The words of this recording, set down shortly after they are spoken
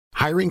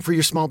Hiring for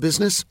your small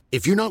business?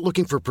 If you're not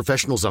looking for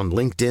professionals on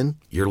LinkedIn,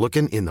 you're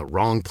looking in the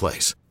wrong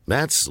place.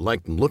 That's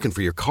like looking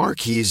for your car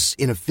keys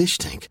in a fish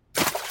tank.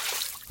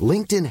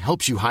 LinkedIn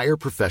helps you hire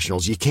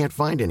professionals you can't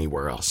find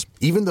anywhere else,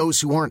 even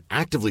those who aren't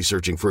actively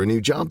searching for a new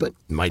job but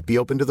might be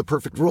open to the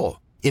perfect role.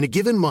 In a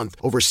given month,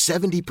 over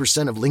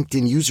 70% of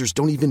LinkedIn users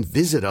don't even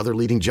visit other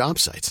leading job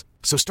sites.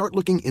 So start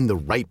looking in the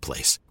right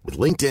place. With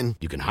LinkedIn,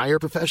 you can hire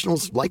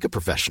professionals like a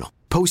professional.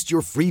 Post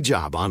your free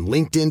job on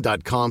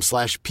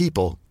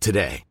linkedin.com/people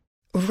today.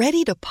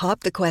 Ready to pop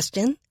the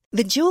question?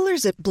 The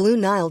jewelers at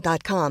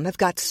BlueNile.com have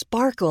got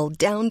sparkle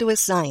down to a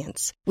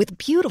science with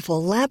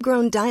beautiful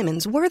lab-grown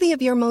diamonds worthy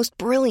of your most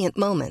brilliant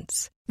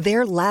moments.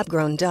 Their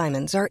lab-grown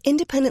diamonds are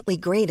independently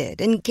graded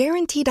and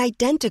guaranteed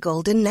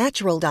identical to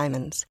natural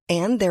diamonds,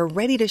 and they're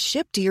ready to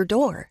ship to your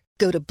door.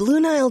 Go to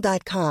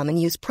BlueNile.com and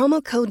use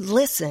promo code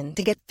LISTEN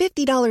to get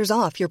 $50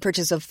 off your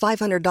purchase of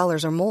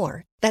 $500 or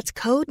more. That's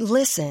code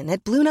LISTEN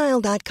at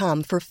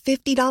BlueNile.com for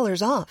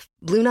 $50 off.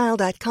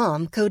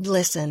 BlueNile.com, code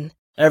LISTEN.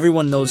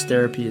 Everyone knows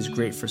therapy is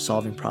great for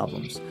solving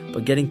problems,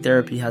 but getting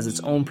therapy has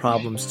its own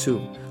problems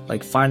too,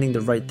 like finding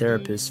the right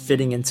therapist,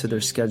 fitting into their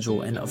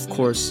schedule, and of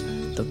course,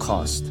 the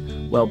cost.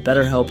 Well,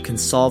 BetterHelp can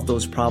solve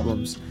those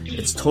problems.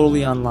 It's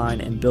totally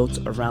online and built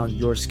around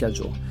your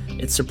schedule.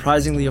 It's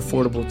surprisingly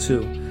affordable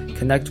too.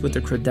 Connect with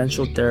a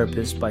credentialed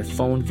therapist by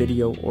phone,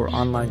 video, or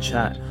online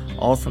chat,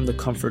 all from the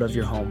comfort of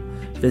your home.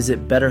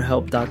 Visit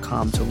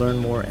BetterHelp.com to learn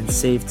more and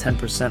save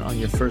 10% on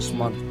your first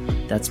month.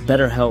 That's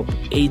BetterHelp,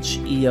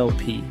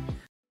 H-E-L-P.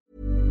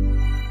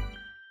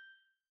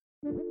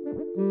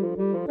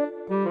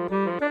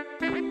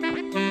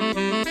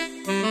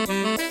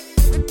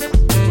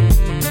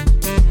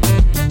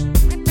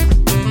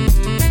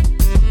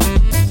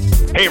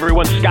 Hey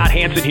everyone, Scott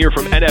Hansen here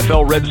from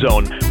NFL Red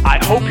Zone.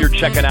 I hope you're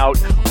checking out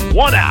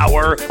 1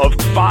 hour of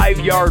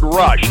 5-Yard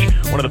Rush,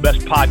 one of the best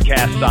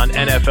podcasts on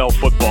NFL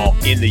football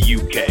in the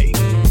UK.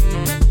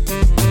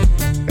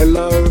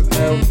 Hello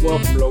and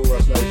welcome Long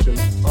Rush Nation.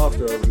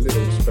 After a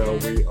little spell,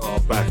 we are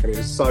back and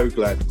it's so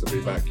glad to be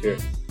back here.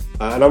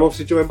 And I'm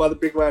obviously joined by the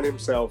big man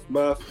himself.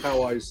 Murph,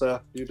 how are you, sir?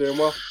 You doing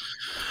well?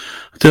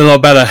 Doing a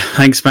lot better,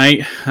 thanks,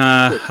 mate.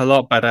 A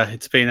lot better.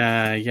 It's been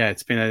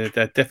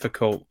a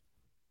difficult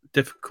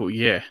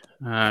year.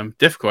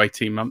 Difficult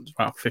 18 months,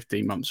 well,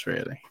 15 months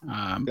really.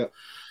 I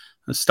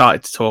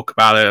started to talk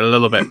about it a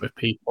little bit with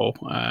people.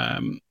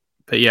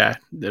 But yeah,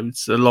 it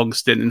was a long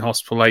stint in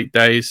hospital, 8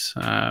 days.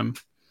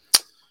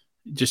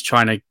 Just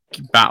trying to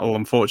battle.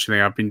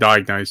 Unfortunately, I've been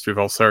diagnosed with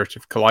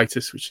ulcerative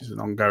colitis, which is an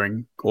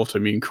ongoing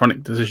autoimmune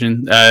chronic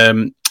condition.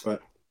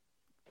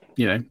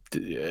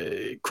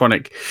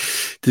 Chronic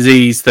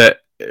disease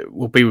that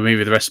will be with me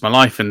for the rest of my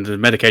life. And the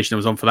medication I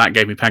was on for that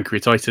gave me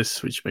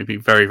pancreatitis, which made me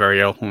very, very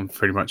ill and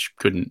pretty much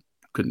couldn't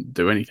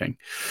do anything.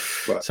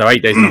 Right. So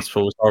 8 days in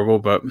hospital was horrible,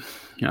 but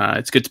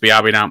it's good to be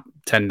out. Been out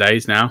 10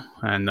 days now,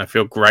 and I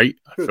feel great.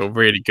 Good. I feel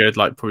really good,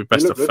 like probably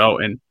best I've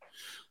felt in.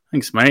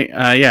 Thanks, mate.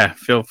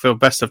 Feel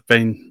best I've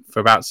been for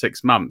about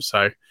 6 months.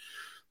 So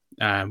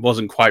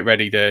wasn't quite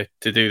ready to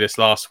do this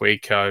last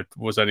week. I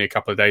was only a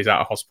couple of days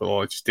out of hospital.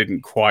 I just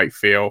didn't quite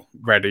feel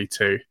ready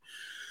to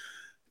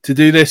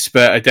do this,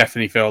 but I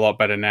definitely feel a lot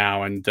better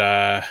now. And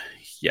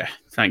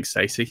thanks,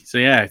 Stacey. So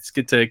yeah, it's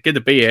good to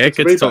be here.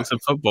 Good to talk some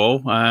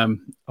football.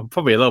 I'm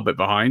probably a little bit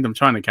behind. I'm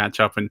trying to catch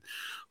up and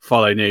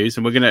follow news,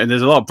 and and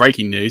there's a lot of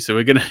breaking news, so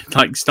we're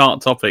gonna start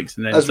topics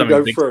and then as we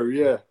go through.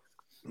 Yeah.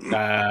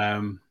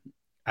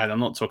 And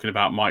I'm not talking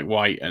about Mike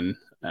White and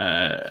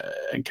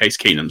Case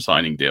Keenum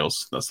signing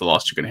deals. That's the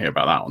last you're going to hear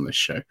about that on this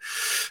show.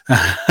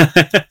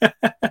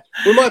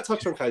 We might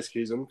touch on Case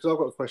Keenum because I've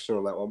got a question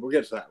on that one. We'll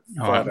get to that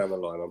far down the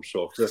line, I'm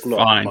sure, because that's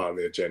not part of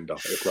the agenda,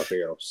 if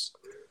nothing else.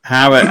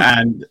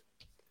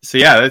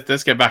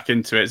 Let's get back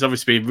into it. It's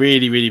obviously been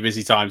really, really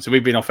busy time. So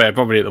we've been off air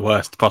probably at the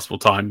worst possible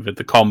time with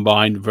the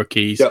combine,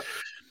 rookies. Yep.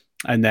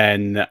 And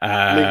then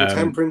legal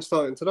tampering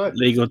starting today.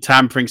 Legal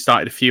tampering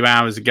started a few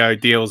hours ago.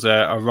 Deals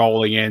are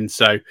rolling in,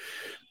 so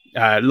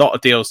a lot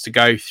of deals to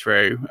go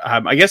through.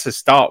 I guess I'll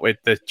start with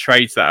the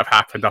trades that have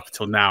happened up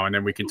until now, and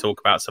then we can talk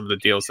about some of the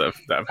deals that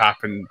have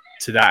happened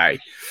today.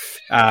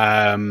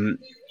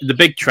 The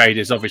big trade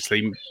is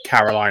obviously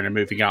Carolina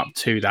moving up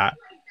to that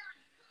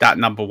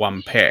number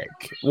one pick.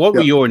 What were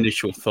your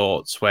initial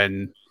thoughts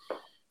when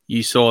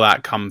you saw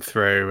that come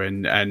through,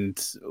 and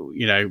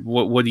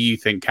what do you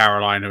think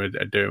Carolina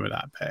are doing with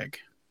that pick?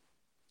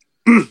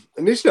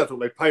 Initially, I thought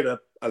they paid a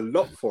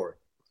lot for it.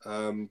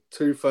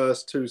 2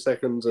 firsts, 2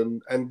 seconds,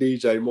 and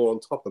DJ more on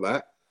top of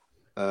that.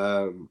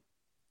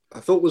 I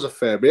thought it was a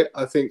fair bit.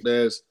 I think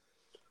I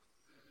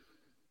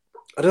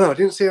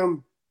didn't see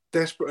them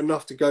desperate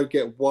enough to go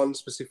get one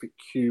specific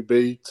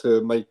QB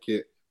to make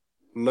it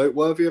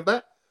noteworthy of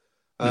that.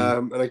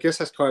 And I guess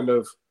that's kind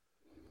of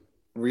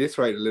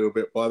reiterated a little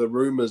bit by the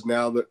rumours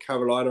now that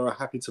Carolina are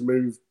happy to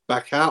move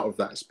back out of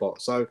that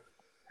spot. So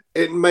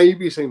it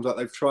maybe seems like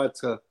they've tried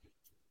to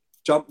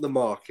jump the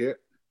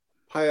market,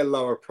 pay a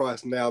lower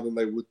price now than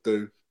they would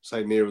do,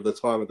 say, nearer the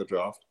time of the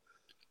draft,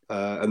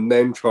 and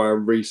then try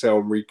and resell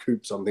and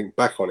recoup something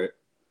back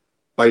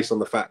based on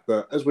the fact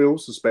that, as we all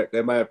suspect,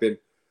 there may have been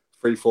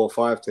 3, 4,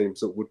 5 teams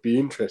that would be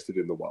interested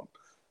in the one,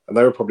 and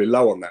they were probably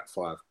low on that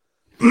 5.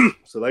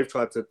 So they've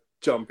tried to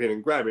jump in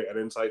and grab it and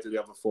then say to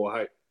the other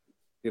 4,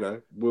 hey,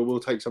 we'll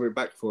take something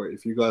back for it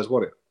if you guys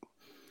want it.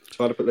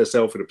 Trying to put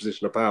themselves in a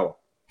position of power.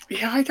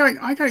 Yeah, I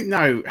don't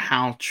know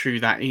how true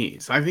that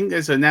is. I think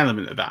there's an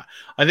element of that.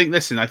 I think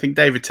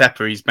David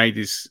Tepper,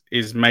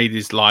 he's made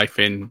his life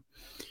in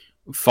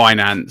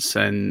finance,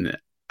 and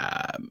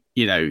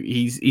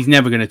he's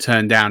never going to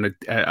turn down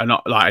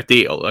a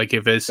deal. Like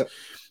if there's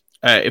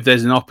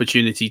an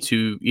opportunity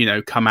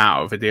to come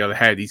out of a deal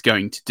ahead, he's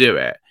going to do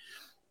it.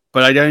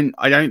 But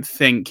I don't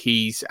think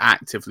he's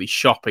actively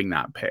shopping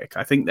that pick.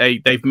 I think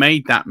they've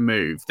made that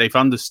move. They've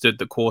understood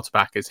the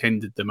quarterback has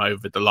hindered them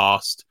over the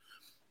last,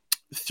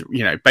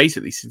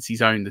 basically since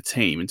he's owned the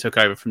team and took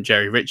over from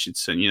Jerry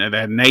Richardson. They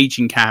had an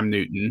aging Cam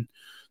Newton,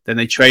 then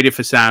they traded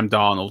for Sam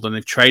Darnold, and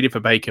they've traded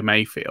for Baker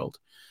Mayfield,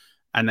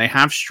 and they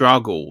have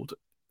struggled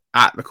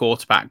at the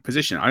quarterback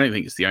position. I don't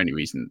think it's the only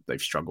reason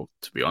they've struggled,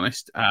 to be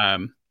honest.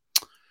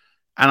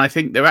 And I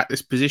think they're at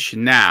this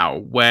position now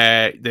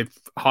where they've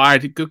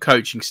hired a good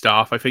coaching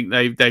staff. I think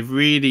they've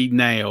really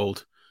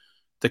nailed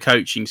the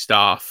coaching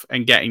staff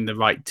and getting the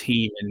right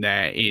team in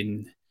there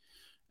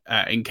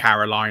in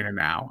Carolina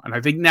now. And I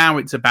think now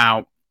it's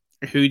about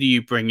who do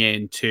you bring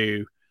in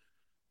to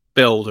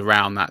build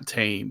around that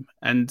team.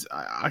 And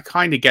I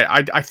kind of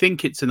I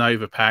think it's an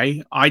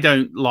overpay. I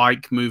don't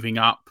like moving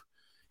up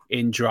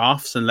in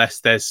drafts unless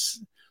there's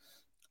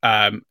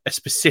a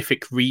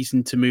specific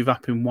reason to move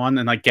up in one,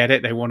 and I get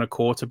it. They want a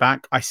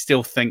quarterback. I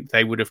still think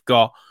they would have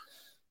got.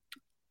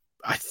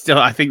 I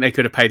think they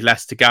could have paid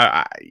less to go.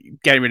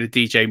 Getting rid of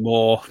DJ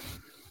Moore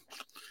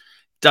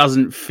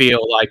doesn't feel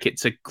like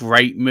it's a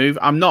great move.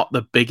 I'm not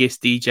the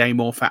biggest DJ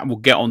Moore fan. We'll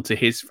get onto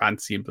his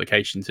fantasy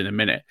implications in a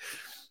minute.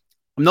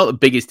 I'm not the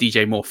biggest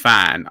DJ Moore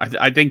fan.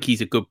 I think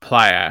he's a good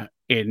player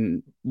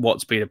in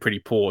what's been a pretty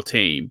poor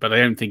team, but I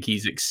don't think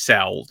he's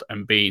excelled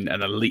and been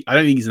an elite. I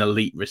don't think he's an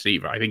elite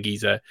receiver. I think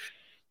he's a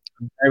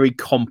very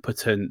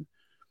competent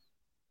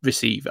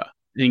receiver.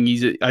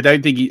 I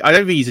don't think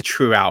he's a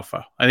true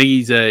alpha. I think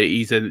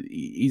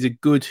he's a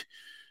good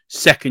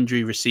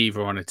secondary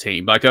receiver on a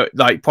team,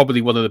 like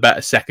probably one of the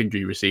better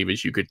secondary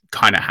receivers you could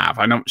kind of have.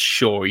 I'm not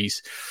sure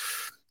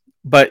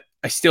but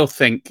I still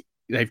think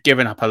they've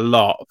given up a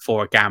lot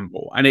for a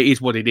gamble, and it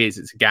is what it is.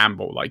 It's a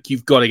gamble. Like,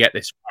 you've got to get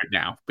this right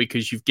now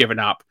because you've given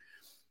up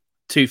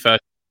 2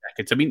 first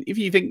seconds. I mean, if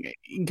you think,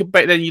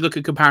 then you look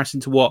at comparison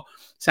to what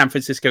San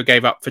Francisco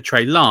gave up for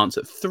Trey Lance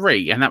at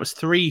 3, and that was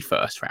 3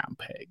 first-round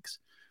picks.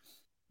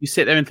 You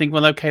sit there and think,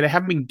 well, okay, they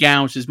haven't been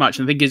gouged as much.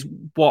 And the thing is,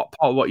 part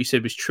of what you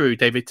said was true.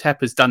 David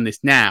Tepper's done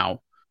this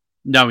now,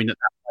 knowing that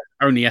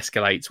only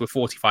escalates with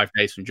 45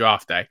 days from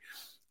draft day.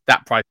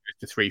 That price goes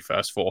to 3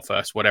 first, 4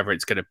 first, whatever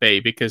it's going to be,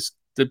 because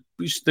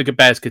the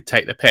Bears could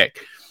take the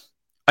pick.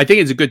 I think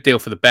it's a good deal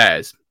for the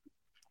Bears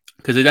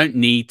because they don't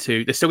need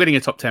to. They're still getting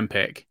a top 10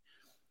 pick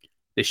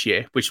this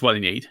year, which is what they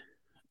need.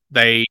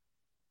 I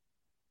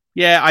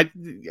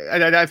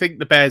think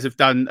the Bears have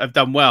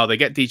done well. They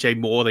get DJ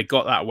Moore. They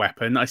got that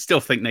weapon. I still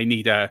think they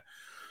need a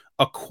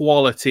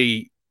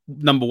quality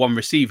number 1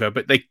 receiver,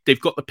 but they've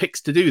got the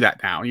picks to do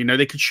that now.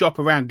 They could shop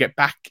around, get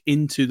back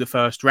into the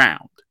first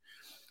round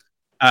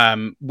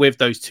with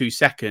those 2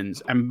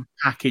 seconds and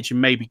package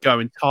and maybe go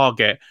and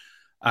target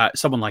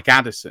someone like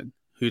Addison,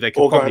 who they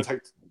could probably go and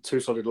take 2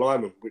 solid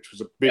linemen, which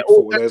was a big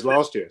fault of theirs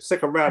last year.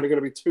 Second round, they're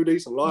going to be 2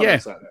 decent linemen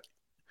out there.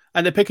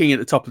 And they're picking at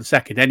the top of the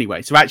second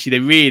anyway. So actually, they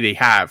really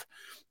have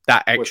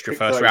that extra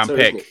first-round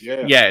pick.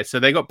 Yeah, so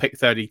they got pick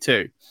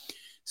 32.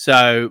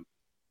 So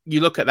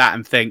you look at that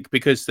and think,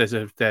 because there's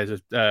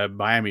a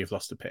Miami have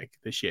lost a pick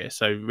this year.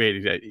 So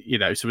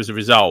really, so as a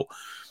result,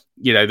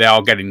 they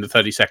are getting the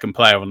 32nd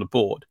player on the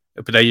board,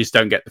 but they just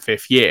don't get the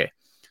 5th year.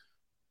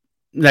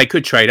 They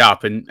could trade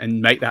up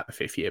and make that the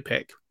 5th year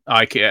pick.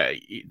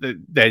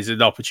 There's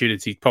an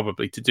opportunity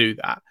probably to do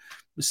that.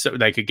 So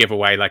they could give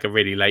away like a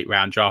really late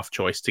round draft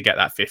choice to get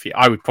that 5th year.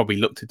 I would probably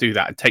look to do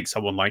that and take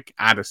someone like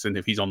Addison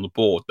if he's on the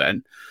board.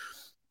 Then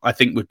I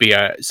think would be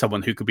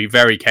someone who could be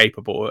very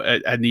capable.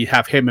 And you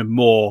have him and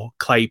Moore,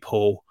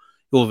 Claypool.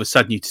 All of a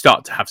sudden, you'd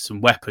start to have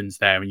some weapons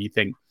there, and you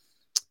think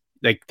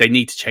they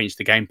need to change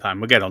the game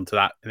plan. We'll get onto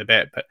that in a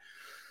bit, but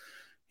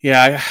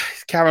yeah,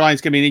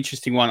 Carolina's going to be an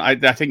interesting one.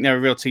 I think they're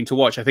a real team to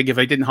watch. I think if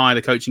they didn't hire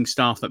the coaching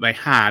staff that they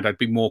had, I'd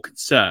be more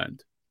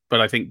concerned. But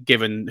I think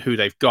given who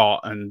they've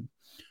got, and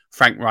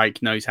Frank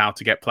Reich knows how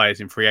to get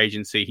players in free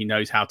agency, he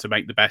knows how to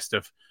make the best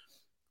of,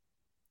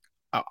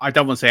 I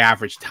don't want to say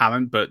average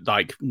talent, but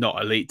like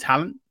not elite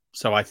talent.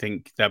 So I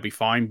think they'll be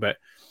fine. But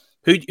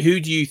who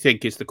do you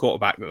think is the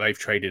quarterback that they've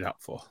traded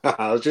up for?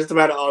 I was just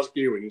about to ask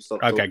you when you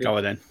stopped talking. Okay, go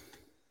on then.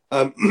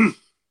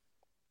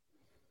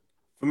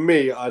 For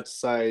me, I'd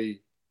say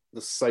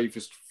the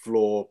safest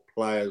floor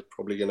player is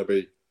probably going to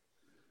be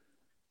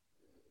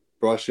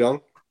Bryce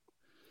Young.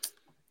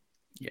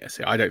 Yeah,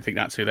 see, I don't think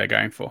that's who they're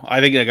going for. I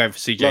think they're going for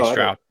CJ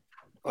Stroud.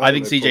 I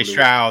think CJ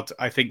Stroud,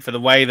 I think for the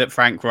way that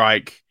Frank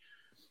Reich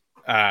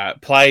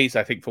plays,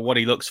 I think for what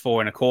he looks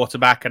for in a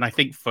quarterback, and I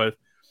think for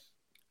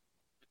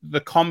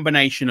the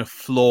combination of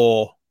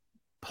floor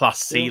plus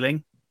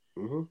ceiling.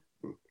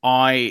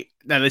 I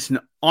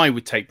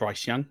would take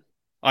Bryce Young.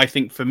 I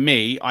think for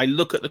me, I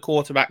look at the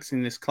quarterbacks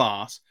in this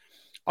class.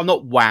 I'm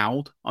not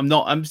wowed.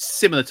 I'm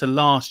similar to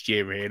last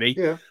year, really.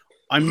 Yeah.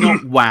 I'm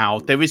not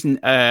wowed. There isn't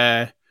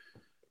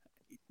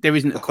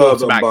a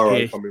quarterback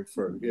here coming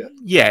through. Yeah.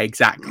 Yeah,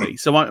 exactly.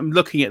 So I'm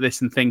looking at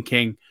this and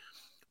thinking,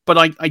 but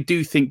I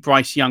do think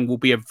Bryce Young will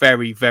be a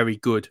very, very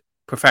good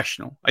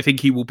professional. I think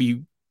he will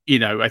be,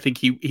 I think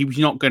he's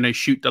not going to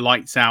shoot the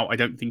lights out. I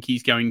don't think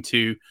he's going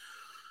to,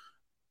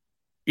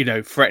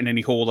 threaten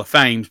any Hall of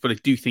Fames, but I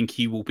do think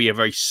he will be a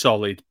very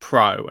solid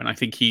pro. And I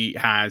think he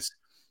has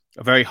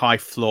a very high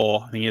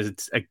floor. I think he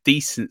has a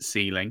decent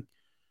ceiling.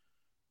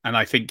 And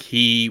I think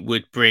he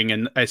would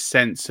bring a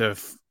sense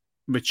of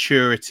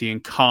maturity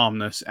and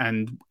calmness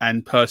and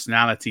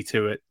personality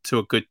to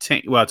a good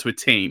team, to a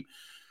team.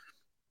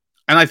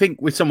 And I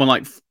think with someone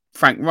like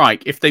Frank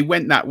Reich, if they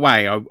went that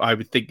way, I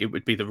would think it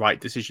would be the right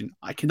decision.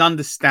 I can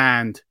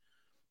understand,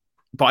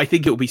 but I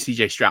think it will be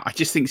CJ Stroud. I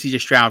just think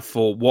CJ Stroud,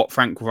 for what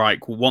Frank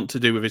Reich will want to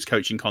do with his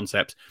coaching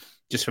concepts,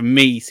 just for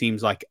me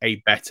seems like a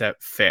better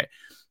fit.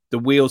 The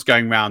wheels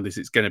going round is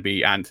it's going to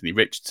be Anthony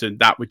Richardson.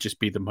 That would just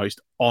be the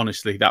most,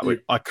 honestly,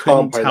 I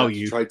couldn't tell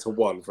you. Trade to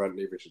one for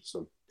Anthony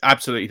Richardson.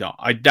 Absolutely not.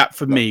 That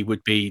for me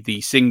would be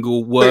the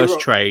single worst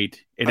trade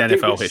in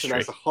NFL history. Richardson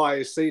has the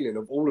highest ceiling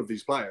of all of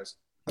these players.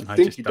 I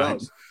think he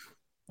does.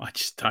 I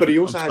just don't. But he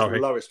also has the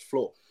lowest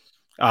floor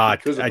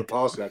because of the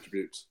passing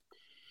attributes.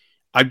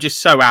 I'm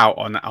just so out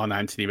on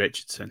Anthony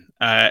Richardson.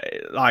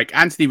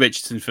 Anthony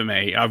Richardson, for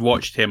me, I've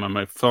watched him. I'm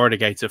a Florida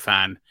Gator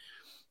fan.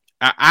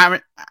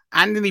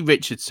 Anthony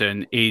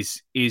Richardson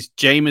is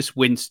Jameis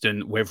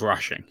Winston with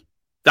rushing.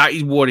 That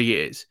is what he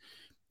is.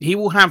 He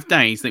will have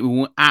days that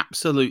will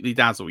absolutely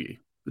dazzle you.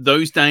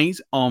 Those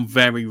days are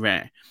very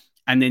rare.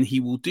 And then he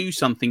will do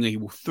something. He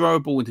will throw a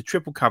ball into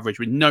triple coverage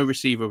with no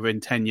receiver within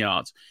 10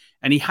 yards.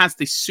 And he has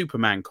this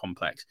Superman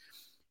complex.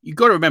 You've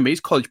got to remember,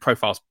 his college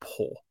profile is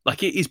poor.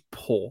 It is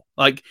poor.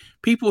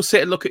 People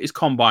sit and look at his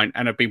combine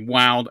and have been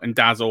wowed and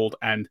dazzled,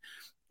 and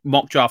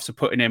mock drafts are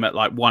putting him at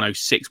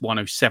 106,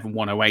 107,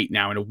 108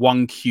 now in a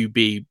 1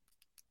 QB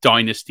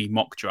dynasty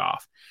mock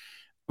draft,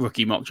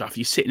 rookie mock draft.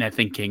 You're sitting there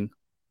thinking,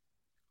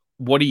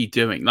 what are you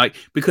doing?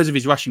 Because of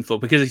his rushing floor,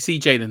 because they see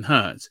Jalen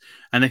Hurts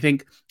and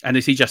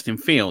they see Justin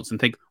Fields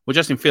and think, well,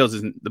 Justin Fields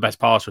isn't the best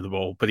passer of the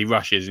ball, but he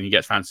rushes and he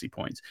gets fantasy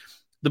points.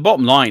 The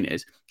bottom line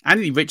is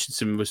Anthony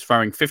Richardson was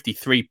throwing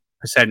 53%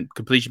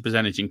 completion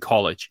percentage in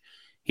college.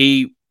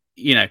 He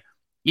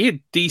had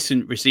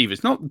decent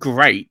receivers, not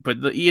great, but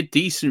he had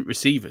decent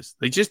receivers.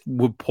 They just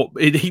would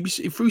he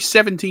threw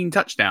 17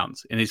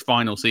 touchdowns in his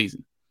final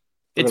season.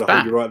 It's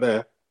bad. Hold you right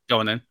there. Go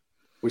on then.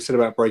 We said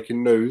about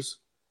breaking news.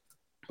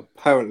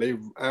 Apparently,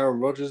 Aaron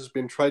Rodgers has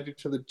been traded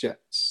to the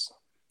Jets.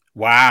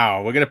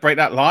 Wow. We're going to break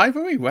that live,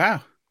 are we?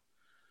 Wow.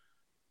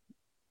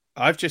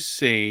 I've just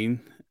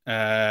seen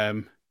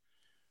Rap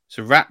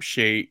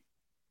Sheet.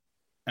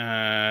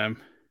 Rap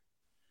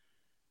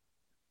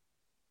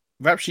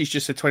Sheet's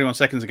just said 21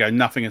 seconds ago,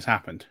 nothing has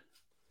happened.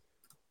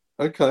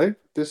 Okay.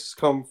 This has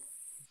come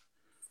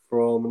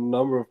from a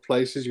number of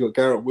places. You've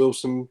got Garrett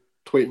Wilson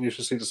tweeting, you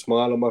should see the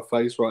smile on my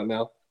face right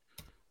now.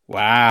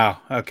 Wow.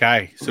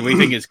 Okay. So we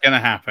think it's going to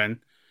happen.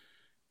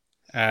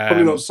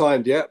 Probably not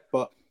signed yet,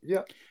 but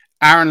yeah.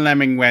 Aaron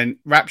Lemming went,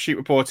 Rap Sheet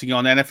reporting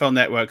on NFL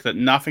Network that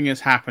nothing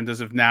has happened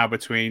as of now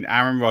between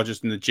Aaron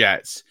Rodgers and the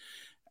Jets.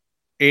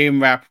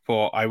 Ian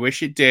Rappaport, I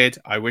wish it did.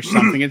 I wish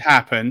something had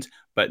happened,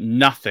 but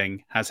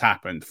nothing has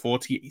happened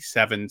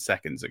 47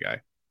 seconds ago.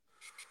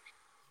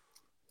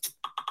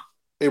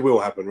 It will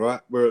happen,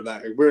 right? We're at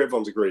that.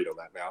 Everyone's agreed on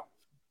that now.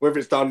 Whether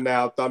it's done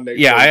now, done next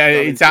week.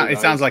 It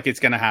sounds like it's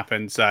going to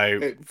happen,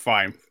 so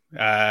fine.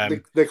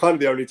 They're kind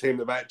of the only team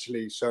that have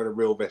actually shown a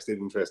real vested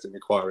interest in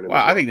acquiring him.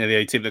 Well, I think they're the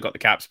only team that got the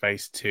cap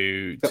space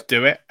to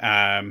do it.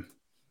 Dov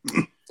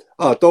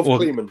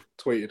Kleeman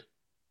tweeted.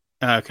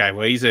 Okay,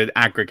 well, he's an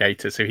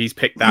aggregator, so he's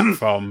picked that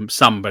from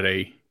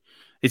somebody.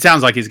 It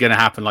sounds like it's going to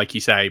happen, like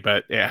you say,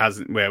 but it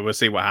hasn't. We'll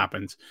see what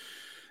happens.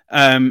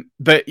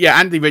 But yeah,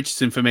 Anthony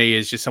Richardson for me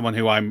is just someone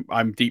who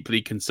I'm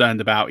deeply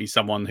concerned about. He's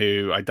someone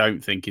who I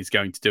don't think is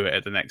going to do it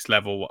at the next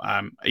level.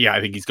 I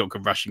think he's got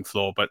good rushing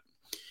floor, but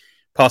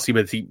partially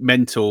with the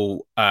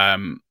mental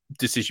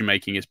decision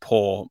making is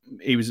poor.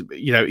 He's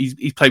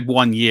played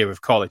 1 year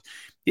of college.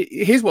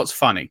 Here's what's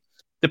funny.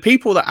 The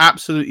people that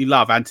absolutely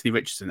love Anthony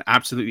Richardson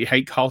absolutely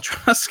hate Kyle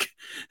Trask.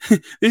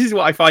 This is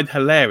what I find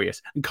hilarious.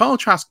 And Kyle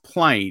Trask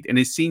played in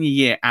his senior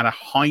year at a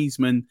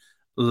Heisman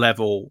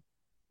level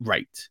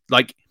rate.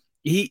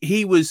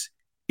 He was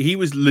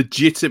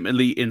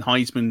legitimately in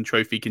Heisman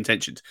Trophy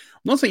contentions.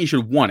 I'm not saying he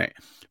should have won it,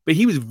 but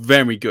he was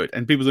very good.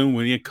 And people say,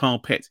 well, he had Kyle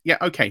Pitts. Yeah,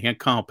 okay, he had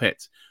Kyle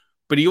Pitts.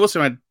 But he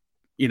also had,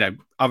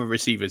 other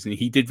receivers, and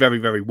he did very,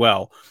 very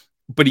well.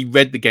 But he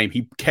read the game.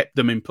 He kept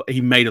them in play.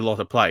 He made a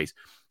lot of plays.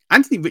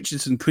 Anthony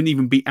Richardson couldn't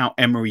even beat out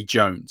Emory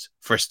Jones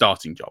for a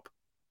starting job.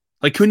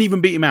 Couldn't even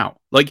beat him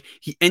out.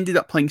 He ended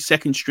up playing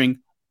second string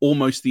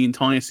almost the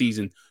entire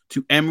season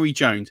to Emory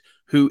Jones,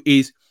 who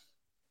is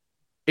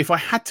if I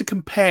had to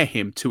compare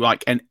him to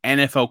like an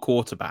NFL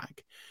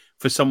quarterback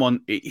for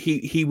someone,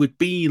 he would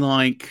be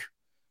like.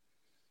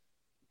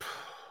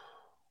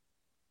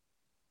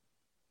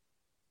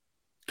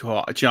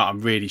 God, do you know,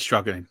 I'm really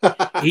struggling.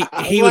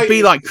 He would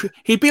be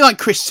like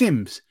Chris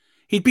Sims.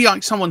 He'd be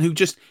like someone who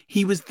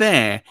he was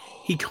there.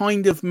 He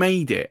kind of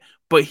made it,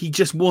 but he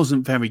just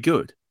wasn't very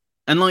good.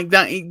 And like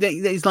that,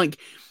 it's like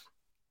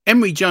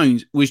Emory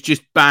Jones was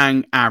just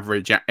bang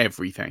average at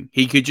everything.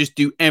 He could just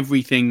do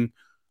everything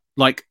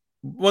like,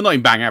 well, not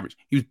even bang average.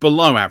 He was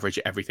below average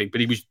at everything,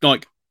 but he was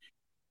like,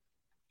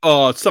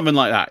 something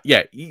like that.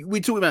 Yeah,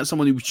 we're talking about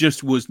someone who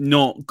just was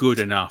not good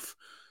enough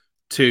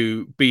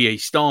to be a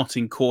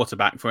starting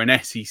quarterback for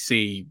an SEC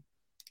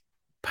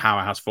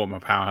powerhouse, former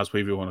powerhouse,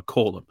 whatever you want to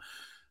call them.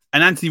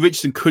 And Anthony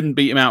Richardson couldn't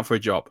beat him out for a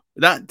job.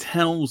 That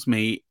tells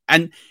me,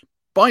 and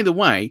by the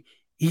way,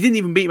 he didn't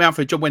even beat him out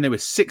for a job when they were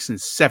 6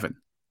 and 7.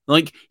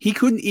 Like, he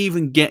couldn't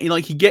even get,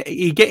 like, he'd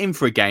get in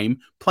for a game,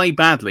 play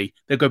badly,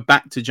 they'll go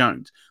back to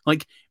Jones.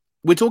 Like,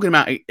 we're talking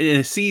about in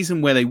a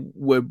season where they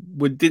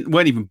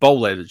weren't even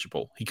bowl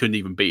eligible. He couldn't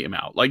even beat him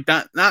out. Like,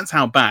 that's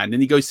how bad. And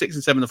then he goes 6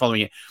 and 7 the following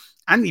year.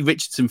 Anthony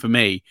Richardson, for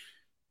me,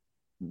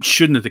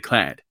 shouldn't have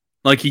declared.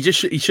 Like, he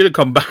should have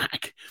come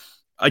back.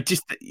 I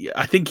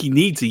think he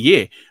needs a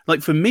year.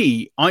 Like, for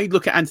me, I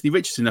look at Anthony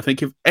Richardson, I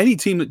think if any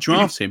team that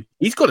drafts him,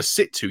 he's got to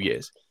sit 2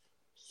 years.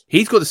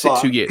 He's got to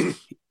sit 2 years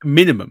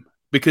minimum,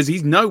 because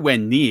he's nowhere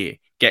near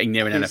getting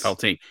near an NFL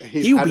team.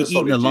 He will be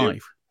eaten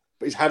alive.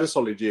 But he's had a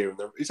solid year.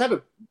 He's had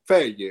a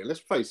fair year, let's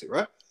face it,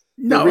 right?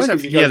 No, the risk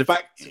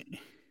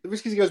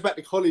is he goes back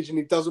to college and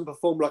he doesn't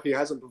perform like he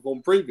hasn't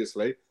performed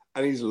previously,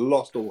 and he's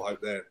lost all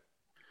hope there.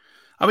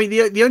 I mean,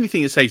 the only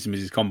thing that saves him is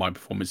his combine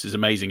performance is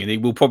amazing, and he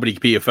will probably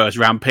be a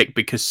first-round pick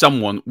because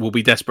someone will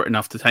be desperate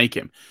enough to take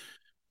him.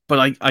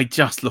 But I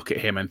just look at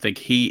him and think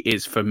he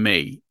is, for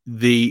me,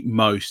 the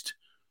most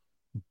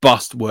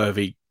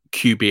bust-worthy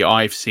QB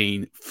I've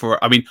seen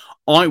for. I mean,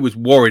 I was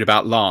worried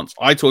about Lance.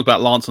 I talked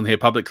about Lance on here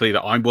publicly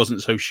that I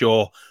wasn't so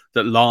sure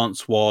that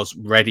Lance was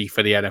ready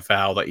for the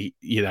NFL.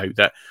 That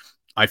that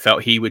I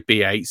felt he would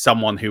be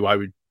someone who I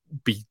would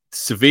be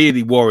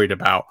severely worried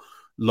about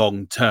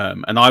long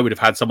term, and I would have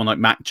had someone like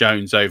Mac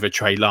Jones over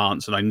Trey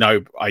Lance. And I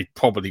know I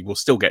probably will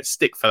still get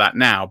stick for that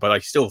now, but I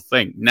still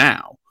think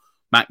now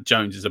Mac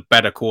Jones is a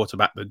better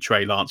quarterback than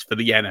Trey Lance for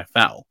the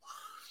NFL.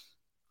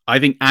 I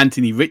think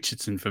Anthony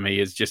Richardson for me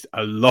is just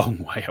a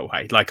long way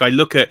away. Like I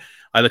look at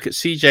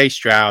CJ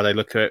Stroud, I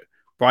look at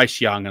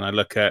Bryce Young, and I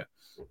look at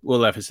Will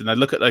Levis, and I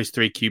look at those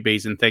three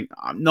QBs and think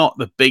I'm not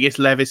the biggest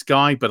Levis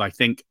guy, but I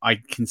think I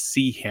can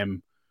see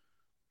him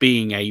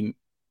being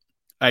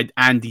an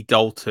Andy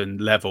Dalton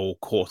level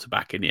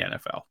quarterback in the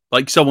NFL.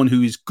 Like someone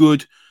who is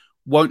good,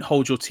 won't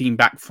hold your team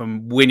back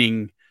from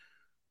winning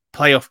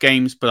playoff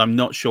games, but I'm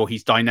not sure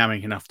he's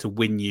dynamic enough to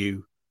win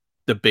you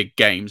the big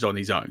games on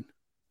his own.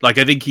 Like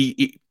I think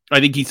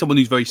he's someone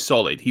who's very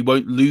solid. He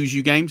won't lose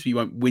you games, but he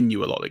won't win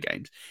you a lot of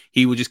games.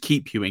 He will just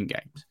keep you in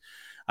games.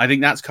 I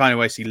think that's kind of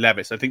where I see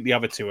Levis. I think the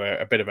other two are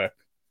a bit of a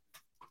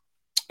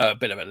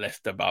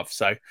lift above.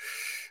 So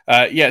so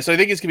I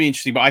think it's gonna be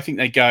interesting. But I think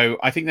they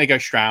go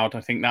Stroud.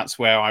 I think that's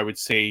where I would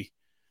see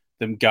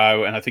them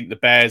go. And I think the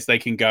Bears, they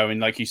can go, and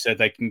like you said,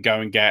 they can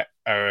go and get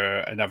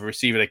another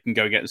receiver. They can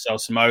go get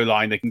themselves some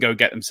O-line. They can go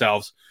get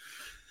themselves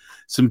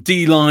some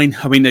D-line.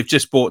 I mean, they've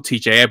just brought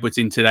TJ Edwards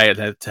in today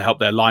to help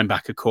their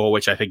linebacker core,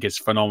 which I think is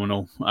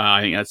phenomenal.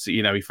 I think that's,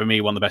 for me,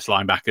 one of the best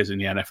linebackers in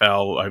the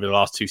NFL over the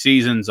last 2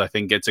 seasons. I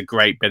think it's a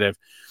great bit of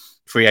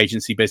free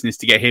agency business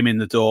to get him in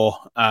the door.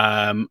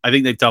 I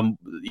think they've done,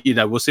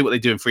 we'll see what they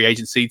do in free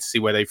agency to see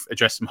where they've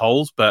addressed some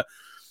holes, but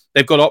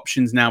they've got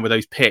options now with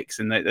those picks,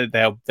 and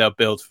they'll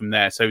build from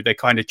there. So they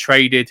kind of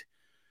traded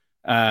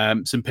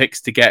some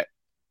picks to get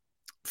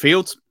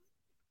Fields.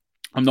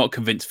 I'm not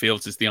convinced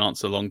Fields is the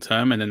answer long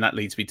term, and then that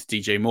leads me to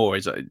DJ Moore.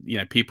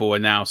 People are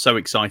now so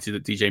excited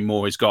that DJ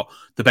Moore has got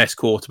the best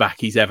quarterback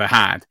he's ever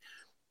had.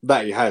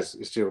 That he has.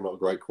 Is still not a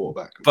great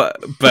quarterback. But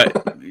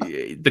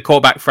the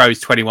quarterback throws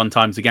 21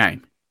 times a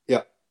game.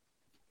 Yeah.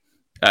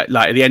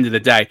 Like at the end of the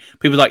day,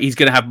 people are like, he's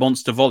going to have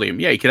monster volume.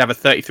 Yeah, he could have a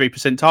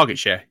 33% target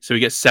share, so he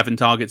gets 7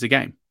 targets a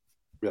game.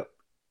 Yeah.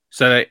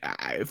 So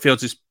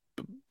Fields'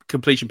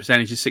 completion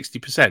percentage is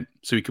 60%,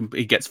 so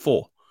he gets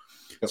 4.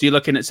 Yep. So you're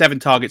looking at 7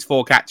 targets,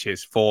 4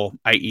 catches for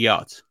 80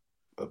 yards.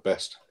 At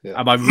best, yeah.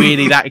 Am I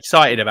really that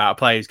excited about a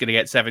player who's going to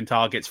get 7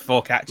 targets,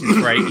 4 catches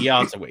for 80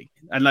 yards a week?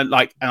 And and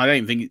I don't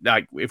even think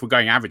if we're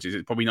going averages,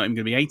 it's probably not even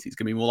going to be 80. It's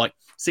going to be more like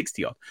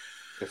 60 odd.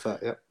 If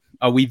that, yeah.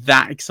 Are we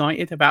that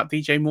excited about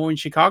DJ Moore in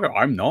Chicago?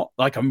 I'm not.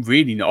 I'm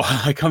really not.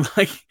 I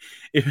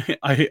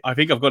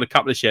think I've got a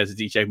couple of shares of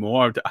DJ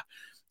Moore.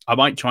 I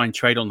might try and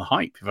trade on the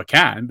hype if I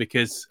can,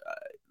 because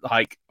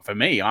for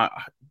me, I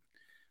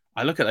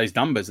look at those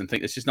numbers and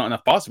think there's just not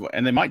enough basketball,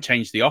 and they might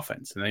change the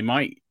offense and they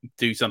might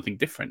do something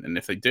different. And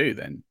if they do,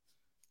 then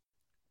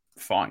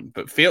fine.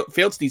 But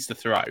Fields needs to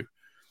throw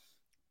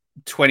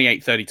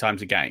 28, 30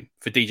 times a game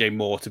for DJ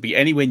Moore to be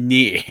anywhere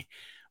near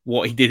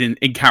what he did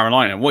in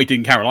Carolina. And what he did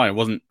in Carolina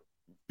wasn't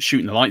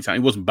shooting the lights out.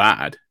 It wasn't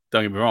bad,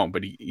 don't get me wrong,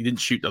 but he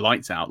didn't shoot the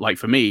lights out. Like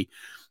for me,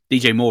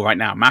 DJ Moore right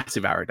now,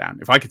 massive arrow down.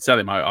 If I could sell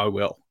him, I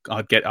will.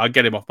 I'd get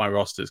him off my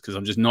rosters because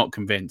I'm just not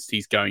convinced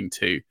he's going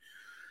to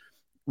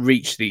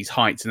reach these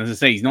heights. And as I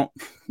say,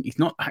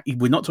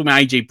 we're not talking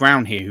about AJ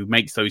Brown here, who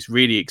makes those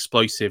really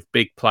explosive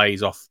big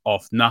plays off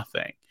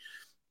nothing.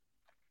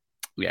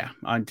 Yeah,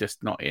 I'm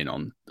just not in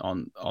on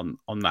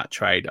that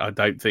trade. I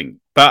don't think,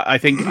 but I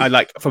think I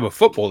like from a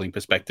footballing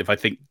perspective, I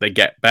think they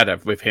get better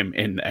with him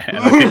in there, and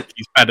I think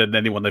he's better than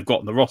anyone they've got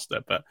on the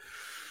roster. But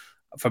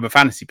from a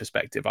fantasy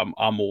perspective, I'm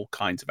all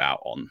kinds of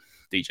out on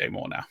DJ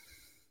Moore now.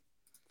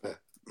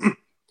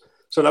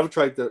 So another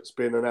trade that's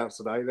been announced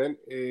today then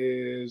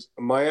is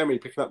Miami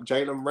picking up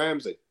Jalen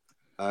Ramsey,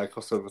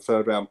 cost of a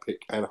 3rd round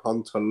pick, and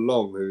Hunter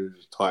Long,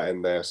 who's tight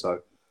end there. So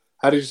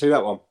how did you see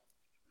that one?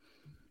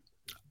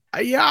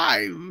 Yeah,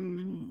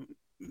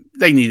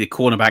 they needed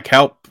cornerback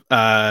help.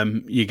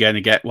 You're going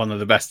to get one of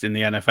the best in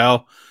the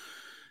NFL.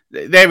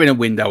 They're in a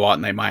window,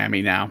 aren't they,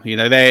 Miami now? You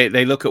know,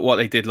 they look at what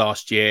they did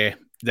last year.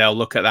 They'll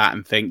look at that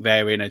and think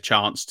they're in a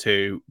chance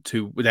to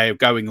they're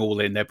going all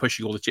in. They're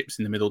pushing all the chips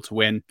in the middle to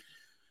win.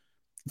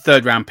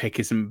 3rd round pick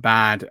isn't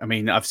bad. I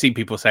mean, I've seen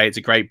people say it's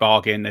a great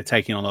bargain. They're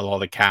taking on a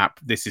lot of cap.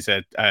 This is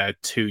a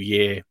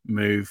 2-year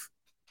move,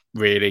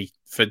 really,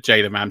 for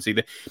Jalen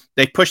Ramsey.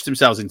 They pushed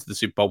themselves into the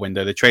Super Bowl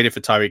window. They traded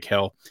for Tyreek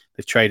Hill.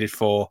 They've traded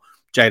for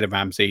Jalen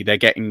Ramsey. They're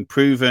getting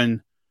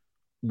proven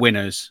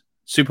winners,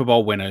 Super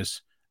Bowl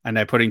winners, and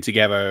they're putting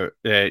together,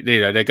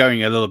 they're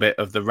going a little bit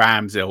of the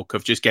Rams ilk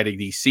of just getting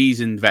these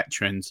seasoned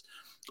veterans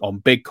on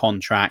big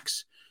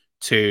contracts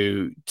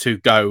to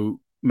go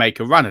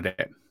make a run at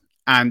it.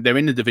 And they're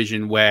in a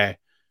division where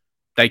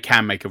they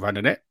can make a run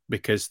at it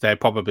because they're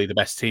probably the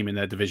best team in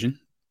their division.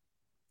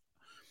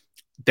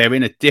 They're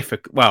in a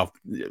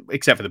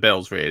except for the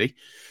Bills, really.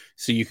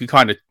 So you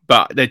can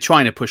but they're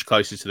trying to push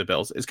closer to the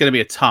Bills. It's going to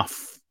be a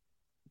tough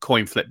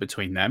coin flip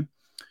between them.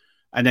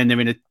 And then they're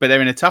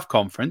in a tough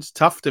conference.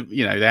 They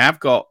have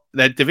got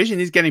their division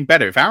is getting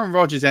better. If Aaron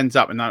Rodgers ends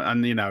up and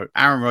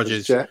Aaron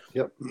Rodgers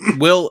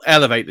will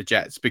elevate the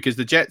Jets, because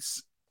the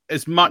Jets,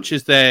 as much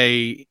as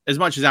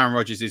Aaron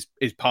Rodgers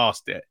is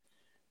past it,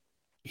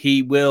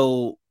 he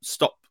will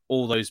stop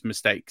all those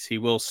mistakes. He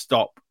will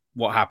stop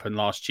what happened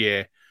last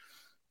year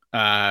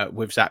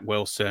with Zach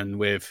Wilson.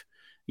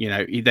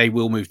 They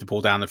will move the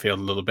ball down the field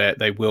a little bit.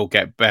 They will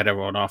get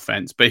better on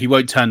offense, but he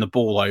won't turn the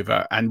ball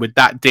over. And with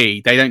that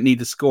D, they don't need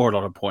to score a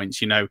lot of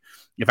points.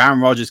 If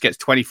Aaron Rodgers gets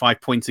 25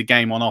 points a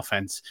game on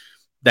offense,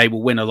 they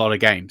will win a lot of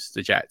games,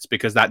 the Jets,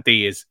 because that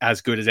D is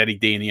as good as any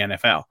D in the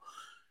NFL.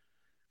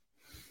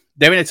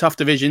 They're in a tough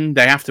division.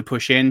 They have to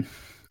push in.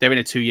 They're in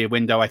a 2-year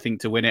window, I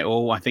think, to win it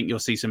all. I think you'll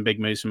see some big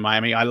moves from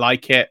Miami. I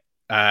like it.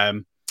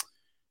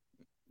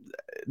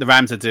 The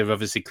Rams had to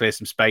obviously clear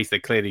some space. They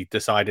clearly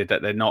decided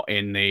that they're not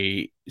in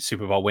the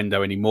Super Bowl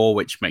window anymore,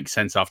 which makes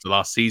sense after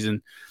last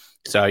season.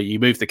 So you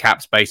move the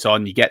cap space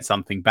on, you get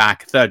something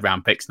back. 3rd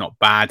round pick's not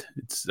bad.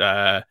 It's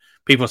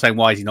people are saying,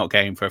 why is he not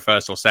going for a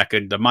 1st or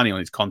 2nd? The money on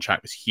his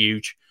contract was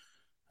huge.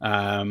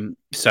 At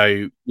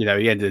the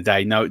end of the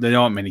day, no, there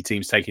aren't many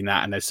teams taking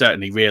that, and they're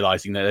certainly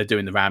realizing that they're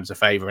doing the Rams a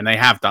favor, and they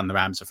have done the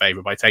Rams a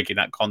favor by taking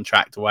that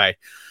contract away.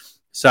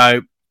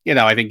 So,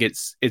 I think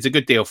it's a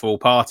good deal for all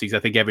parties. I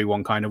think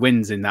everyone kind of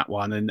wins in that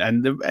one,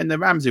 and the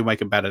Rams will make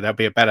them better. They'll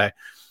be a better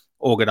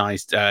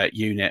organized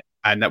unit,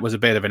 and that was a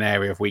bit of an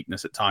area of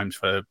weakness at times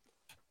for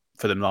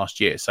them last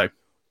year. So,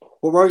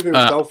 what worries me with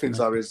the Dolphins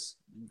though is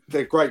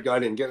they're great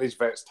going in, get these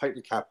vets, take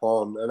the cap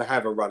on, and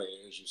have a run at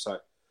it, as you say.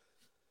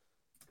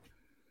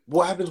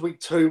 What happens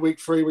week 2, week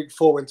 3, week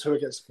 4 when Tua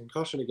gets a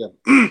concussion again,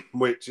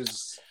 which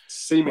is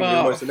seemingly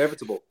almost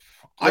inevitable?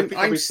 I pick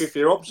up his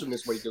 5th-year option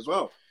this week as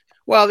well.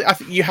 Well, I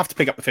think you have to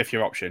pick up the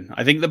 5th-year option.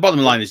 I think the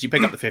bottom line is you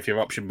pick up the 5th-year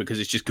option because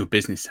it's just good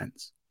business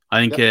sense.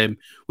 I think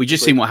we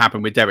just seen what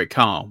happened with Derek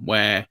Carr,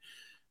 where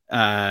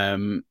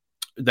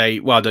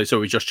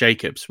with Josh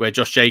Jacobs,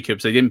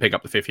 they didn't pick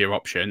up the 5th-year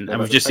option, and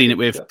we've just seen it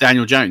with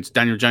Daniel Jones.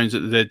 Daniel Jones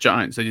at the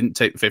Giants, they didn't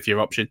take the 5th-year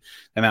option,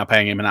 and now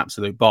paying him an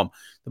absolute bomb.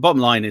 The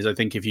bottom line is, I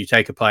think if you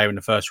take a player in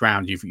the 1st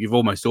round, you've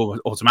almost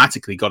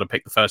automatically got to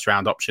pick the 1st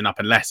round option up,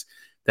 unless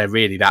they're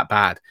really that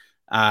bad.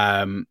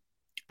 And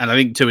I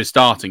think Tua is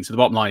starting. So the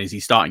bottom line is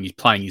he's starting, he's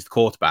playing, he's the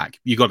quarterback.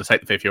 You've got to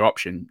take the 5th-year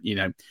option.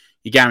 You're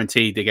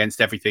guaranteed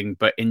against everything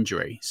but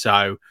injury.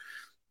 So,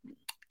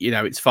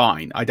 it's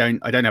fine. I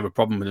don't have a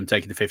problem with them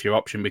taking the 5th-year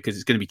option because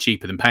it's going to be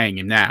cheaper than paying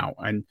him now.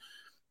 And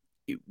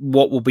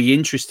what will be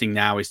interesting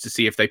now is to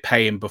see if they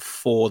pay him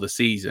before the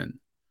season,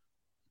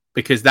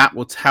 because that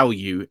will tell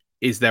you,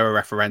 is there a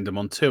referendum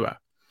on Tua?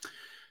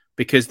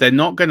 Because they're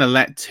not going to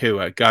let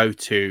Tua go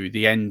to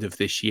the end of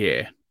this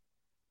year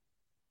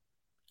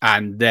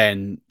and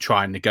then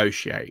try and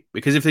negotiate.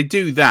 Because if they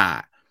do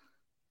that,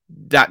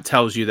 that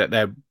tells you that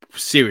they're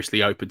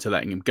seriously open to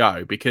letting him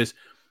go, because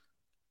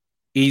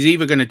he's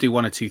either going to do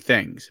one or two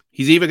things.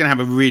 He's either going to have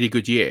a really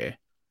good year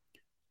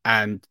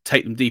and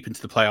take them deep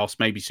into the playoffs,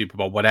 maybe Super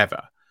Bowl,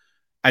 whatever,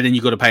 and then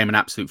you've got to pay him an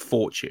absolute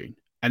fortune.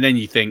 And then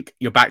you think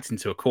you're backed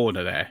into a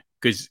corner there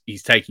because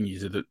he's taking you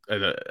to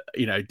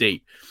the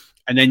deep.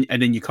 And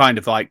then you kind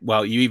of like,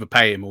 well, you either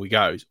pay him or he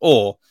goes,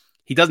 or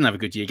he doesn't have a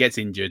good year, gets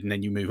injured, and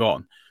then you move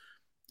on.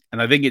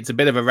 And I think it's a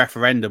bit of a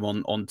referendum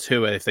on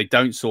Tua if they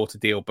don't sort a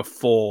deal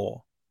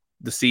before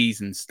the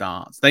season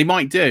starts. They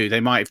might do. They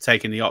might have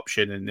taken the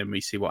option and then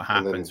we see what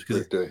happens.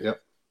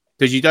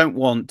 Because you don't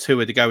want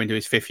Tua to go into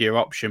his 5th-year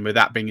option with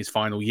that being his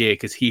final year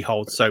because he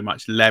holds so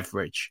much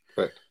leverage.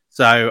 Right.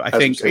 So I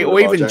think, or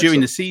even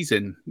during the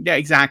season, yeah,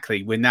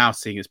 exactly. We're now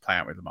seeing this play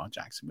out with Lamar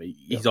Jackson.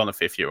 He's on a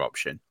 5th-year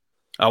option.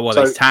 Oh, well,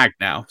 he's tagged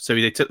now. So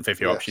they took the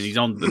 5th-year option. He's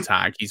on the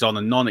tag. He's on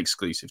a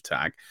non-exclusive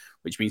tag,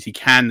 which means he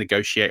can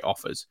negotiate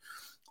offers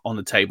on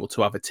the table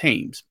to other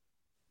teams.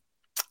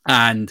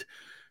 And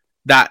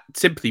that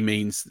simply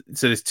means,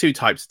 so there's 2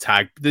 types of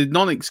tag. The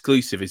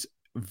non-exclusive is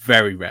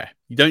very rare.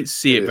 You don't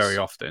see it very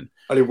often.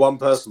 Only one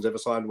person's ever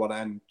signed one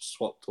and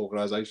swapped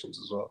organizations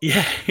as well.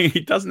 Yeah,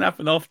 it doesn't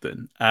happen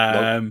often.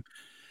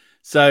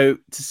 So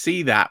to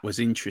see that was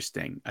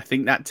interesting. I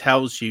think that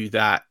tells you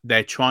that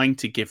they're trying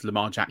to give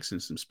Lamar Jackson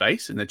some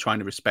space and they're trying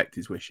to respect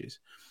his wishes.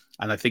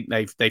 And I think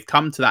they've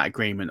come to that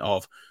agreement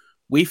of,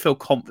 we feel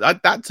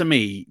confident. That to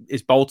me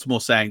is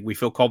Baltimore saying, we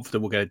feel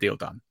confident we'll get a deal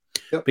done.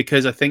 Yep.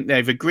 Because I think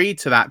they've agreed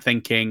to that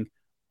thinking,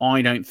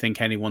 I don't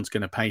think anyone's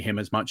going to pay him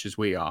as much as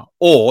we are,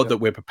 or that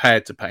we're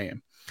prepared to pay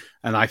him.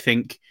 And I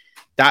think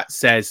that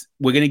says,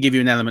 we're going to give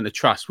you an element of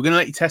trust. We're going to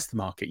let you test the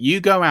market. You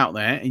go out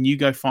there and you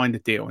go find a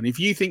deal. And if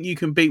you think you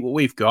can beat what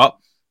we've got,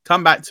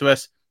 come back to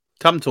us,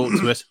 come talk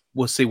to us.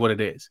 We'll see what it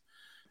is.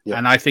 Yep.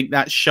 And I think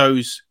that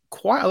shows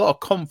quite a lot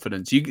of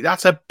confidence.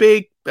 That's a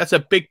big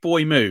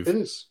boy move. It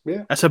is,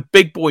 yeah. That's a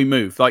big boy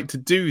move. Like, to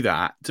do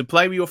that, to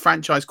play with your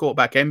franchise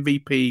quarterback,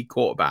 MVP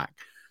quarterback,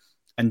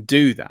 and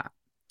do that.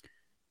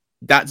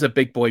 That's a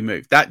big boy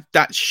move. That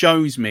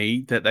shows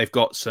me that they've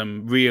got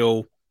some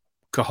real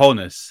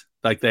cojones.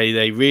 Like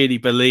they really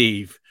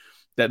believe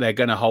that they're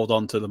going to hold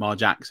on to Lamar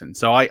Jackson.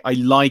 So I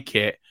like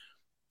it.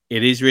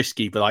 It is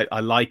risky, but I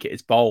like it.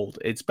 It's bold.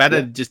 It's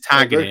better than just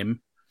tagging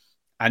him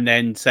and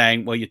then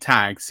saying, well, you're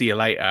tagged, see you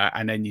later,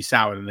 and then you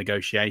sour the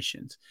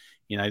negotiations.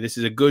 You know, it's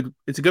a good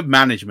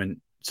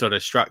management sort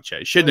of structure.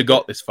 It shouldn't have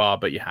got this far,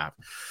 but you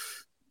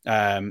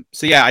have.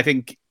 So yeah, I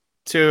think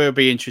Tua will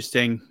be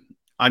interesting.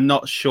 I'm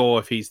not sure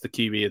if he's the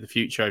QB of the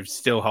future. I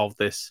still hold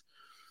this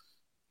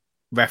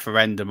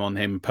referendum on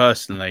him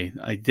personally.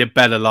 I did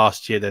better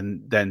last year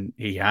than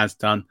he has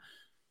done.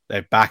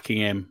 They're backing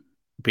him.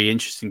 Be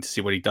interesting to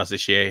see what he does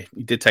this year.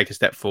 He did take a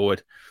step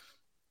forward,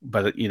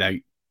 but you know,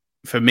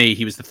 for me,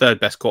 he was the 3rd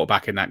best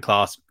quarterback in that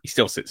class. He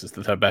still sits as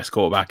the 3rd best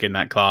quarterback in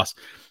that class.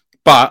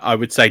 But I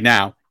would say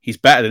now he's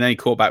better than any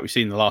quarterback we've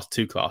seen in the last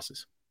 2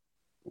 classes.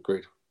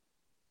 Agreed.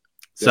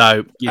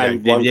 So you know,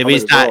 there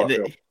is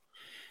that.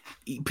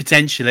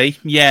 Potentially,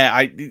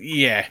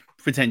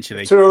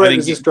 potentially. So in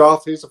this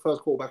draft, he's the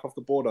first quarterback off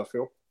the board, I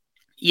feel.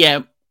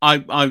 Yeah,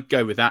 I'd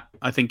go with that.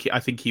 I think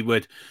he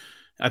would.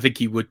 I think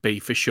he would be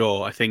for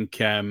sure. I think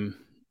you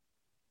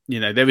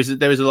know, there is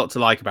a lot to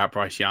like about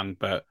Bryce Young,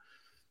 but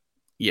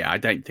yeah, I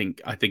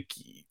think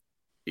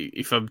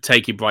if I'm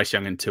taking Bryce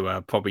Young and Tua,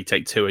 I'll probably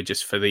take Tua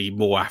just for the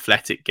more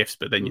athletic gifts,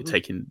 but then you're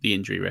taking the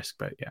injury risk.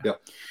 But yeah.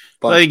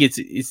 But I think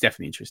it's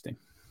definitely interesting.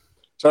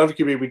 So another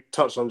QB we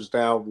touched on just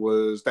now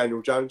was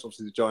Daniel Jones.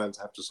 Obviously, the Giants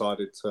have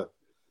decided to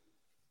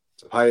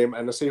pay him,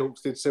 and the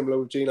Seahawks did similar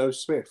with Geno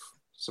Smith.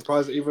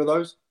 Surprised at either of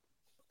those?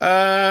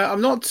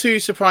 I'm not too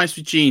surprised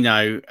with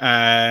Geno. They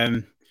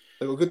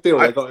got a good deal.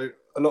 They got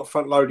a lot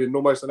front loaded and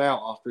almost an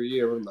out after a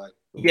year, haven't they?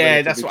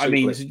 Yeah, that's what I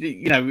mean.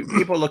 You know,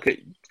 people look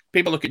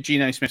at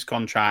Geno Smith's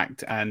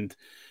contract and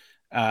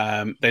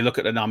they look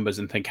at the numbers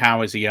and think,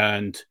 how has he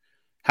earned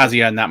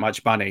that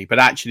much money? But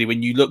actually,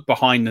 when you look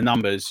behind the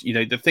numbers, you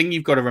know, the thing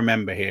you've got to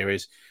remember here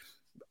is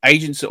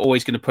agents are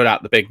always going to put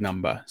out the big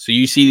number. So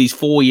you see these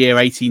 4-year,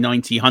 80,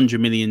 90, $100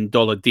 million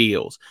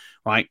deals,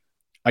 right?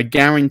 I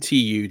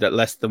guarantee you that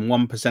less than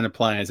 1% of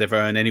players ever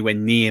earn anywhere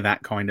near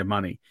that kind of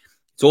money.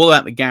 It's all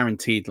about the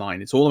guaranteed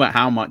line. It's all about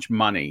how much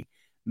money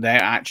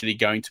they're actually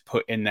going to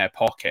put in their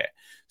pocket.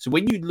 So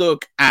when you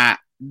look at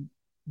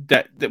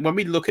that when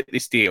we look at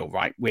this deal,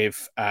 right,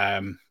 with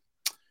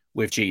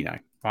Geno,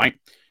 right?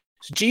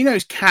 So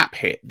Geno's cap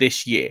hit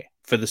this year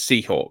for the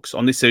Seahawks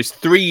on this, so it's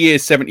 3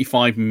 years,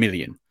 $75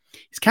 million.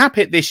 His cap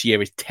hit this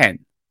year is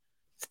 10.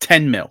 It's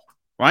 10 mil,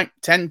 right?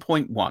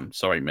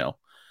 10.1, mil,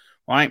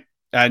 right?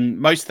 And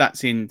most of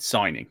that's in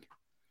signing.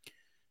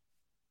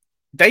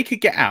 They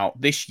could get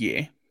out this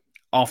year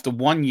after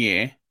 1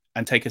 year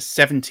and take a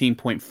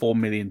 $17.4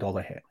 million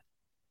hit,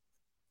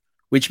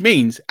 which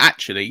means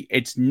actually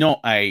it's not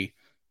a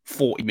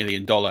 $40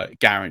 million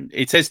guarantee.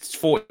 It says it's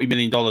 $40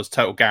 million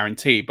total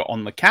guarantee, but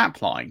on the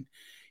cap line,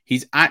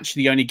 he's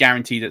actually only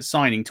guaranteed at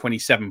signing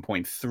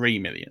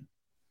 $27.3 million,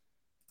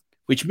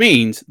 which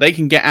means they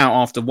can get out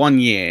after 1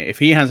 year. If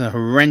he has a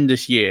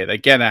horrendous year, they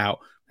get out,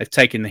 they've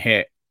taken the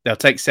hit, they'll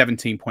take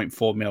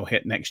 17.4 mil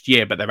hit next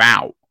year, but they're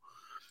out.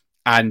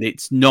 And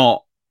it's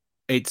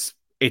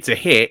a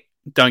hit.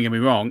 Don't get me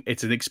wrong.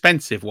 It's an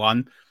expensive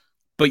one,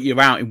 but you're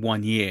out in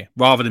 1 year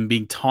rather than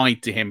being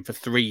tied to him for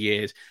 3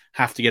 years,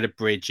 have to get a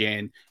bridge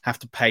in, have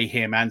to pay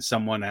him and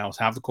someone else,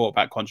 have the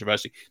quarterback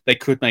controversy. They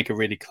could make a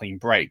really clean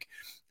break,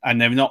 and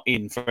they're not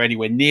in for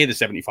anywhere near the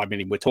 75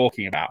 million we're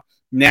talking about.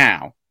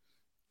 Now,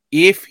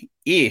 if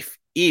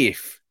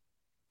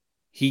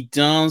he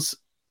does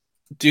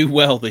do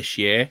well this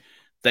year,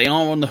 they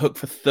are on the hook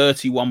for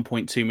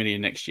 31.2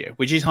 million next year,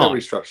 which is high. They can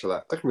restructure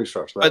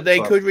that. But they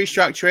could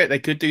restructure it. They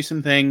could do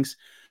some things.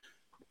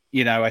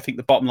 I think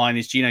the bottom line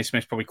is Geno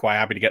Smith's probably quite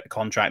happy to get the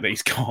contract that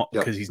he's got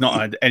because he's not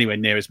earned anywhere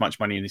near as much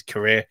money in his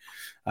career.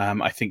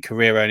 I think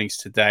career earnings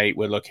to date,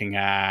 we're looking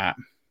at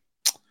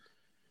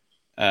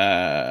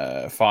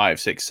 5,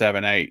 6,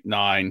 7, 8,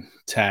 9,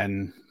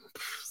 10,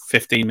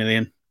 15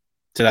 million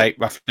to date,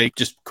 roughly.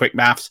 Just quick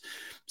maths.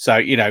 So,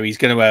 he's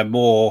going to earn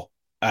more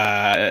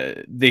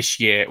this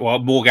year. Well,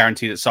 more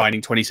guaranteed at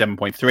signing,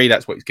 27.3.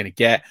 That's what he's going to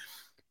get.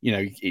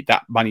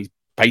 That money's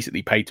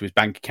basically paid to his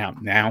bank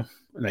account now.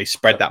 And they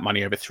spread that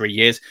money over 3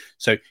 years.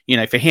 So,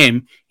 for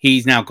him,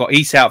 he's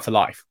set up for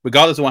life.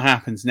 Regardless of what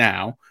happens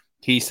now,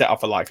 he's set up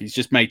for life. He's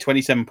just made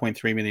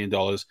 $27.3 million.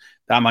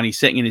 That money's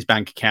sitting in his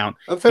bank account.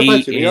 And fair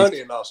play to him. He earned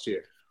it last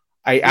year.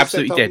 I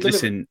absolutely did.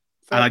 Listen,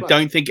 and I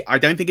don't think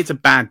it's a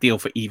bad deal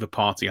for either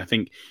party. I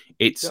think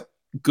it's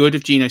good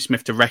of Geno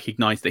Smith to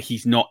recognize that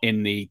he's not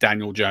in the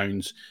Daniel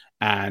Jones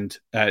and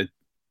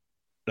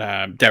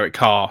Derek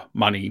Carr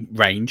money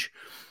range.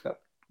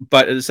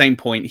 But at the same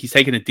point, he's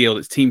taken a deal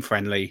that's team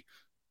friendly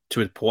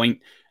to a point,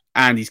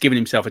 and he's given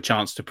himself a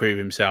chance to prove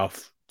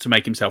himself, to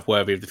make himself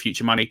worthy of the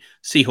future money.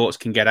 Seahawks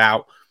can get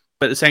out,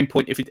 but at the same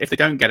point, if they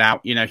don't get out,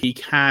 he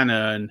can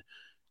earn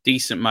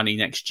decent money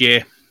next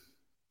year.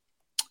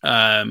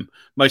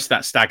 Most of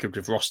that staggered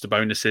with roster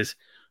bonuses,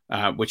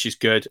 which is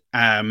good.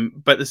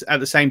 But at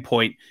the same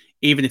point,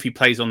 even if he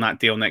plays on that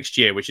deal next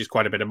year, which is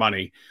quite a bit of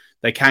money,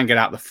 they can get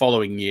out the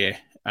following year,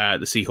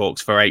 the Seahawks,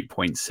 for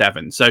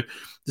 8.7. So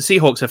the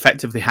Seahawks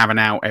effectively have an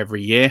out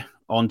every year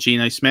on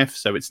Geno Smith,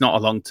 so it's not a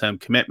long-term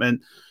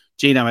commitment.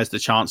 Geno has the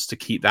chance to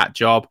keep that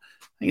job.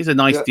 I think it's a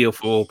nice deal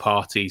for all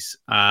parties.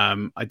 I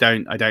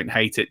don't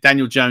hate it.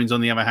 Daniel Jones,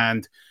 on the other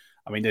hand,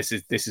 I mean, this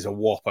is a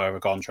whopper of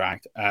a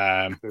contract.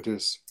 It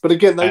is, but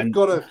again, they've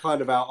got to kind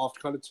of out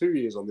after 2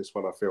 years on this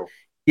one, I feel.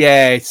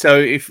 Yeah, so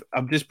if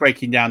I'm just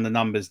breaking down the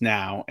numbers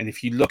now, and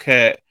if you look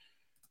at,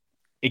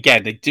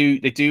 again, they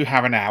do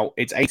have an out.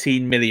 It's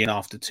 18 million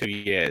after 2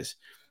 years,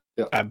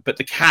 but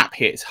the cap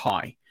hit is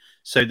high.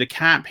 So the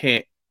cap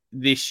hit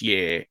this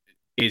year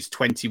is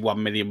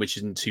 21 million, which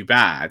isn't too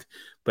bad.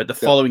 But the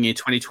following year,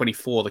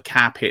 2024, the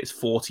cap hit is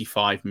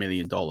 $45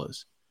 million,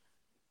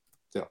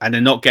 and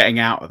they're not getting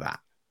out of that.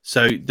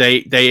 So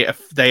they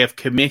have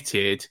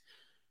committed.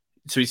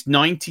 So it's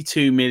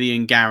 92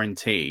 million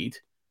guaranteed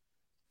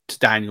to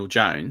Daniel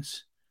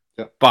Jones,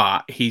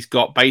 but he's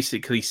got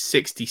basically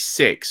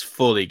 66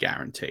 fully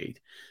guaranteed.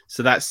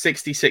 So that's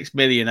 66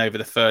 million over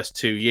the first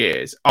 2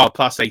 years.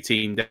 Plus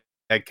 18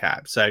 dead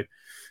cap. So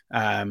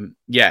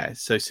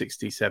so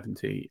 60,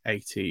 70,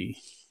 80,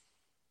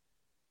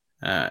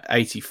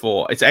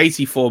 84. It's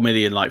 84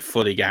 million, like,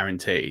 fully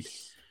guaranteed.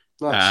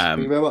 Nice.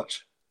 Thank you very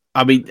much.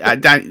 I mean,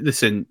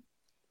 listen,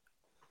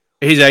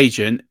 his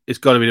agent has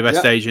got to be the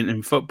best agent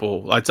in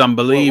football. Like, it's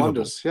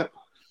unbelievable.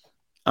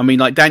 I mean,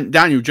 like,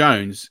 Daniel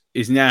Jones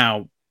is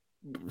now,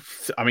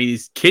 I mean,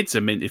 his kids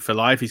are minted for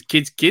life. His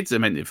kids are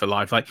minted for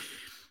life. Like,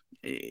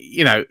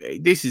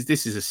 this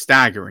is a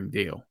staggering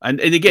deal. And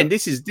again,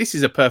 this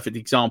is a perfect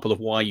example of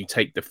why you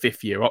take the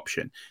 5th-year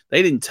option.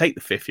 They didn't take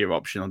the 5th-year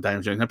option on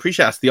Daniel Jones. I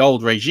appreciate that's the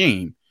old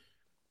regime,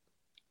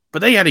 but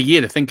they had a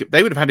year to think.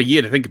 They would have had a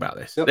year to think about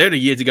this. They had a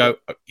year to go.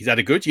 He's had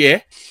a good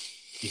year.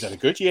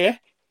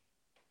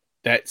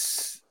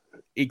 Let's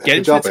get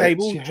into the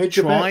table. You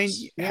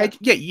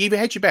either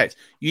hedge your bets.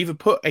 You either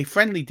put a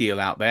friendly deal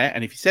out there,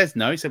 and if he says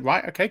no, he said,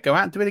 right, okay, go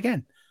out and do it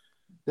again.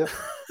 Yep.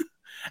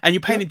 And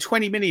you're paying him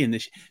 20 million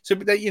this year. So,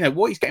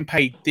 what he's getting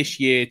paid this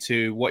year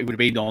to what he would have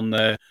been on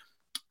the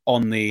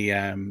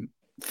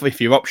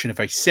 5th-year option are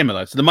very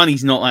similar. So the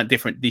money's not that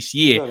different this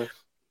year,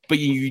 but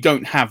you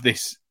don't have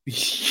this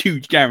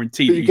huge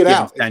guarantee that you get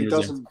out if he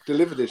doesn't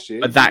deliver this year.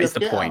 But that is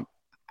the point.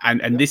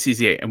 And this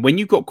is it. And when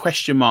you've got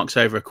question marks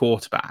over a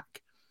quarterback,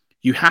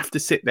 you have to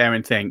sit there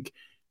and think,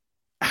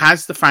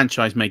 has the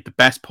franchise made the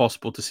best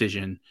possible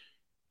decision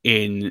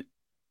in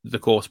the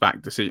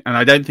quarterback decision? And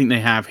I don't think they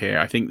have here.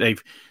 I think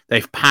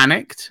they've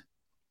panicked.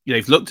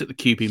 They've looked at the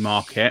QB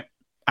market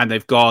and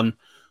they've gone,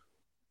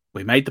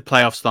 we made the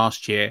playoffs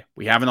last year.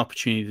 We have an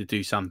opportunity to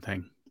do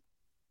something.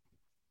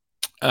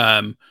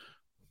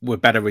 We're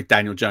better with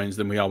Daniel Jones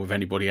than we are with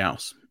anybody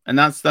else. And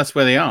that's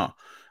where they are.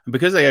 And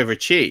because they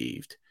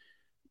overachieved,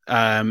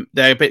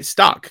 they're a bit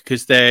stuck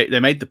because they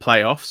made the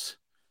playoffs,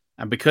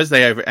 and because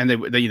they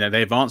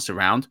advanced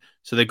around,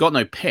 so they've got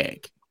no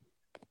pick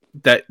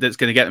that's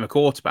going to get them a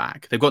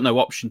quarterback. They've got no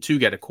option to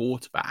get a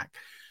quarterback,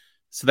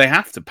 so they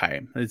have to pay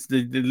him. It's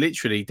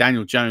literally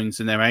Daniel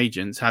Jones and their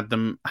agents had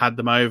them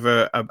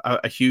over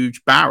a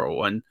huge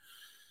barrel, and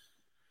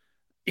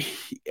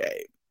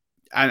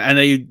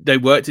they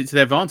worked it to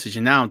their advantage.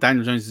 And now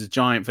Daniel Jones is a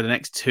giant for the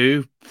next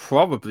 2,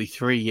 probably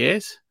 3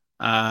 years.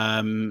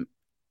 And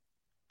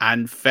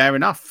fair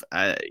enough.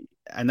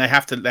 And they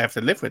have to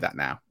live with that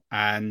now.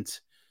 And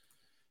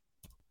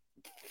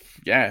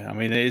yeah, I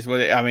mean, it is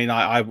what I mean.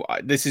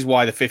 This is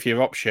why the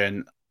 5th-year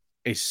option,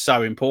 is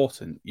so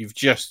important.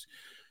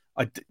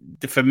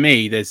 For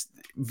me, there's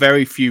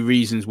very few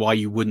reasons why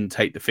you wouldn't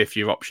take the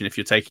 5th-year option if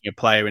you're taking a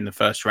player in the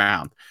first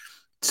round.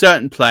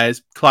 Certain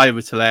players, Clive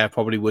Talea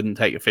probably wouldn't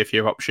take a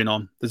 5th-year option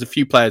on. There's a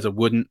few players I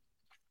wouldn't,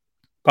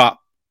 but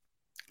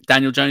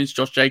Daniel Jones,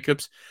 Josh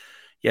Jacobs,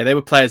 yeah, they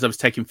were players I was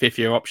taking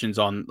 5th-year options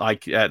on.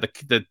 Like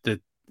the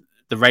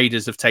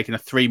Raiders have taken a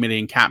 $3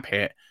 million cap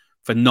hit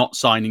for not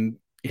signing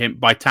him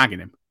by tagging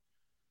him.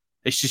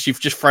 It's just you've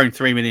just thrown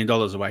 $3 million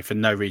away for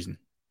no reason.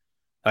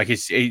 Like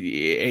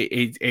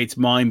it's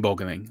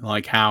mind-boggling,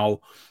 like how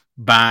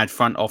bad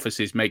front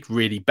offices make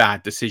really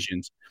bad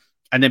decisions,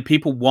 and then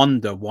people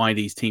wonder why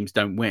these teams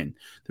don't win.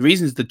 The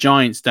reasons the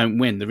Giants don't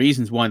win, the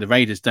reasons why the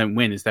Raiders don't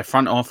win, is their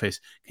front office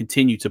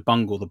continue to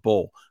bungle the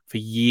ball for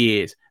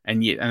years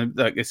and years. And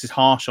look, this is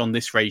harsh on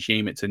this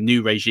regime. It's a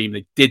new regime.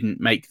 They didn't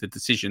make the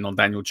decision on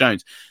Daniel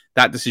Jones.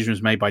 That decision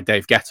was made by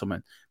Dave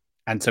Gettleman,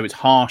 and so it's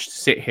harsh to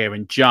sit here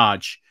and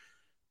judge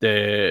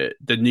the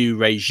new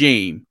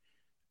regime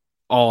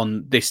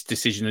on this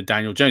decision of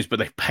Daniel Jones, but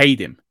they've paid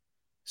him.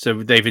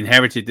 So they've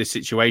inherited this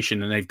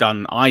situation, and they've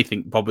done, I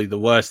think, probably the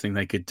worst thing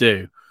they could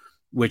do,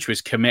 which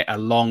was commit a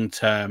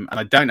long-term, and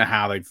I don't know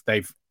how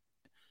they've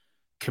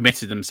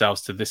committed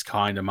themselves to this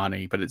kind of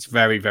money, but it's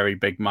very, very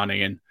big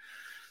money, and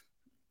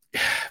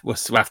we'll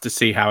have to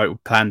see how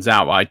it plans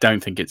out. I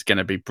don't think it's going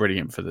to be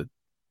brilliant for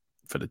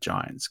the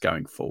Giants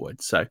going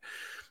forward. So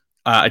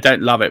I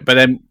don't love it, but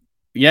then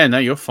yeah, no,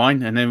 you're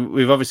fine. And then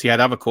we've obviously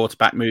had other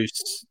quarterback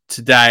moves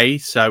today.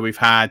 So we've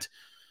had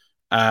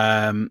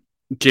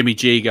Jimmy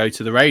G go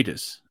to the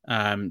Raiders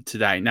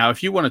today. Now,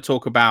 if you want to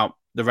talk about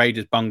the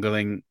Raiders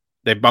bungling,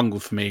 they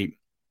bungled for me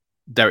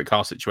Derek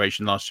Carr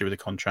situation last year with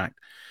the contract,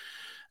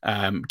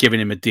 giving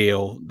him a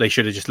deal. They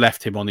should have just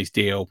left him on his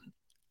deal,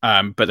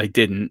 but they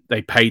didn't.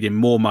 They paid him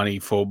more money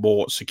for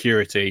more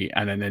security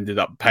and then ended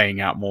up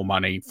paying out more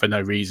money for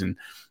no reason.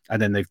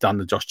 And then they've done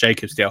the Josh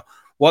Jacobs deal.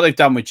 What they've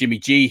done with Jimmy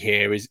G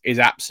here is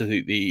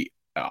absolutely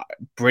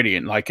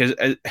brilliant. Like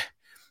as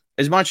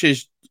much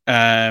as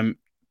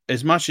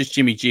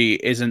Jimmy G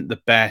isn't the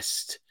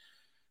best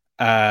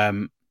QB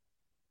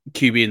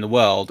in the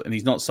world, and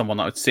he's not someone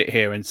that I would sit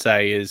here and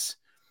say is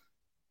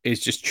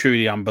just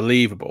truly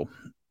unbelievable.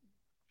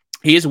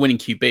 He is a winning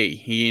QB.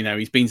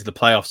 He's been to the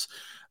playoffs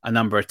a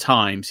number of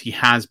times. He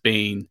has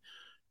been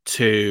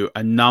to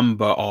a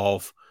number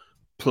of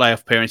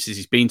playoff appearances.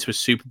 He's been to a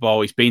Super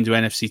Bowl. He's been to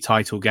NFC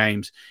title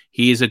games.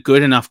 He is a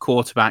good enough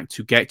quarterback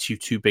to get you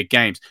to big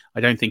games. I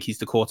don't think he's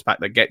the quarterback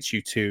that gets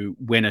you to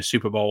win a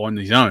Super Bowl on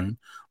his own,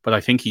 but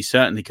I think he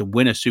certainly can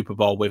win a Super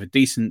Bowl with a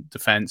decent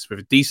defense, with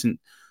a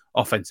decent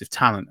offensive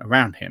talent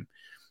around him.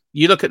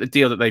 You look at the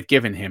deal that they've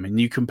given him and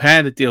you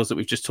compare the deals that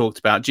we've just talked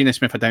about. Geno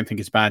Smith, I don't think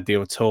is a bad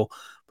deal at all,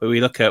 but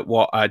we look at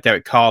what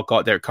Derek Carr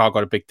got. Derek Carr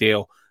got a big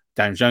deal.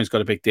 Daniel Jones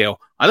got a big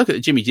deal. I look at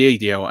the Jimmy G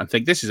deal and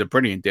think this is a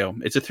brilliant deal.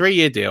 It's a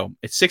 3-year deal.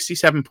 It's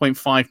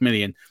 $67.5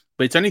 million,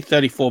 but it's only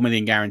 $34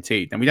 million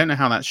guaranteed. And we don't know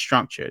how that's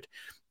structured.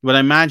 But I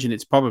imagine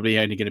it's probably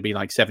only going to be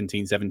like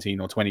 17-17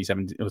 or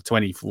 20-17 or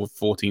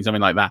 20-14, something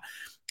like that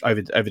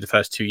over the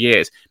first 2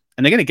 years.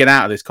 And they're going to get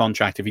out of this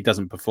contract if he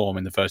doesn't perform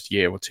in the first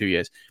year or 2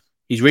 years.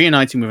 He's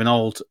reuniting with an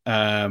old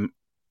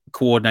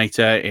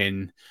coordinator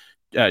in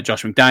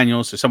Josh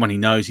McDaniels, so someone he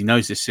knows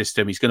this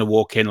system. He's going to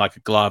walk in like a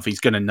glove.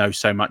 He's going to know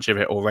so much of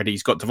it already.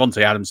 He's got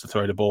Devontae Adams to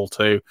throw the ball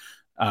to.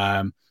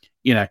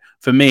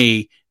 For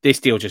me,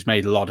 this deal just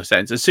made a lot of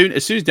sense. As soon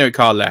as Derek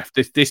Carr left,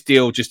 this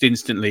deal just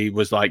instantly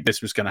was like,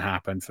 this was going to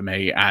happen for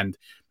me, and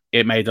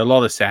it made a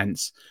lot of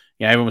sense.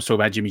 Everyone was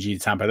talking about Jimmy G to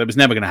Tampa. That was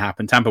never going to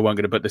happen. Tampa weren't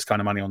going to put this kind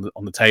of money on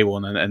the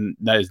table, and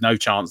there's no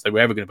chance they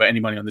were ever going to put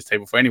any money on this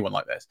table for anyone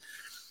like this.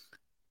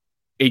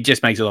 It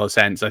just makes a lot of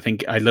sense. I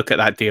think I look at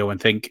that deal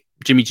and think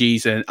Jimmy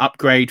G's an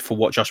upgrade for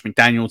what Josh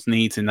McDaniels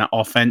needs in that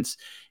offense.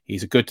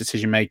 He's a good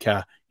decision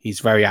maker.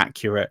 He's very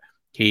accurate.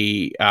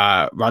 He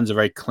runs a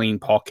very clean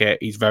pocket.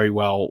 He's very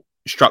well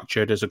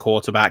structured as a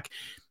quarterback.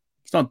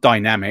 He's not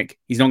dynamic.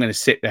 He's not going to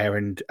sit there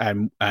and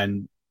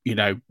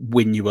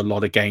win you a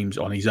lot of games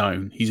on his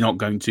own. He's not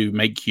going to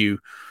make you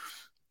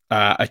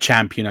a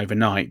champion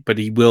overnight, but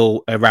he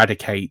will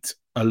eradicate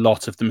a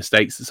lot of the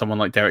mistakes that someone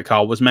like Derek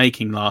Carr was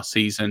making last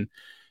season.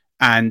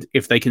 And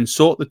if they can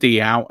sort the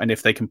D out and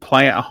if they can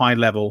play at a high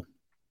level,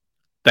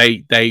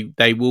 they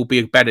will be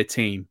a better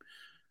team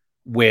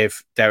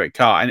with Derek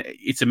Carr. And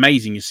it's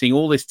amazing. You're seeing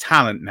all this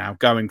talent now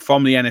going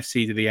from the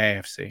NFC to the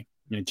AFC.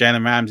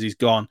 Jalen Ramsey's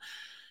gone.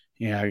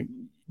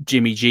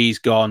 Jimmy G's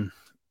gone.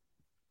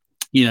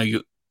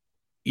 And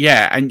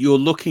you're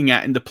looking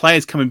at, and the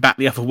players coming back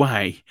the other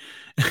way,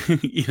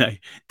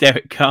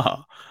 Derek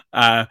Carr.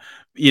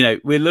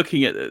 We're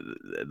looking at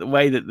the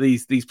way that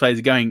these players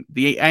are going.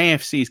 The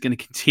AFC is going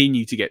to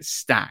continue to get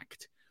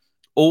stacked.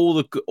 All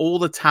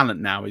the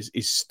talent now is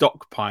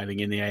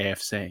stockpiling in the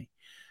AFC,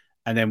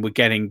 and then we're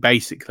getting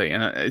basically,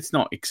 and it's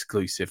not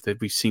exclusive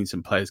that we've seen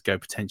some players go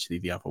potentially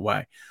the other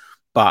way,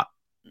 but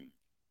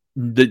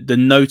the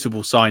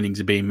notable signings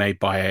are being made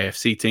by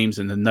AFC teams,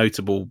 and the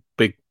notable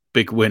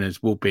big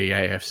winners will be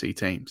AFC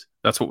teams.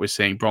 That's what we're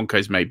seeing.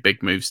 Broncos made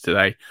big moves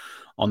today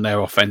on their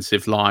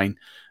offensive line.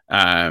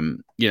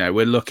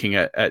 We're looking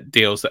at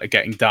deals that are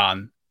getting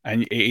done,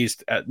 and it is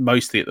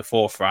mostly at the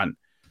forefront.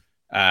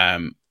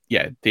 The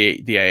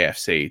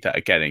AFC that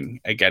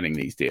are getting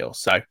these deals.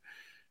 So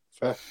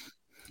fair.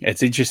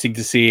 It's interesting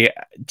to see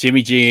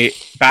Jimmy G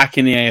back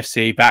in the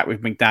AFC, back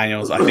with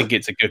McDaniels. I think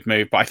it's a good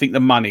move, but I think the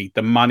money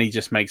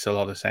just makes a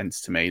lot of sense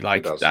to me.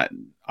 Like that,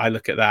 I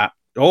look at that.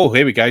 Oh,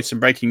 here we go. Some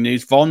breaking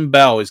news. Von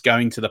Bell is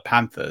going to the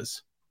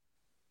Panthers.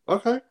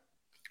 Okay.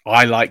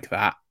 I like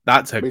that.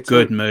 That's a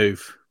good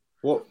move.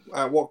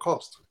 At what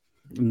cost?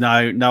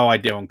 No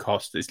idea on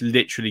cost. It's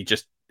literally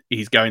just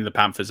he's going to the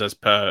Panthers as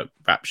per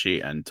rap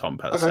sheet and Tom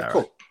Pelissero. Okay,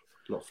 cool.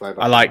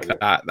 I like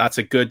that. That's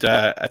a good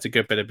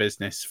bit of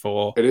business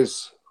for it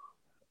is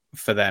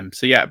for them.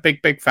 So yeah,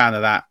 big fan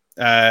of that.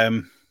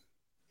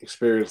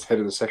 Experienced head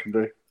of the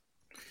secondary.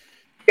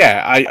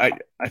 Yeah,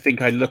 I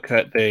think I look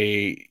at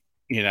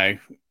you're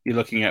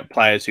looking at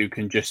players who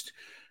can just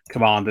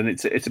command, and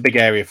it's a big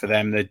area for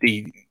them.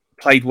 They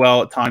played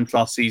well at times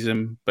last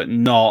season, but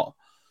not.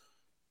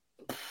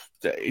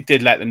 It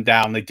did let them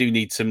down. They do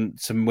need some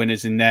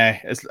winners in there.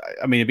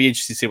 It'd be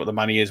interesting to see what the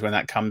money is when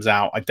that comes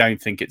out. I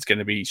don't think it's going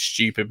to be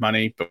stupid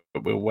money, but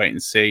we'll wait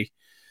and see.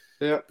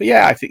 Yeah, but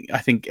yeah, I think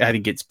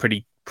it's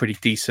pretty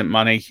decent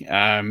money.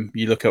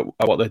 You look at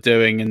what they're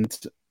doing, and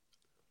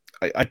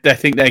I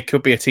think they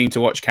could be a team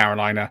to watch.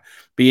 Carolina,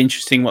 be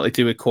interesting what they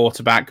do with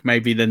quarterback.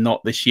 Maybe they're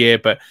not this year,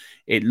 but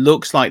it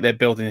looks like they're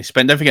building.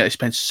 Don't forget they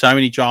spent so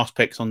many draft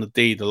picks on the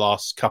D the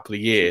last couple of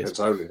years.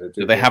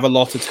 They have a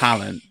lot of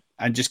talent.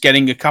 And just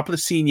getting a couple of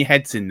senior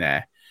heads in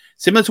there,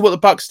 similar to what the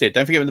Bucs did.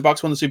 Don't forget when the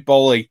Bucs won the Super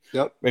Bowl, they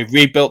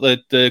rebuilt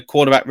the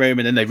quarterback room,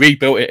 and then they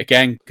rebuilt it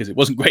again because it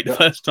wasn't great the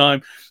first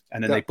time.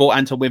 And then they brought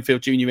Anton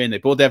Winfield Jr. in, they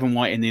brought Devin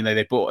White in.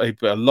 They brought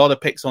a lot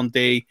of picks on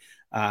D.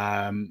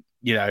 JTS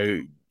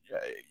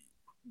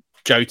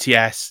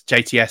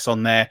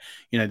on there.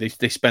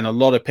 They spent a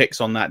lot of picks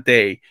on that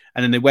D,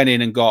 and then they went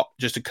in and got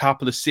just a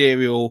couple of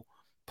serial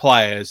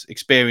players,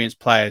 experienced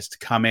players to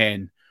come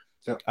in.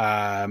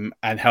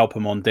 And help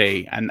them on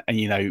D, and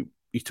you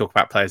talk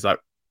about players like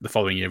the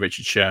following year,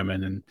 Richard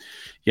Sherman, and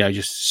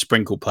just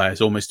sprinkle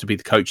players almost to be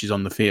the coaches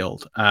on the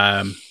field.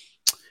 And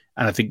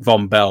I think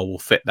Von Bell will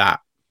fit that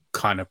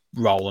kind of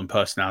role and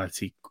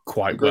personality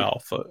quite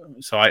well.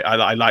 So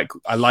I like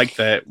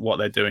what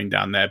they're doing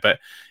down there, but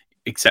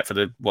except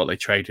for what they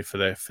traded for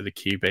the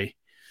QB.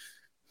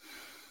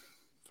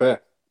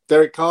 Fair.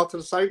 Derek Carr to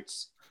the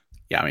Saints.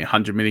 Yeah,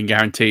 100 million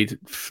guaranteed.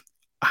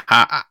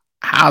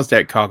 How's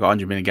Derek Carr got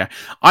 100 million?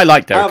 I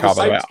like Derek Carr.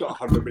 The Saints got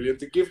 100 million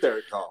to give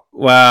Derek Carr.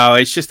 Well,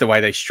 it's just the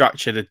way they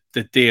structure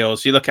the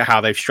deals. You look at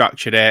how they've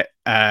structured it.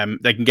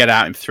 They can get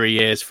out in 3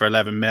 years for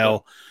 11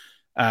 mil.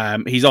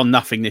 He's on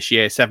nothing this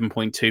year,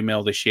 7.2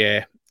 mil this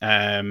year.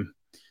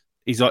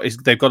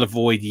 They've got a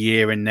void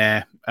year in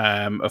there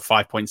of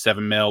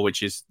 5.7 mil,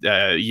 which is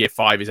year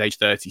 5 is age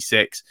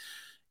 36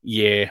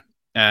 year.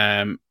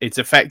 It's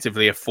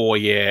effectively a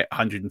 4-year,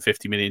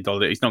 $150 million.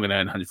 He's not going to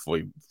earn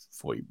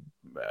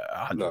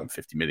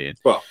 150 million.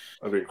 Well,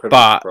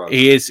 but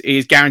he is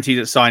guaranteed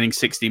at signing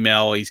 60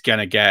 mil. He's going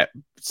to get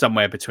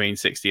somewhere between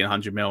 60 and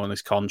 100 mil on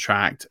this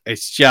contract.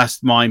 It's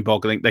just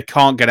mind-boggling. They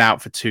can't get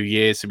out for 2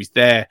 years, so he's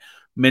there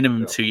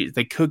minimum 2 years.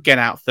 They could get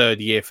out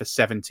third year for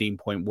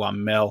 17.1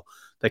 mil.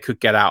 They could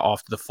get out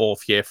after the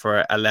fourth year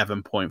for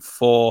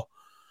 11.4.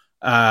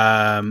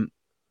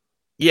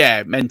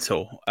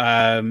 Mental.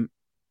 I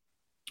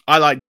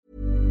like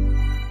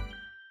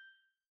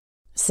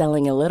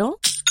selling a little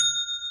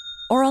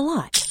or a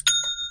lot.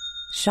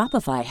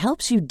 Shopify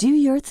helps you do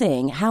your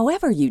thing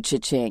however you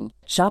cha-ching.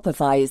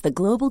 Shopify is the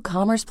global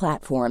commerce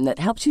platform that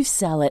helps you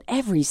sell at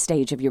every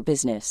stage of your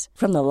business.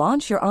 From the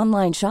launch your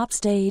online shop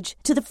stage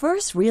to the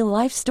first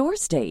real-life store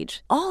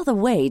stage, all the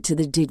way to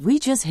the did we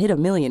just hit a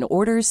million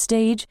orders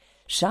stage.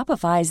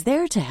 Shopify is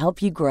there to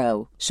help you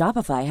grow.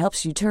 Shopify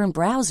helps you turn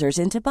browsers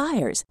into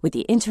buyers with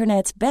the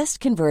internet's best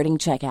converting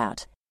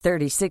checkout.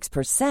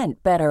 36%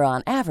 better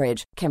on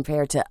average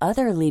compared to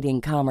other leading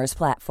commerce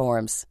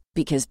platforms.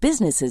 Because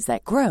businesses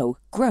that grow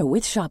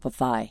with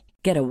Shopify.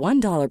 Get a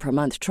 $1 per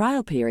month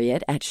trial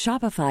period at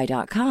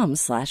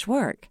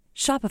shopify.com/work.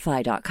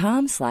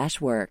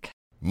 Shopify.com/work.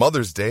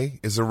 Mother's Day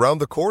is around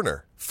the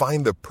corner.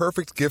 Find the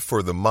perfect gift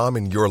for the mom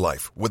in your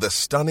life with a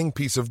stunning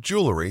piece of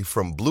jewelry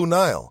from Blue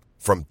Nile.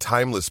 From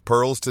timeless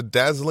pearls to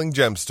dazzling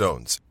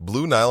gemstones,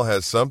 Blue Nile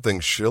has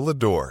something she'll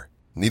adore.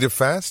 Need it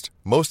fast?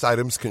 Most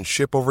items can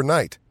ship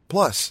overnight.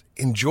 Plus,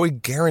 enjoy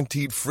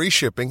guaranteed free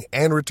shipping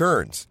and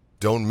returns.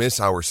 Don't miss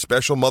our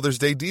special Mother's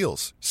Day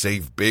deals.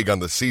 Save big on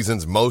the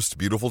season's most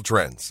beautiful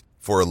trends.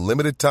 For a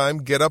limited time,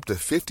 get up to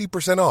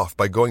 50% off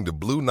by going to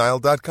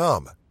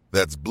BlueNile.com.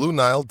 That's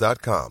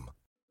BlueNile.com.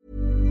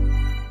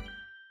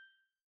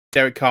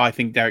 Derek Carr, I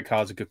think Derek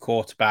Carr's a good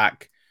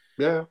quarterback.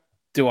 Yeah.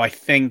 Do I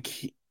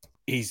think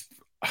he's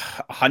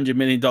 $100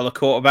 million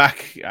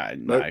quarterback?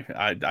 No.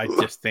 I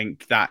just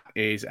think that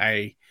is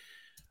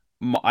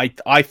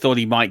I thought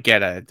he might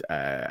get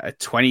a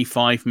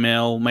 25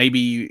 mil,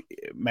 maybe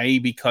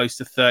close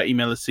to 30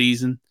 mil a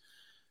season.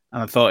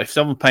 And I thought, if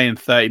someone's paying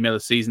 30 mil a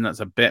season, that's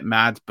a bit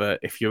mad. But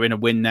if you're in a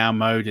win now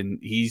mode and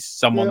he's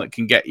someone that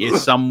can get you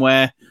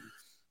somewhere,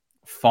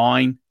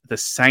 fine. The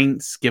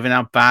Saints, given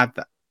how bad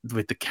that,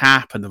 with the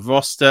cap and the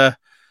roster,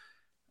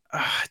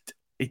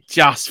 it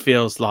just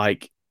feels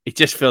like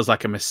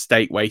a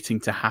mistake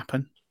waiting to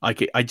happen.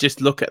 Like I just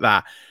look at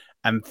that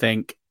and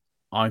think,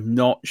 I'm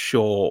not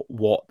sure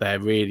what they're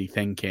really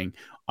thinking.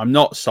 I'm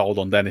not sold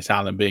on Dennis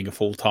Allen being a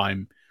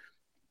full-time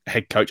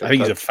head coach. I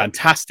think he's a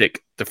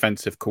fantastic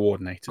defensive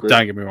coordinator. Great.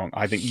 Don't get me wrong.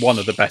 I think one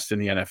of the best in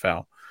the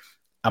NFL.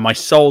 Am I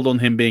sold on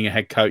him being a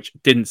head coach?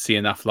 Didn't see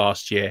enough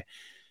last year.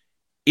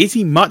 Is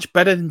he much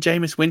better than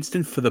Jameis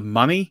Winston for the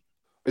money?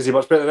 Is he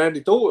much better than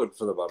Andy Dalton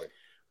for the money?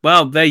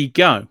 Well, there you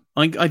go.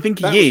 I think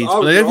he is,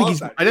 but I don't think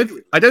he's.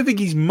 I don't think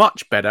he's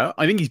much better.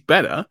 I think he's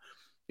better.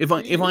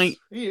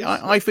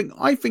 I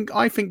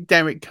think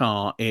Derek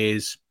Carr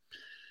is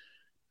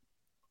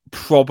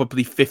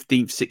probably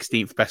 15th,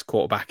 16th best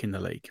quarterback in the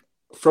league.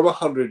 From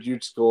 100,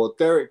 you'd score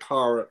Derek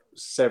Carr at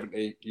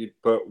 70. You'd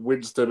put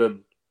Winston and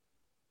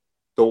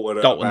Dalton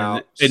at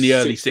about in the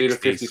early 60s.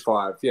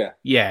 55.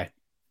 Yeah,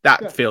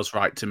 that feels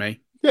right to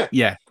me.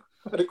 Yeah,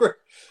 I'd agree.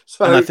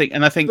 So,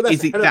 and I think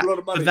is it that a lot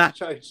of money to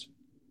change?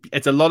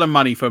 It's a lot of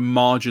money for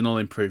marginal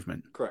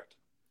improvement. Correct.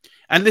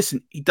 And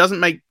listen, he doesn't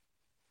make.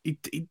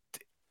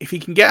 If he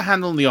can get a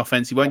handle on the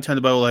offense, he won't turn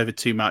the ball over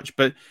too much.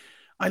 But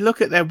I look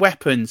at their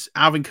weapons.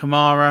 Alvin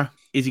Kamara,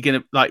 is he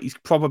going to he's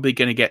probably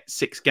going to get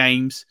 6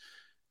 games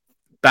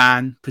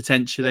ban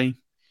potentially.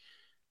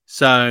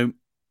 So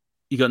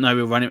you got no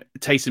real running.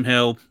 Taysom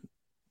Hill,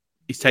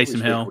 he's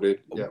Taysom Hill.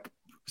 Yeah.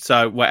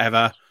 So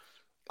whatever.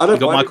 You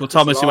got Michael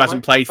Thomas who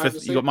hasn't played for.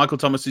 You got Michael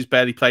Thomas who's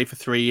barely played for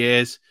 3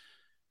 years.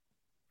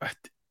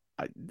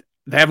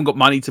 They haven't got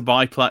money to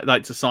buy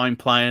to sign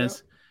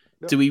players.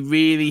 Yeah. Do we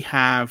really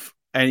have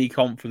any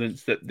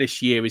confidence that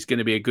this year is going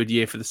to be a good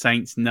year for the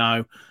Saints?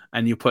 No.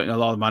 And you're putting a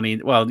lot of money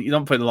in. Well, you're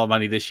not putting a lot of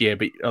money this year,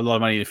 but a lot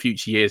of money in the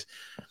future years.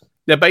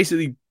 They're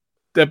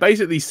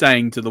basically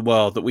saying to the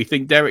world that we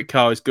think Derek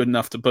Carr is good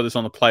enough to put us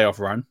on a playoff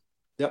run.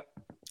 Yep.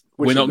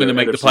 We're not going to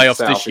make the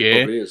playoffs this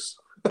year.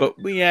 but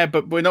we're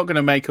not going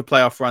to make a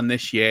playoff run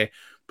this year,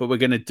 but we're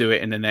going to do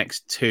it in the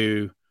next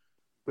 2-3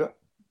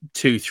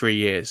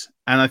 years.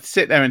 And I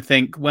sit there and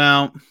think,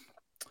 well,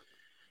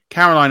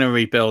 Carolina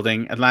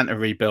rebuilding, Atlanta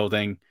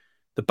rebuilding.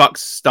 The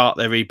Bucks start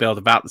their rebuild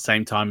about the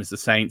same time as the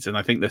Saints, and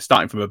I think they're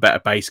starting from a better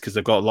base because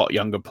they've got a lot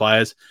younger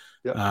players.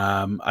 Yep.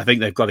 I think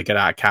they've got to get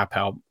out of cap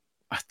help.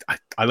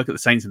 I look at the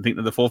Saints and think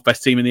they're the 4th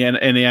best team in the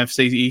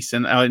NFC East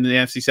and in the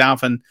NFC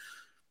South, and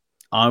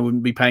I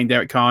wouldn't be paying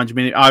Derek Carr.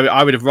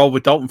 I would have rolled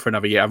with Dalton for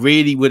another year. I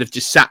really would have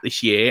just sat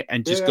this year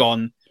and just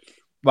gone,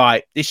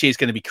 right, this year's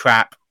going to be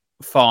crap.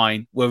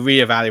 Fine, we'll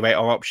reevaluate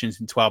our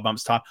options in 12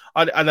 months' time.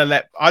 I'd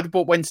have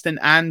brought Winston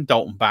and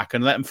Dalton back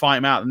and let them fight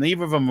them out, and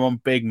neither of them were on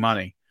big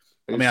money.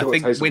 I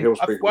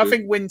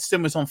think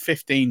Winston was on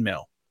 15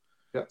 mil.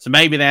 Yeah. So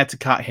maybe they had to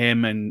cut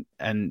him and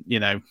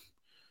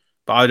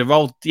but I would have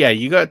rolled. Yeah,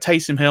 you got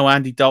Taysom Hill,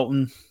 Andy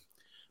Dalton.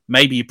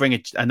 Maybe you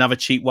bring another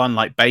cheap one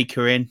like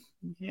Baker in.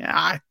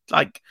 Yeah,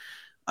 I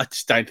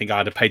just don't think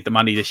I'd have paid the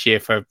money this year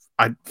for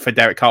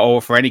Derek Carr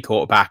or for any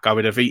quarterback.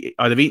 I'd have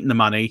eaten the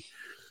money.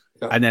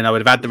 Yeah. And then I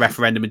would have had the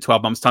referendum in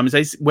 12 months' time and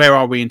say, where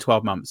are we in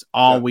 12 months?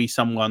 Are we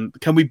someone?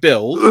 Can we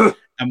build?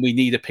 And we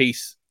need a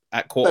piece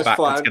at quarterback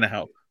that's going to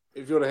help.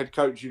 If you're the head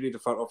coach, you need the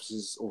front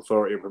office's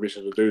authority and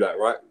permission to do that,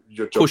 right?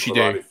 Your job, of course you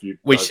do.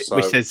 Which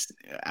says,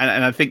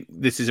 and I think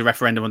this is a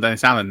referendum on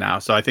Dennis Allen now.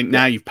 So I think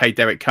now you've paid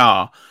Derek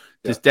Carr.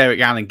 Does Derek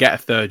Allen get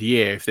a 3rd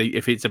year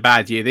if it's a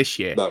bad year this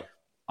year? No,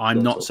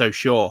 I'm not so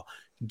sure.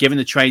 Given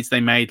the trades they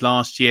made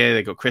last year,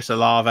 they got Chris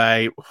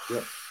Olave.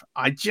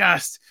 I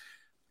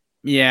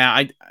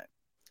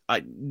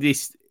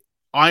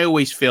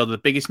always feel the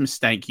biggest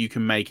mistake you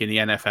can make in the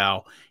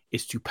NFL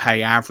is to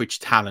pay average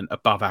talent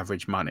above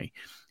average money.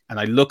 And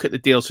I look at the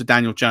deals for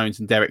Daniel Jones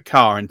and Derek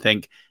Carr and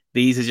think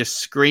these are just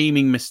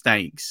screaming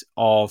mistakes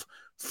of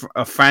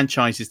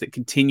franchises that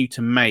continue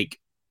to make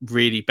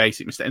really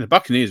basic mistakes. And the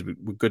Buccaneers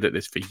were good at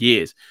this for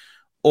years,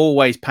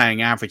 always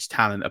paying average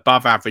talent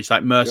above average,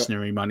 like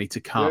mercenary money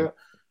to come. Yeah.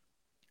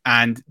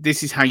 And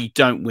this is how you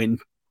don't win.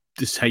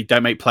 This is how you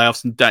don't make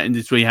playoffs, and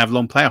this is where you have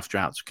long playoff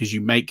droughts because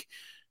you make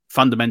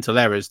fundamental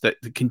errors that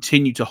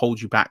continue to hold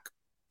you back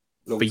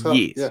for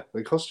years. Yeah,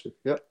 they cost you.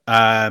 Yeah.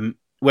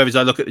 Whereas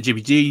I look at the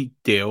Jimmy G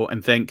deal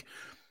and think,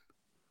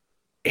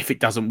 if it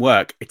doesn't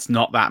work, it's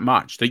not that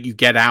much that you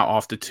get out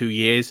after 2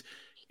 years.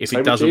 If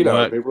it doesn't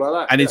work,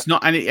 it's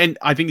not, and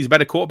I think he's a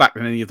better quarterback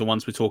than any of the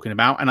ones we're talking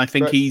about. And I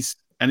think he's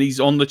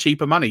on the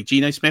cheaper money.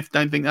 Geno Smith,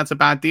 don't think that's a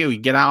bad deal. You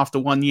get out after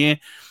 1 year.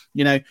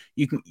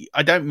 You can.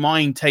 I don't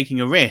mind taking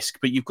a risk,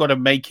 but you've got to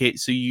make it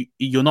so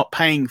you're not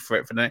paying for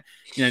it for the.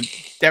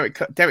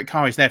 Derek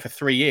Carr is there for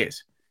 3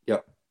 years.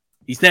 Yep.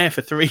 He's there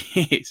for 3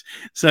 years.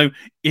 So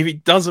if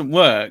it doesn't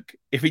work,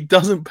 if it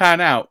doesn't pan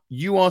out,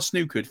 you are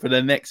snookered for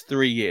the next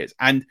 3 years.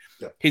 And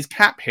his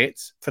cap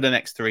hits for the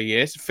next 3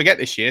 years. Forget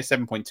this year,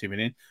 7.2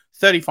 million,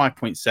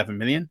 35.7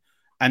 million,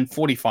 and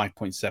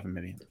 45.7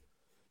 million.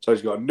 So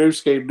he's got a new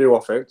scheme, new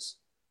offense.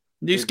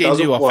 New scheme,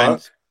 new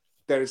offense.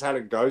 Dennis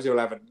Allen goes, he'll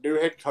have a new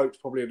head coach,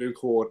 probably a new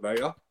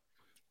coordinator.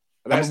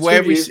 And that's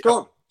where 2 years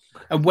gone.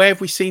 And where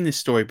have we seen this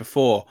story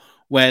before,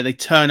 where they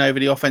turn over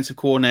the offensive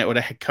coordinator or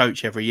the head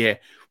coach every year?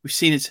 We've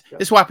seen it.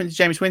 This is what happened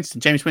to Jameis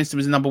Winston. Jameis Winston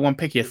was the number one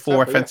pick. He had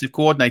 4 offensive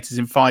coordinators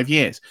in 5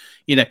 years.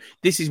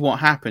 This is what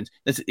happens.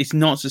 It's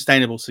not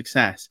sustainable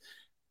success.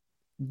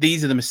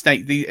 These are the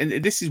mistakes.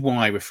 And this is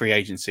why with free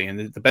agency,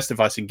 and the best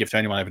advice I can give to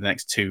anyone over the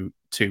next 2,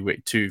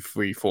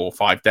 3, 4,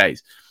 5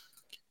 days,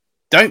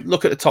 don't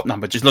look at the top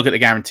number. Just look at the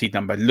guaranteed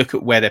number. Look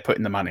at where they're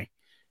putting the money.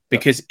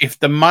 Because if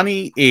the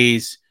money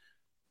is,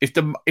 if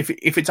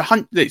it's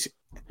 $100,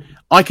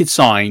 I could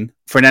sign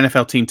for an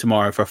NFL team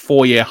tomorrow for a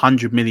 4-year,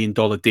 $100 million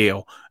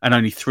deal, and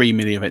only $3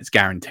 million of it's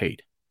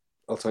guaranteed.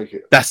 I'll take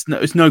it.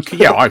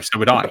 So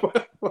would I.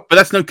 But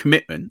that's no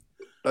commitment.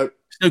 No.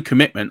 It's no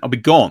commitment. I'll be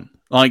gone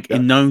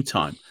in no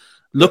time.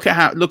 Look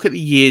at the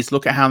years.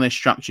 Look at how they're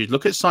structured.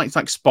 Look at sites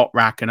like Spot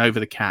Rack and Over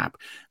the Cap.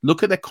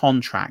 Look at their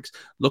contracts.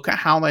 Look at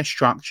how they're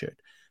structured.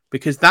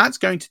 Because that's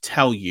going to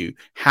tell you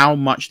how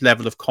much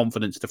level of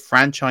confidence the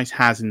franchise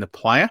has in the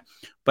player,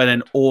 but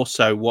then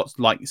also what's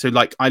like. So,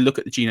 I look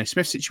at the Geno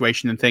Smith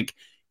situation and think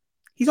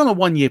he's on a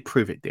 1-year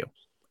prove it deal,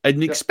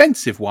 an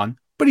expensive one,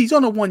 but he's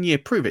on a 1-year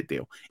prove it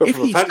deal. But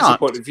from a fantasy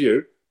point of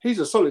view, he's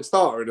a solid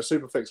starter in a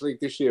Superflex league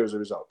this year as a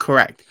result.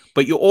 Correct,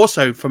 but you're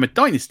also from a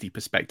dynasty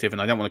perspective,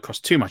 and I don't want to cross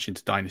too much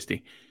into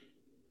dynasty.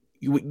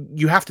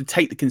 You have to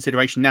take the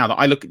consideration now that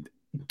I look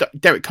at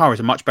Derek Carr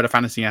is a much better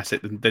fantasy asset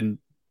than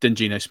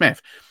Geno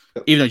Smith.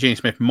 Even though Geno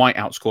Smith might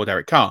outscore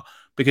Derek Carr,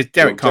 because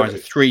Derek Carr has a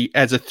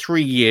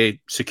 3-year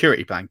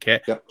security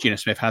blanket, Geno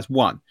Smith has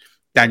 1.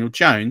 Daniel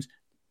Jones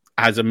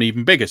has an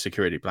even bigger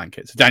security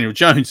blanket. So Daniel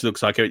Jones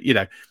looks like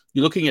you're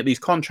looking at these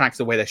contracts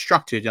the way they're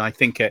structured, and I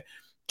think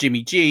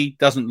Jimmy G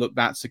doesn't look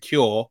that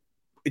secure.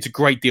 It's a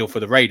great deal for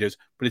the Raiders,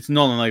 but it's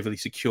not an overly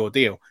secure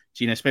deal.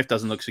 Geno Smith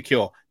doesn't look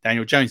secure.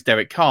 Daniel Jones,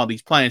 Derek Carr,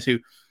 these players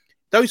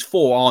those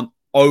 4 aren't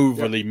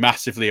overly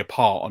massively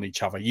apart on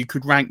each other. You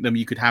could rank them.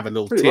 You could have a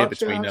little tier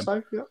between them.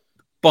 So,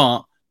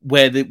 But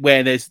where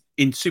there's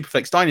in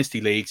Superflex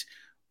Dynasty leagues,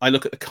 I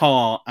look at the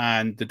Carr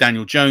and the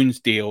Daniel Jones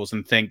deals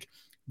and think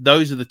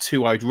those are the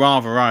 2 I'd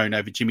rather own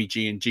over Jimmy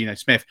G and Geno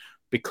Smith,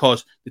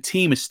 because the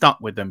team is stuck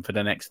with them for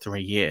the next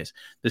 3 years.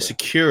 The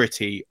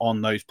security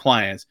on those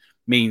players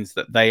means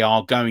that they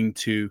are going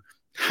to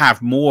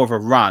have more of a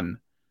run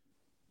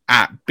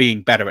at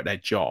being better at their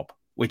job.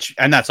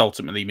 And that's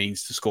ultimately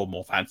means to score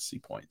more fantasy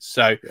points.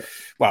 So,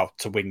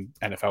 to win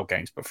NFL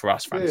games, but for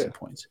us, fantasy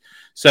points.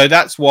 So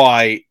that's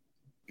why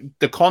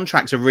the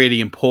contracts are really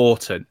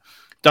important.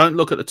 Don't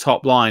look at the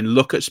top line.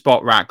 Look at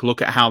Spot Rack.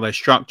 Look at how they're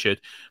structured,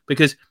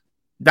 because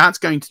that's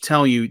going to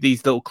tell you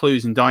these little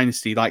clues in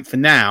Dynasty. Like for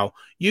now,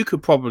 you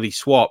could probably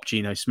swap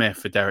Geno Smith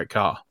for Derek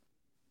Carr.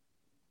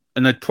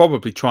 And I'd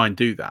probably try and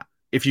do that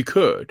if you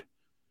could,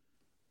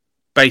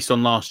 based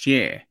on last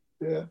year.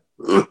 Yeah.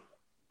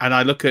 And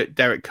I look at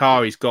Derek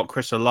Carr, he's got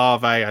Chris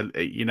Olave.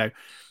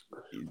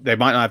 They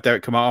might not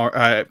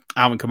have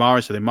Alvin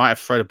Kamara, so they might have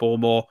to throw the ball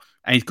more.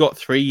 And he's got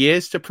 3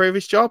 years to prove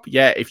his job.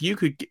 Yeah, if you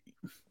could...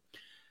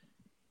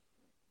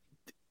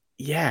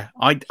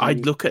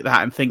 I'd look at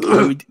that and think,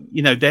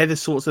 they're the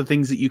sorts of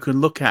things that you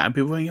can look at and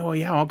people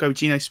going, I'll go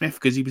Geno Smith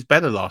because he was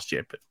better last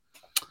year. But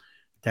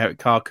Derek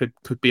Carr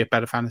could be a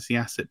better fantasy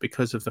asset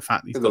because of the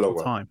fact that he's got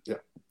the time.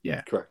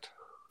 Yeah, correct.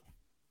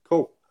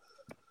 Cool.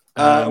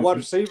 A wide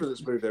receiver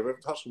that's moved there, we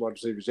haven't touched on wide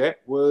receivers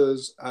yet,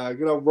 was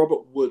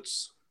Robert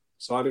Woods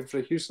signing for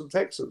the Houston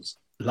Texans.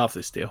 Love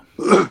this deal.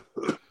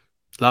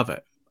 Love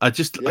it. I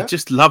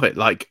just love it.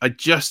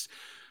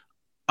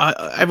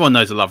 Everyone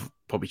knows I love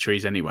Bobby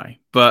Trees anyway,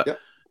 but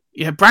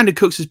Brandon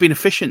Cooks has been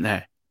efficient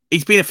there.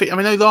 He's been efficient.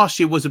 I mean, last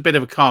year was a bit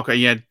of a car crash.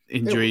 He had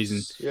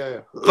injuries,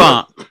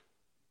 but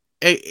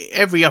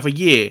every other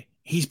year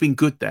he's been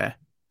good there.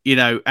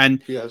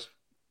 And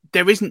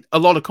there isn't a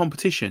lot of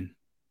competition.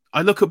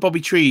 I look at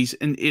Bobby Trees,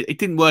 and it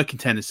didn't work in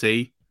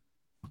Tennessee.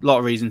 A lot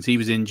of reasons. He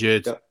was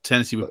injured.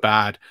 Tennessee were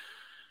bad.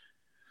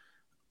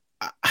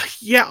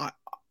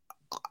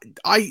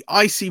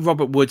 I see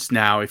Robert Woods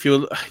now. I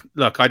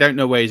don't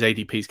know where his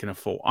ADP is going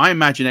to fall. I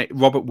imagine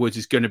Robert Woods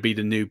is going to be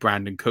the new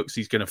Brandon Cooks.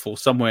 He's going to fall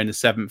somewhere in the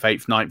 7th,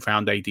 8th, 9th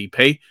round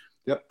ADP.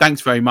 Thanks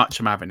very much.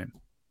 I'm having him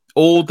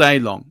all day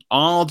long.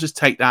 I'll just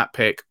take that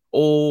pick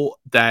all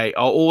day.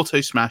 I'll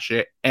auto smash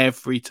it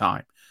every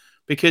time,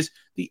 because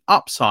the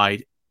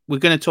upside we're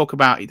going to talk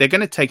about, they're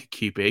going to take a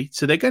QB,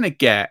 so they're going to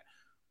get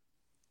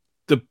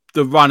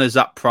the runners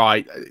up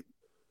prize.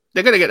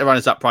 They're going to get the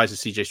runners up prize of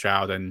CJ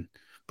Stroud and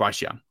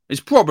Bryce Young.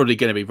 It's probably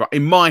going to be,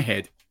 in my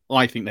head,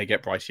 I think they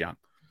get Bryce Young.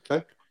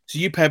 Okay. So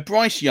you pair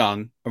Bryce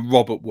Young and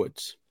Robert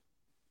Woods.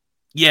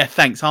 Yeah,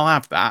 thanks. I'll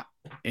have that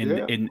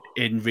in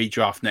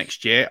redraft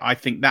next year. I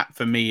think that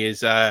for me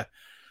is, and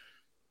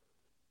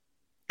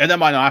that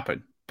might not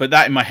happen, but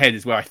that in my head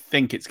is where I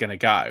think it's going to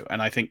go.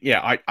 And I think,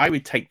 I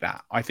would take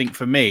that. I think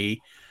for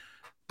me,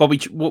 Bobby,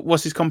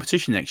 what's his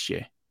competition next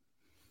year?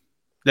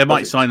 They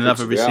might sign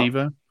another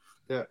receiver.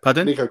 Yeah.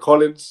 Pardon? Nico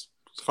Collins.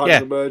 Kind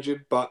of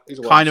emerging, but he's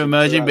kind of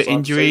emerging, but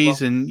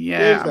injuries receiver. And he's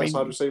an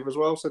outside receiver as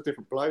well, so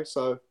different play.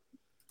 So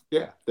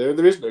Yeah,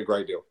 there isn't a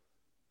great deal.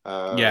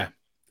 Yeah.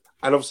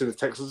 And obviously the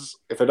Texans,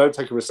 if they don't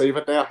take a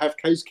receiver, now have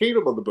Case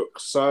Keenum on the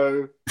books.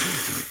 So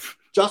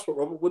just what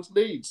Robert Woods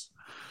needs.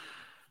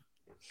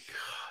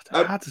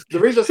 The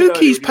reason I said who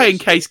keeps earlier, paying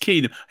Case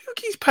Keenum? Who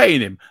keeps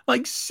paying him?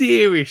 Like,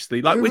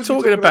 seriously. Like, we're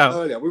talking about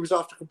earlier. We was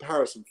after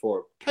comparison for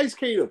him. Case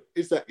Keenum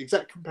is that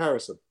exact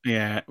comparison.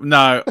 Yeah.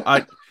 No,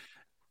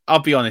 I'll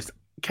be honest.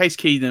 Case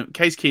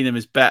Keenum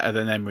is better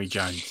than Emory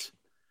Jones.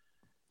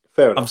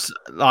 Fair enough.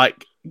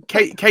 Like,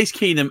 Case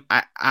Keenum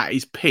at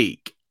his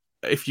peak,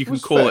 if you can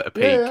call it a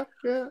peak,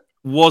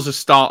 was a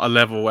starter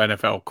level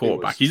NFL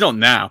quarterback. He's not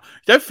now.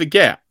 Don't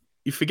forget.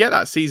 You forget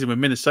that season with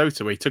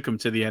Minnesota where he took him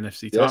to the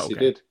NFC title game. Yes, he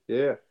did.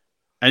 Yeah.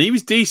 And he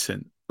was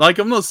decent. Like,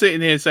 I'm not sitting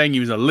here saying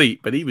he was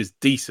elite, but he was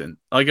decent.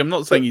 Like, I'm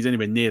not saying he's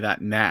anywhere near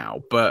that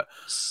now, but...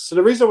 So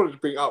the reason I wanted to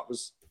bring it up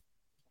was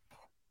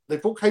they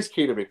brought Case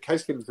Keenum in.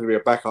 Case Keenum's going to be a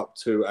backup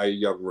to a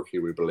young rookie,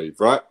 we believe,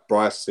 right?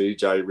 Bryce,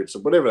 CJ,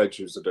 Richardson, whatever they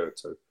choose to do it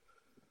to.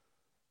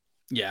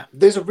 Yeah.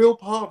 There's a real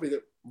part of me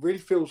that really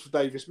feels for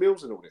Davis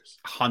Mills in all this.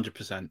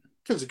 100%.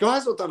 Because the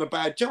guy's not done a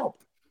bad job.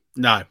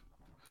 No.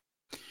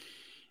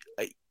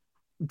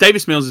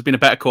 Davis Mills has been a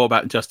better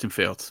quarterback than Justin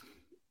Fields.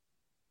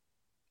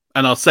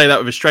 And I'll say that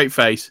with a straight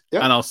face,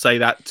 and I'll say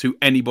that to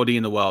anybody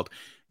in the world.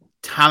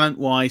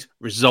 Talent-wise,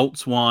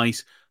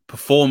 results-wise,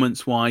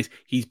 performance-wise,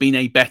 he's been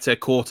a better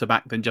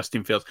quarterback than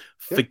Justin Fields.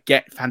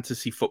 Forget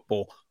fantasy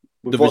football.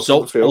 The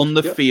results on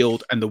the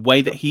field and the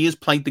way that he has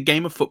played the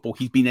game of football,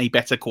 he's been a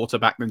better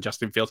quarterback than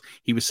Justin Fields.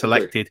 He was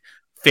selected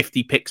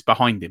 50 picks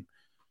behind him.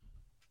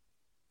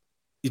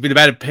 He's been a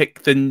better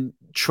pick than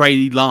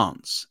Trey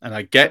Lance. And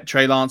I get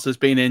Trey Lance has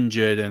been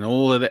injured and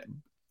all of that.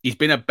 He's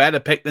been a better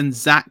pick than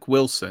Zach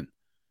Wilson.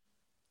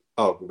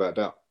 Oh, without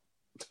doubt.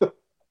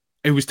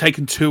 Who was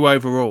taken 2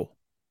 overall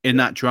in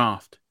that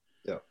draft.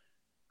 Yeah.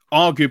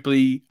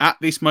 Arguably, at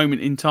this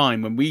moment in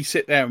time, when we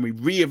sit there and we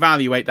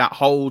reevaluate that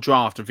whole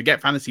draft and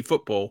forget fantasy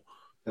football,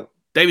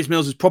 Davis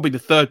Mills is probably the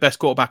 3rd best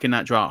quarterback in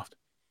that draft.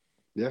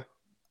 Yeah.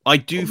 I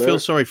do feel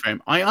sorry for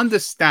him. I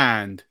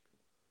understand.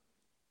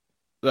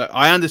 Look,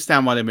 I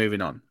understand why they're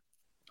moving on.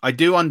 I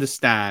do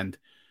understand.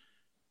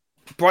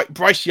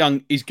 Bryce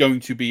Young is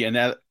going to be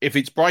if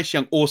it's Bryce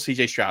Young or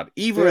CJ Stroud,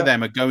 either of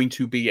them are going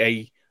to be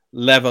a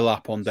level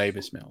up on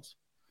Davis Mills.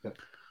 Yeah.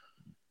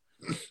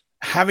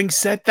 Having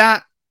said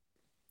that,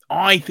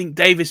 I think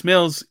Davis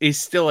Mills is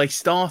still a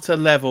starter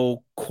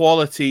level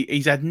quality.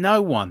 He's had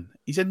no one.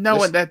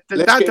 That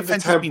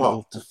defense has been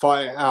awful. To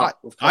fight it out.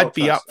 I'd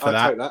be up for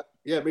that. Take that.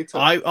 Yeah, me too.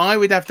 I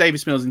would have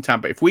Davis Mills in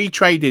Tampa. If we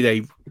traded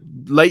a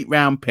late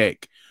round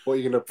pick. What are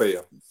you going to be?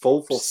 A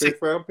 4th or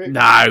 5th round pick?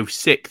 No,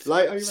 6th.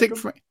 Later,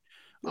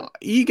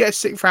 you get a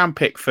 6th round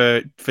pick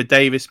for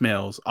Davis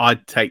Mills,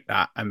 I'd take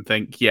that and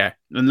think, and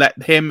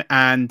let him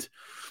and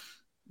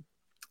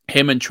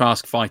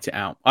Trask fight it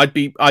out. I'd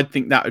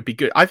think that would be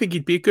good. I think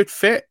he'd be a good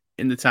fit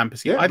in the Tampa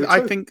scheme.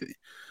 I think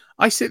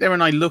I sit there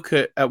and I look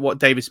at what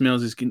Davis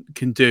Mills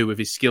can do with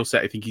his skill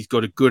set. I think he's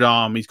got a good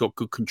arm, he's got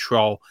good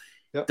control.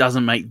 Yep.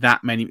 Doesn't make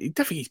that many.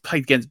 Definitely, he's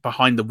played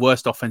behind the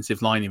worst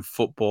offensive line in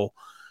football.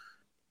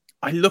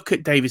 I look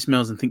at Davis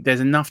Mills and think there's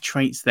enough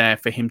traits there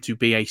for him to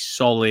be a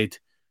solid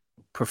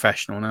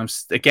professional. And I'm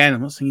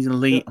not saying he's an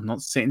elite. I'm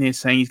not sitting here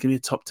saying he's going to be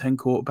a top 10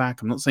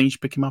 quarterback. I'm not saying you should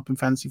pick him up in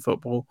fantasy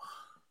football.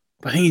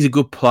 But I think he's a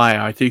good player.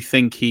 I do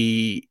think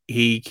he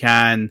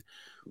can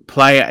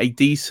play at a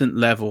decent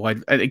level.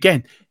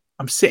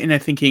 I'm sitting there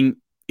thinking,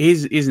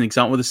 here's an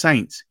example of the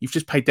Saints. You've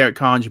just paid Derek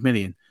Carr $100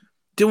 million.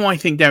 Do I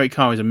think Derek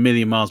Carr is a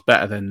million miles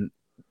better than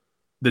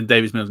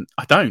Davis Mills?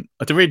 I don't.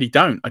 I really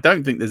don't. I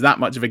don't think there's that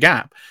much of a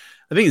gap.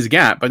 I think there's a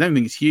gap. I don't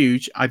think it's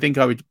huge. I think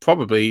I would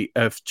probably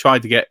have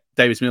tried to get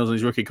Davis Mills on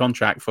his rookie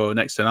contract for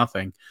next to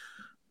nothing,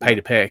 paid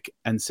a pick,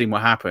 and seen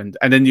what happened.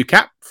 And then you're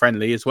cap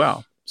friendly as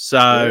well.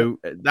 So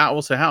that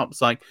also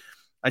helps. Like,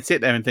 I'd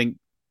sit there and think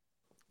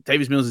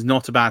Davis Mills is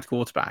not a bad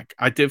quarterback.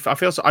 I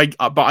feel so.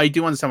 But I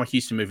do understand why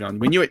Houston moving on.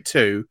 When you're at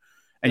 2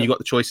 and you've got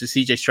the choice of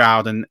CJ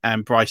Stroud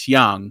and Bryce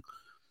Young,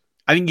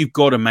 I think you've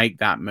got to make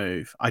that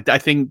move. I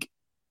think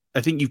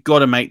you've got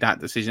to make that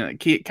decision.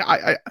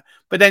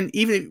 But then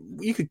even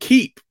you could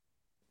keep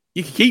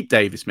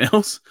Davis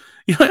Mills.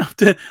 You don't have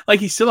to,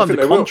 he's still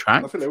under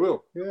contract. I think they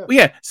will. Yeah. Well,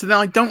 yeah. So then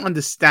I don't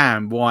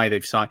understand why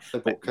they've signed. They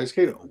bought Case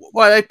Keenum.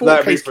 Well, they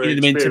bought Case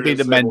Keenum in to be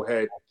the men.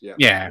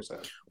 Yeah.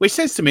 Which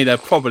says to me they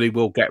probably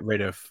will get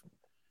rid of.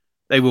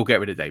 They will get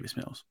rid of Davis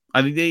Mills.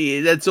 I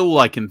think that's all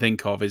I can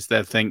think of is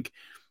they'll think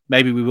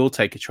maybe we will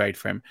take a trade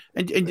for him.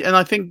 And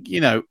I think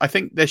I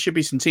think there should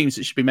be some teams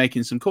that should be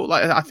making some call.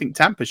 Like I think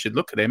Tampa should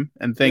look at him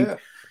and think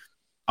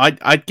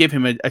I'd give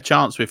him a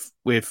chance with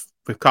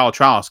Kyle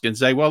Trask and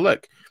say, well,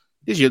 look,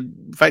 this is your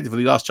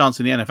effectively last chance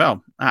in the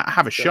NFL.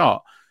 Have a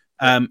shot.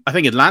 I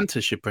think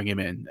Atlanta should bring him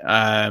in.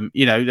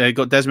 They've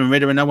got Desmond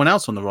Ridder and no one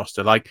else on the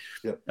roster. I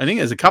think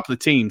there's a couple of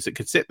teams that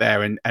could sit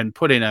there and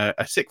put in a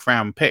 6th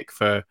round pick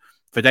for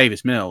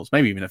Davis Mills,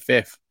 maybe even a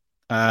 5th.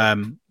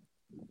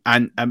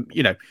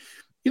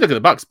 You look at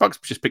the Bucks. Bucks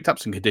just picked up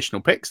some conditional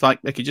picks.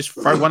 Like they could just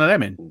throw one of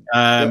them in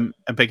and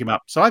pick him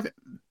up. So I think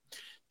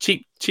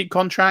cheap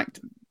contract.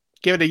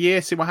 give it a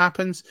year, see what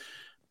happens.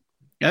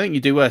 I think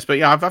you do worse. But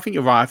yeah, I think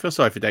you're right. I feel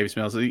sorry for Davis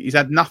Mills. He's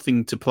had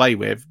nothing to play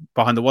with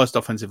behind the worst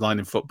offensive line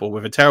in football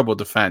with a terrible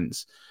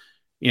defense.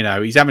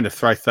 He's having to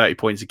throw 30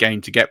 points a game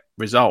to get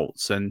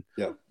results. And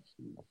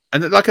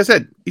like I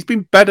said, he's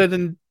been better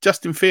than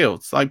Justin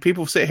Fields. Like,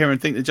 people sit here and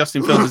think that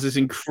Justin Fields is this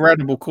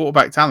incredible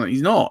quarterback talent.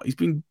 He's not. He's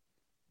been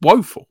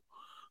woeful.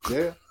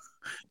 Yeah.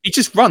 He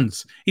just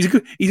runs. He's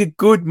a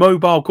good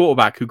mobile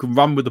quarterback who can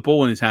run with the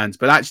ball in his hands.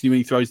 But actually, when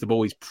he throws the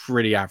ball, he's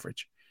pretty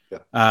average.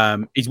 Yeah.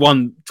 He's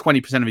won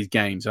 20% of his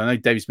games. I know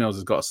Davis Mills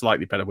has got a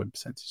slightly better win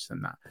percentage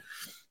than that.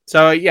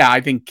 So, yeah, I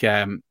think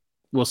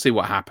we'll see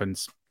what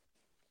happens.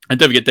 And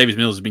don't forget, Davis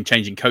Mills has been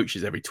changing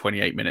coaches every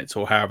 28 minutes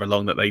or however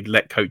long that they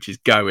let coaches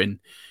go in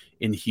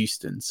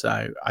Houston.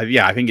 So,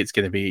 I think it's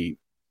going to be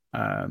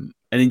an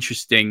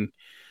interesting...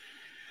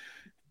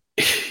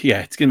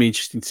 Yeah, it's going to be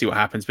interesting to see what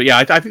happens. But, yeah,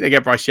 I think they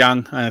get Bryce Young.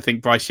 And I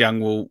think Bryce Young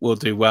will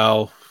do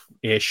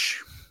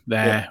well-ish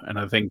there. Yeah. And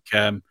I think...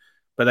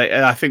 But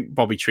I think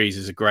Bobby Trees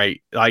is a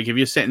great... Like, if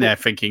you're sitting there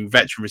thinking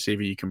veteran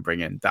receiver you can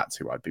bring in, that's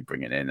who I'd be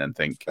bringing in, and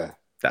think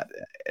that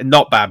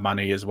not bad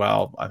money as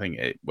well. I think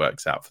it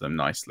works out for them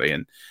nicely.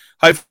 And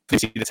hopefully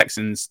see the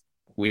Texans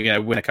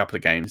win a couple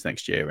of games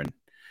next year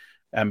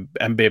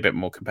and be a bit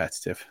more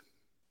competitive.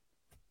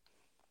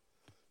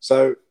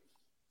 So,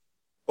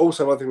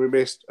 also one thing we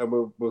missed, and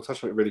we'll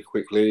touch on it really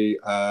quickly,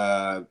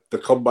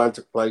 the Combine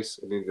took place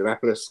in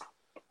Indianapolis.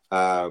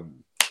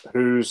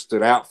 Who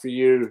stood out for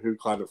you? Who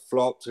kind of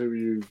flopped? Who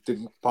you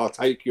didn't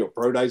partake? Your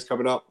pro days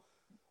coming up.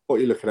 What are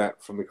you looking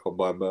at from the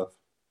Combine, Murph?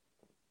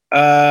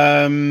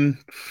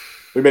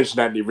 We mentioned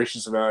Anthony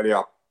Richardson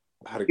earlier.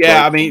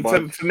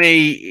 For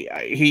me,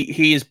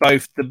 he is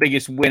both the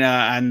biggest winner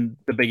and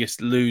the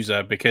biggest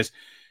loser, because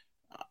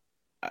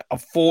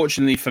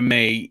unfortunately for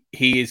me,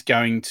 he is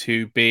going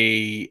to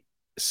be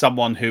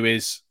someone who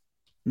is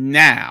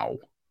now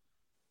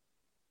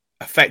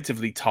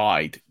effectively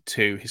tied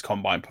to his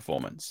Combine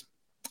performance.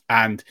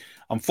 And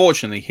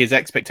unfortunately, his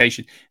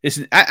expectation...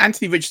 Listen,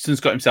 Anthony Richardson's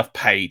got himself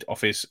paid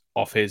off his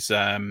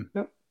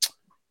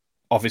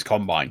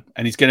Combine,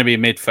 and he's going to be a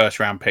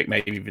mid-first round pick,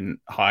 maybe even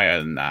higher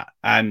than that.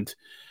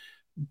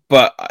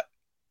 But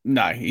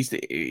no, he's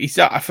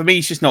for me,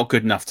 he's just not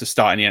good enough to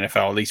start in the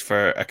NFL, at least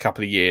for a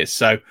couple of years.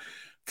 So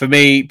for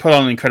me, put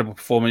on an incredible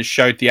performance,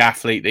 showed the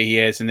athlete that he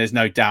is, and there's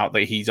no doubt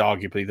that he's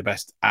arguably the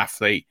best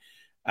athlete.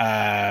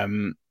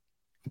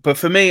 But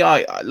for me,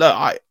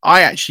 I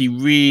actually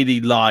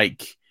really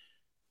like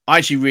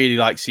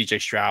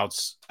CJ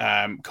Stroud's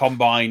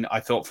Combine. I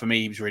thought for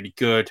me he was really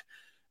good.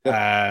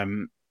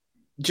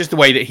 Just the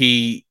way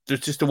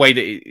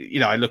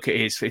that I look at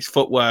his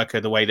footwork,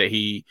 or the way that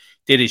he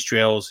did his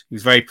drills, he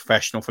was very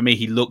professional. For me,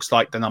 he looks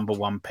like the number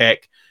one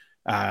pick.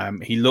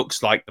 He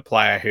looks like the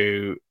player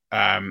who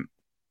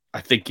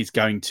I think is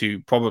going to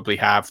probably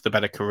have the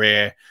better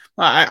career.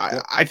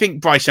 I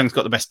think Bryce Young's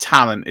got the best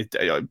talent,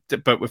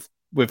 but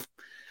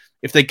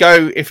if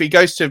he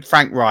goes to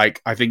Frank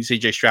Reich, I think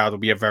CJ Stroud will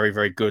be a very,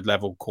 very good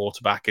level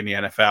quarterback in the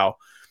NFL.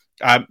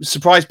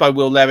 Surprised by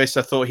Will Levis.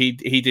 I thought he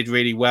did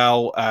really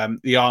well.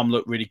 The arm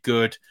looked really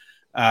good.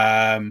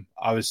 I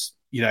was,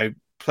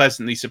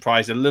 pleasantly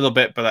surprised a little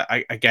bit, but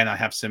I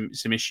have some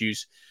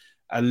issues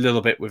a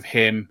little bit with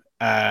him.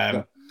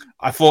 I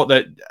thought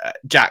that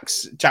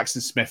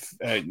Jackson Smith,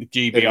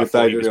 GB, I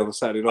thought he was on the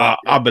Saturday night.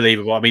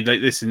 Unbelievable. I mean,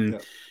 listen,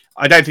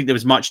 I don't think there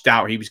was much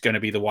doubt he was going to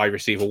be the wide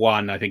receiver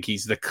one. I think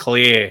he's the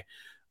clear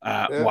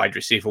wide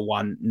receiver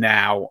one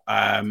now.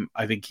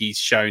 I think he's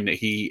shown that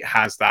he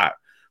has that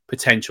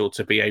potential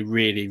to be a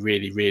really,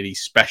 really, really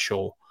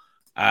special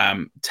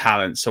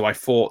talent. So I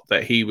thought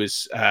that he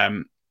was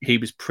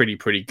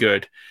pretty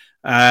good.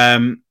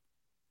 Was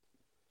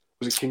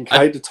it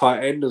Kincaid, the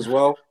tight end, as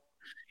well?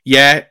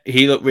 Yeah,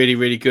 he looked really,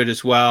 really good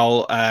as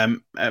well.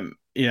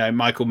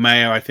 Michael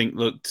Mayer, I think,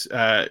 looked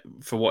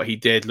for what he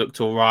did,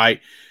 looked all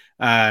right.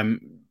 But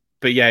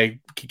yeah,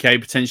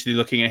 Kincaid, potentially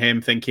looking at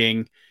him,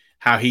 thinking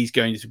how he's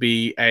going to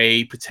be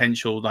a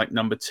potential like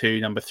number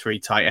 2, number 3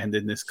 tight end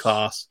in this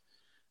class.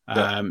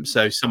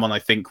 So someone I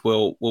think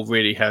will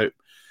really hope.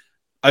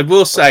 I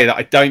will say that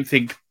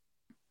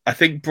I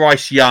think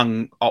Bryce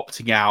Young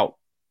opting out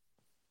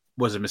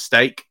was a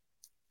mistake.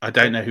 I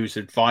don't know who's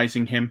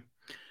advising him.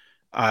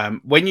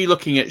 When you're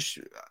looking at,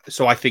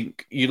 so I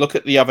think you look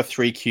at the other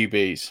 3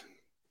 QBs.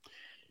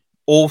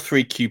 All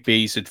 3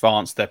 QBs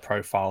advanced their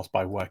profiles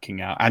by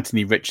working out.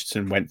 Anthony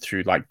Richardson went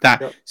through like that.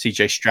 Yep.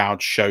 CJ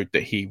Stroud showed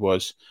that he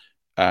was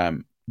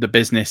the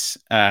business,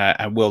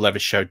 and Will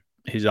Levis showed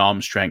his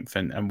arm strength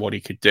and what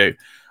he could do.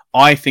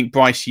 I think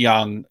Bryce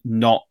Young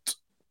not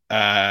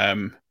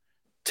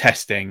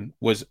testing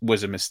was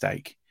a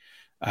mistake.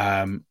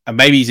 And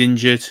maybe he's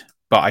injured,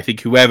 but I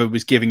think whoever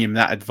was giving him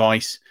that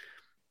advice,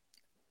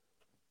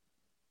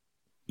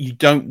 you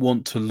don't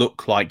want to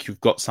look like you've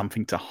got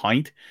something to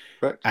hide.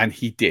 Right. And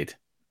he did.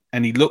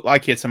 And he looked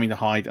like he had something to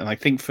hide. And I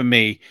think for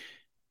me,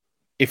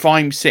 if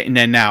I'm sitting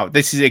there now,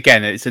 this is,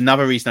 again, it's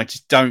another reason I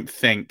just don't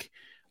think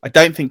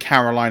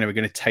Carolina are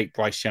going to take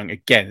Bryce Young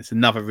again. It's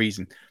another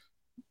reason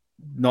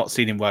not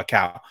seeing him work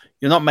out.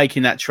 You're not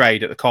making that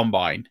trade at the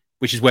Combine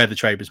which is where the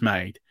trade was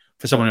made,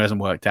 for someone who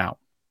hasn't worked out.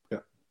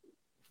 Yeah.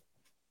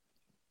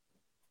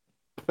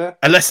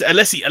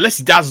 Unless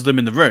he dazzled them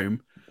in the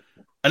room,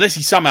 unless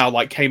he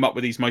somehow came up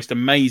with these most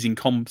amazing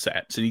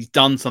concepts and he's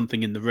done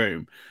something in the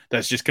room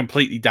that's just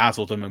completely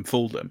dazzled them and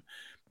fooled them,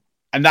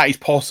 and that is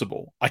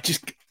possible. I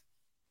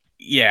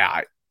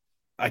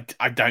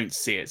don't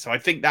see it. So I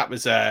think that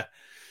was I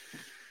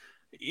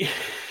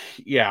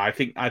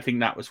think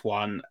that was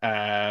one.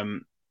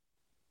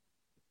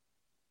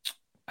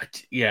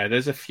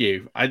 There's a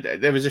few.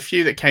 There was a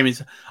few that came in.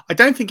 I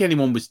don't think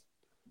anyone was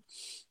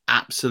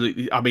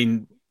absolutely. I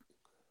mean,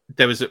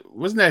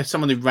 wasn't there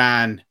someone who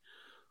ran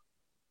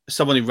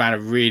a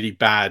really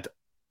bad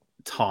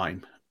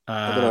time.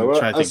 I don't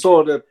know. I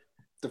saw the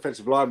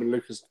defensive lineman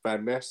Lucas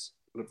Van Ness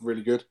looked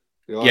really good.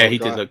 He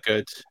did look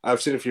good.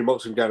 I've seen a few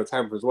mocks of him going to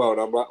Tampa as well,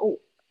 and I'm like, oh,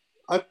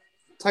 I'd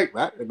take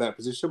that in that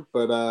position.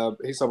 But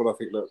he's someone I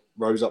think that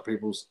rose up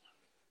people's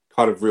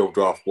kind of real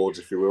draft boards,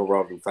 if you will,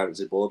 rather than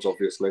fantasy boards,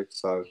 obviously.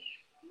 So,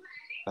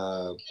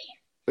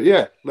 but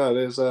yeah, no,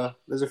 there's a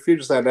few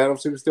to stand out.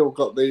 Obviously, we've still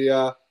got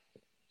the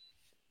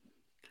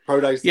pro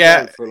days.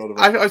 For a lot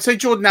of it. I'd say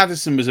Jordan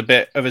Addison was a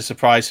bit of a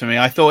surprise for me.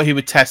 I thought he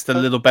would test a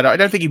little better. I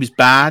don't think he was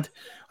bad.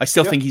 I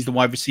still think he's the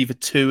wide receiver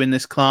 2 in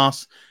this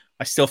class.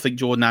 I still think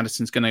Jordan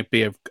Addison's going to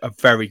be a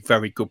very,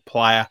 very good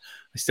player.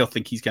 I still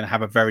think he's going to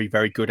have a very,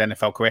 very good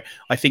NFL career.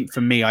 I think for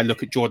me, I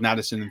look at Jordan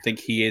Addison and think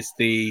he is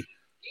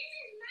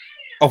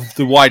of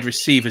the wide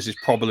receivers is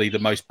probably the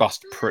most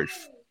bust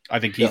proof.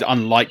 I think he's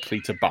unlikely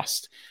to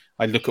bust.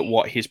 I look at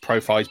what his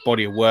profile, his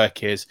body of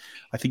work is.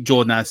 I think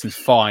Jordan Addison's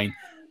fine.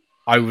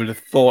 I would have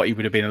thought he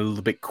would have been a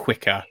little bit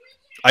quicker.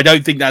 I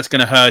don't think that's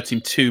going to hurt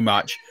him too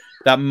much.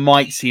 That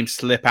might see him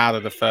slip out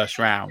of the first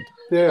round.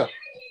 Yeah.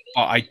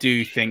 But I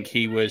do think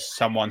he was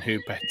someone who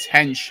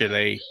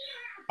potentially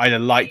I'd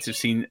have liked to have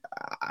seen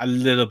a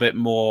little bit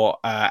more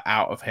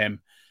out of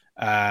him.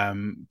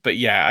 But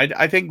yeah,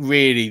 I think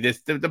really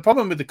the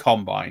problem with the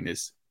combine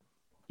is,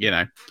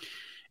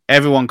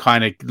 everyone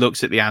kind of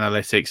looks at the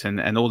analytics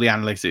and all the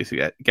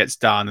analytics gets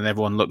done and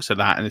everyone looks at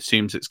that and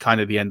assumes it's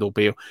kind of the end all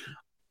be all.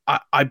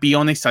 I'd be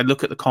honest, I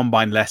look at the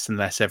combine less and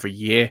less every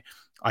year.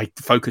 I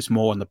focus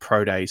more on the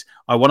pro days.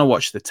 I want to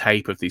watch the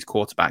tape of these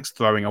quarterbacks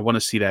throwing. I want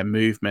to see their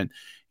movement.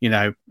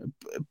 Very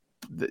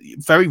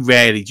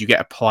rarely do you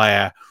get a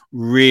player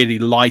really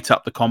light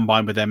up the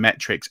combine with their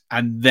metrics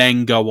and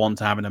then go on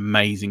to have an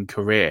amazing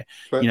career.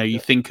 Right. You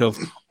think of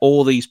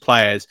all these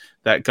players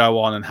that go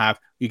on and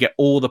you get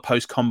all the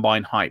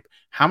post-combine hype.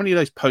 How many of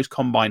those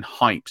post-combine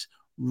hypes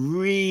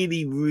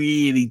really,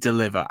 really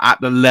deliver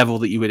at the level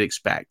that you would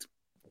expect?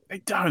 They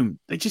don't.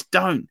 They just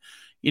don't.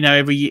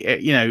 Every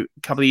year, a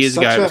couple of years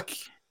ago,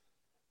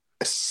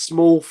 a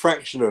small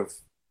fraction of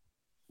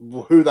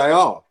who they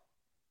are.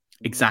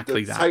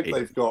 Exactly the that. tape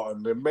they've got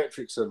and the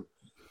metrics and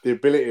the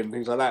ability and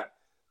things like that.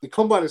 The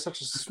combine is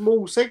such a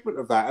small segment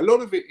of that. A lot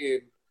of it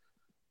in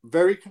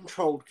very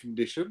controlled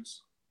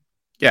conditions.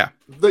 Yeah.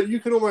 That you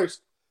can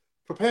almost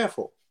prepare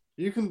for.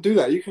 You can do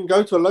that. You can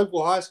go to a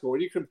local high school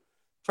and you can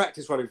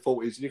practice running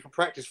 40s and you can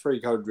practice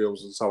 3-cone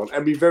drills and so on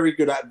and be very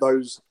good at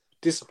those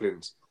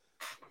disciplines.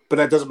 But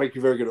that doesn't make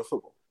you very good at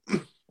football.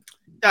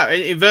 No,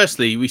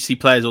 inversely, we see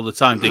players all the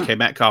time. DK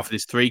Metcalf and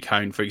his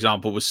 3-cone, for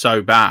example, was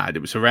so bad.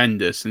 It was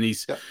horrendous. And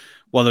he's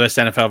one of the best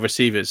NFL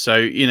receivers. So,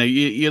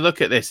 you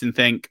look at this and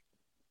think,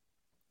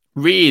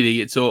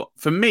 really,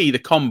 for me, the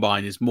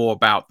combine is more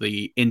about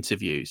the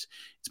interviews.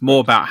 It's more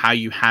about how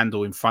you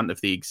handle in front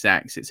of the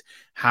execs. It's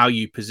how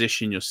you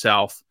position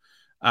yourself.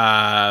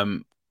 It's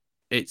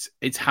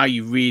how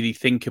you really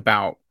think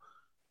about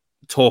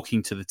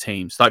talking to the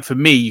teams. Like for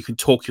me, you can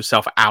talk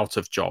yourself out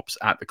of jobs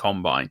at the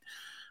combine.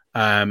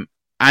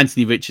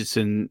 Anthony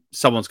Richardson,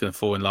 someone's going to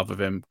fall in love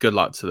with him. Good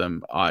luck to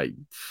them.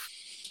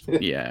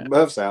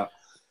 Murph's out.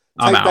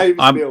 I'm out.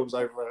 Davis Mills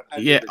over.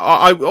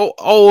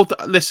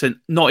 Listen,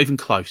 not even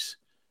close.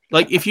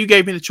 If you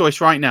gave me the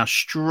choice right now,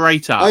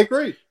 straight up, I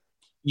agree.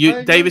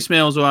 Davis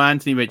Mills or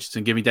Anthony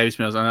Richardson, give me Davis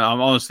Mills, and I'm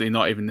honestly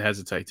not even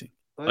hesitating.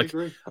 I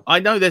agree.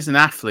 I know there's an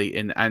athlete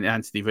in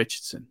Anthony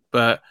Richardson,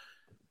 but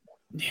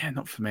yeah,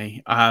 not for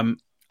me.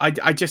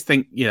 I just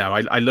think,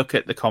 I look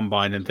at the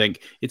combine and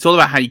think it's all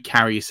about how you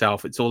carry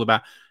yourself. It's all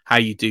about how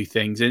you do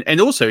things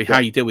and also how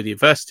you deal with the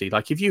adversity.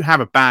 Like if you have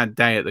a bad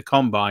day at the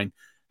combine,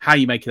 how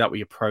you make it up with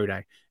your pro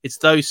day. It's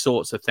those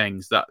sorts of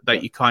things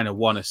that you kind of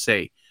want to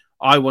see.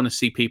 I want to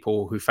see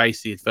people who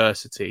face the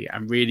adversity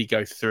and really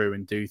go through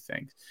and do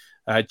things.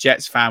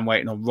 Jets fan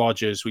waiting on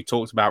Rodgers. We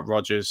talked about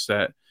Rodgers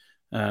that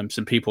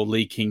some people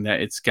leaking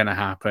that it's going to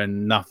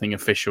happen. Nothing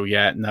official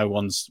yet. No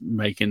one's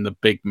making the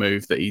big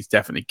move that he's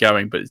definitely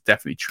going, but it's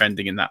definitely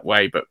trending in that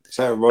way. But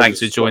thanks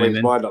for joining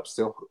in. Mind up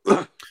still.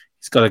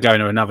 He's got to go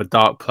into another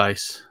dark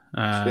place.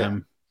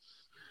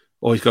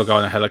 Or he's got to go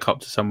on a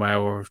helicopter somewhere,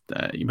 or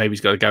maybe he's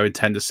got to go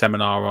attend a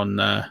seminar on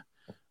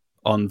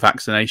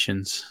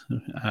vaccinations.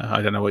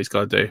 I don't know what he's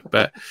got to do,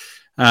 but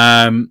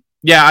I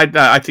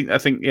think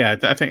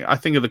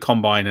of the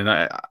combine, and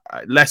I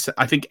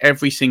think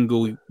every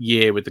single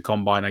year with the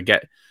combine, I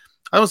don't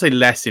want to say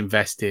less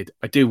invested.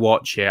 I do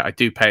watch it. I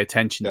do pay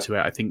attention to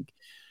it. I think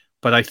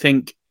But I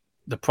think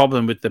the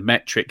problem with the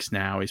metrics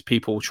now is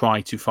people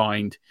try to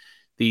find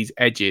these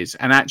edges.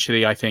 And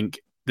actually, I think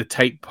the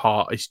tape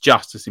part is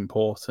just as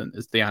important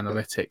as the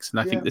analytics. And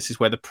I think this is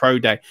where the pro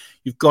day,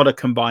 you've got to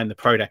combine the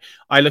pro day.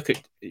 I look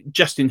at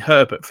Justin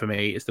Herbert, for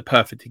me, is the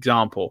perfect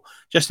example.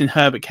 Justin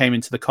Herbert came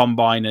into the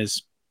combine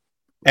as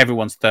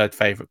everyone's third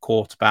favorite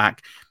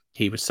quarterback.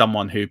 He was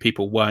someone who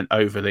people weren't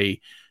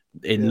overly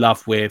in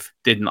love with,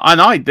 didn't.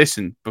 And I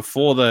listen,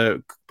 before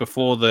the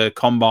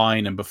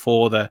combine and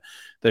before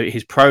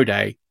his pro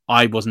day,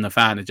 I wasn't a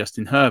fan of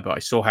Justin Herbert. I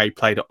saw how he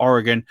played at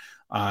Oregon.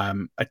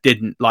 I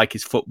didn't like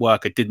his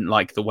footwork. I didn't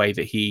like the way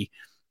that he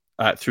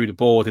threw the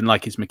ball. Didn't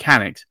like his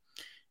mechanics.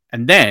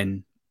 And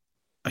then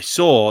I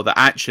saw that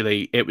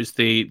actually it was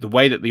the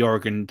way that the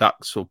Oregon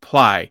Ducks will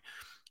play,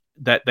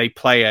 that they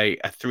play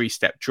a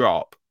three-step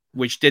drop,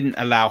 which didn't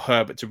allow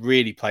Herbert to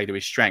really play to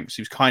his strengths.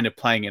 He was kind of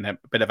playing in a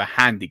bit of a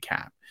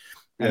handicap.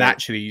 And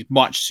actually he's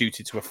much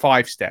suited to a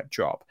five-step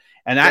drop.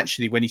 And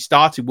actually, when he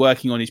started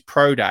working on his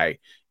pro day,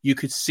 you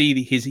could see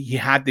he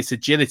had this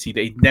agility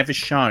that he'd never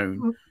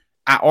shown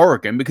at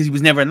Oregon, because he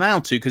was never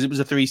allowed to, because it was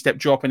a three-step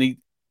drop and he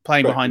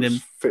playing behind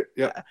him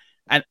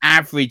an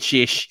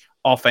average-ish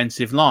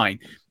offensive line.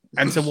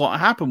 And so what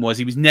happened was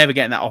he was never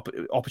getting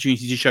that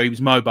opportunity to show he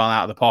was mobile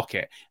out of the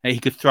pocket and he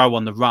could throw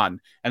on the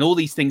run. And all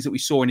these things that we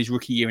saw in his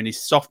rookie year and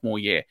his sophomore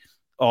year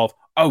of,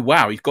 oh,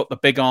 wow, he's got the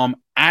big arm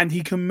and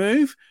he can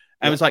move.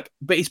 And it was like,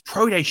 but his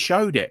pro day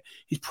showed it.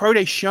 His pro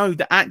day showed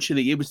that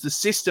actually it was the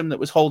system that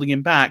was holding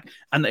him back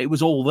and that it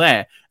was all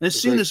there. And as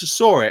soon as I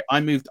saw it, I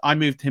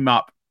moved him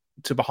up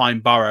to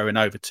behind Burrow and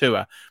over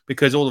Tua,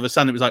 because all of a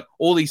sudden it was like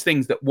all these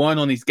things that weren't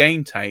on his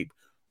game tape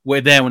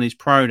were there on his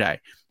pro day.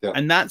 Yeah.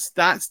 And that's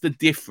the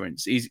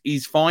difference,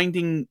 is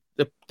finding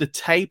the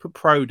tape of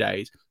pro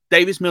days.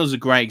 Davis Mills is a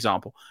great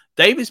example.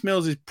 Davis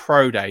Mills'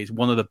 pro day is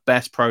one of the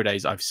best pro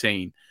days I've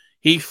seen.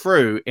 He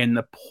threw in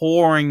the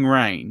pouring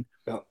rain.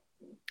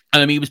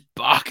 And I mean, he was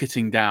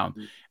bucketing down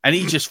and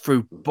he just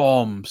threw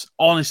bombs.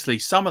 Honestly,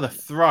 some of the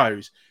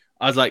throws,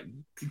 I was like,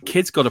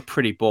 kid's got a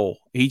pretty ball.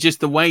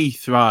 The way he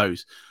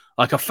throws,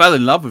 like, I fell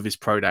in love with his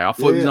pro day. I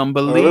thought it was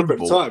unbelievable. I remember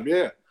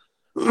the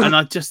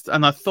time,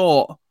 and I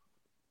thought,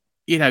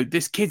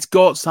 this kid's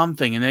got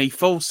something, and then he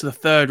falls to the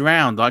third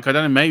round. Like, I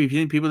don't know,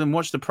 maybe people didn't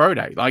watch the pro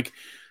day. Like,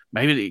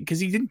 maybe because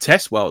he didn't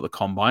test well at the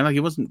combine. Like, he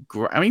wasn't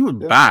great. I mean, he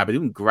wasn't bad, but he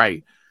wasn't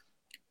great.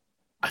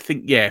 I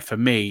think, for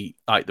me,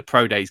 like, the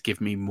pro days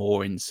give me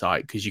more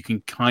insight because you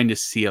can kind of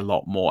see a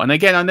lot more. And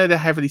again, I know they're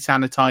heavily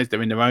sanitized.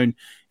 They're in their own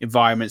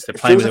environments. They're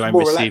playing with their own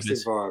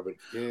receivers.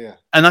 Yeah.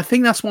 And I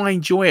think that's why I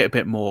enjoy it a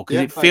bit more,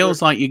 because it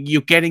feels like you're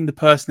getting the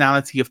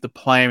personality of the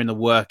player in the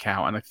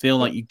workout. And I feel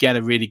like you get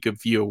a really good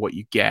view of what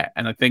you get.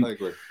 And I think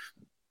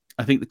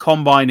the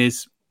combine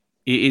is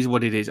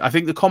what it is. I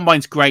think the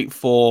combine's great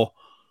for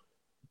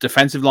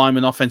defensive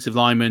linemen, offensive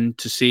linemen,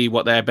 to see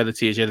what their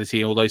ability,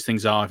 agility, all those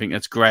things are. I think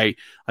that's great.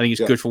 I think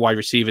it's good for wide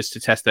receivers to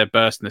test their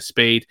burst and their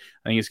speed.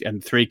 I think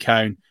and three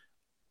cone.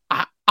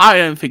 I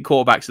don't think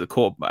quarterbacks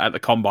at the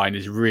combine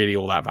is really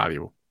all that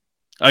valuable.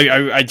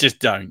 I just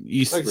don't.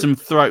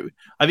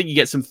 I think you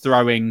get some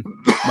throwing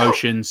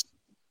motions,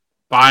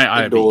 but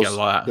I don't think you get a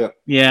lot.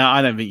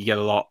 I don't think you get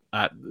a lot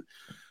at.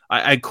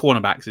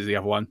 Cornerbacks is the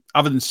other one.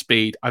 Other than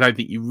speed, I don't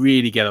think you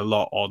really get a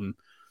lot on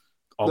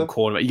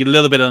cornerback. You get a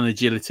little bit on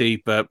agility,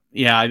 but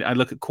I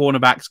look at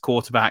cornerbacks,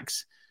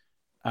 quarterbacks.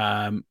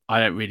 I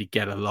don't really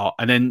get a lot.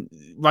 And then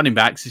running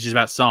backs is just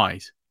about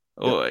size.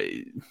 Or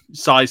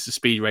size to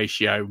speed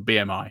ratio,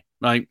 BMI.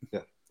 Like,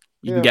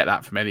 you can get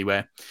that from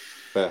anywhere.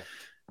 Fair.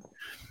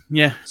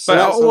 Yeah. So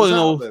but all in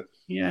all,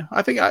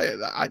 I think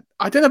I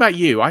don't know about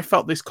you. I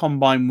felt this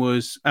combine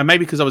was, and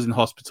maybe because I was in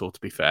hospital, to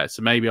be fair,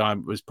 so maybe I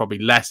was probably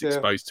less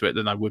exposed to it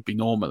than I would be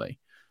normally.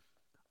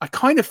 I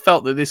kind of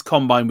felt that this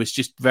combine was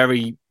just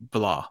very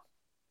blah.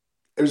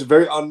 It was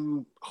very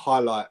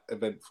unhighlight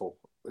eventful,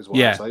 is what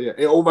I'd say. Yeah,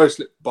 it almost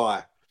slipped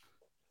by.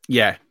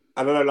 Yeah.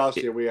 And I know last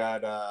year we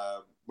had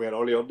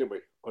Ollie on, didn't we?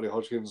 Ollie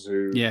Hodgkins,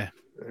 who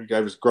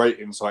gave us great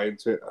insight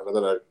into it. And I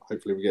don't know,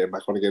 hopefully we get him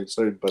back on again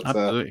soon. But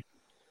absolutely.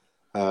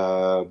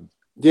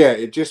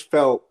 It just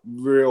felt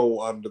real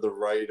under the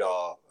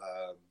radar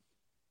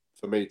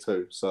for me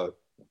too. So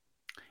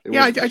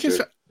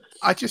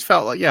I just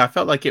felt like I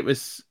felt like it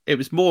was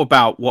more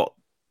about what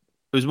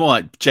it was more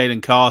like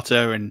Jalen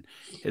Carter and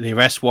the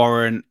arrest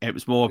warrant. It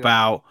was more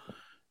about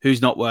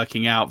who's not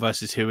working out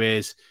versus who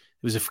is.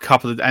 There was a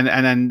couple of and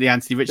then the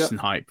Anthony Richardson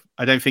hype.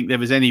 I don't think there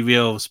was any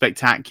real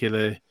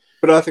spectacular.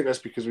 But I think that's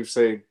because we've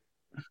seen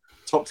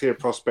top tier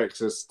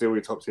prospects are still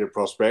your top tier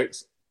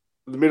prospects.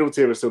 The middle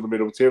tier is still the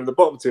middle tier, and the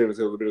bottom tier is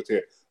still the middle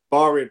tier.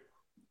 Barring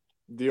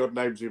the odd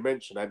names you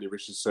mentioned, Andy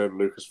Richardson,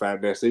 Lucas Van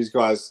Ness, these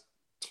guys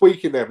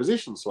tweaking their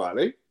position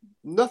slightly.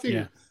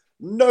 Nothing,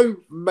 no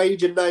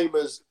major name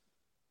has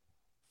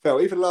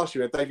fell. Even last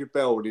year, David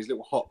Bell with his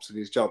little hops and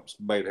his jumps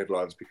made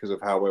headlines because of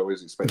how well he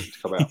was expected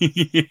to come out.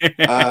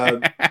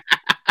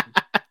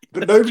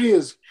 But nobody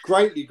has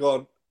greatly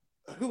gone,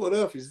 who on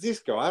earth is this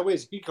guy?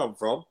 Where's he come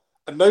from?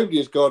 And nobody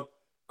has gone,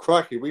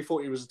 crikey, we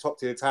thought he was a top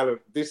tier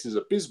talent. This is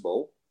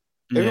abysmal.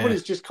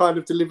 Everybody's just kind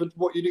of delivered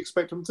what you'd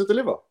expect them to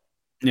deliver.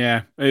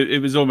 Yeah,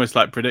 it was almost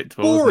like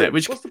predictable, Boring. wasn't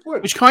it? What's the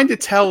point? Which kind of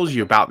tells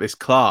you about this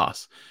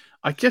class.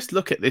 I just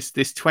look at this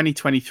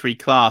 2023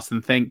 class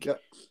and think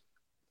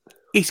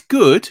it's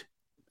good,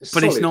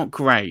 but it's not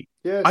great.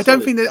 Yeah, I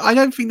don't think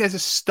there's a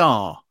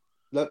star.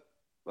 No,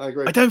 I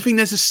agree. I don't think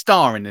there's a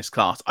star in this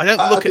class. I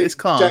don't look at this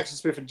class. Jackson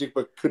Smith and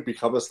Jigba could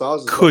become a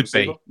stars. Could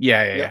be.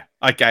 Yeah.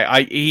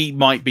 Okay, he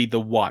might be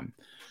the one.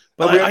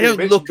 But I don't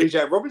look at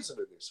BJ Robinson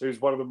in this, who's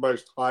one of the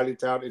most highly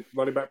talented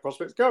running back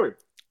prospects going.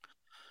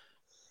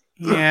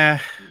 Yeah.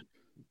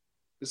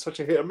 It's such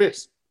a hit and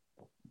miss.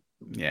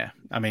 Yeah,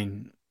 I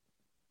mean,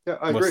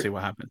 I agree. We'll see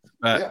what happens.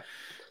 But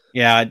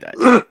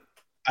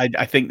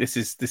I think this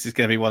is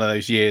going to be one of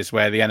those years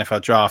where the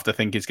NFL draft, I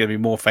think, is going to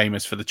be more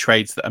famous for the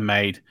trades that are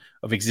made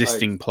of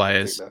existing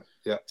players,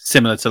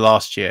 similar to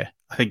last year.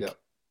 I think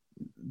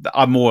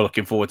I'm more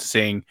looking forward to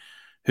seeing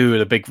who are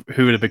the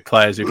big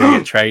players who are going to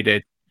get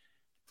traded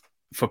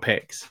for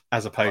picks,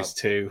 as opposed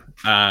to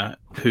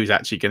who's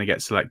actually going to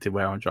get selected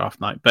where on draft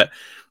night. But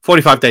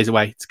 45 days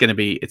away, it's going to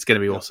be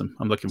awesome.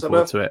 I'm looking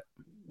forward to it.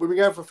 We've been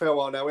going for a fair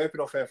while now. We've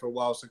been off air for a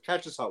while, so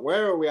catch us up.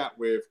 Where are we at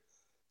with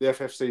the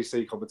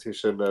FFCC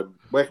competition, and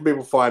where can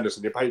people find us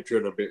on your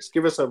Patreon and bits?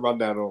 Give us a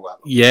rundown on all that.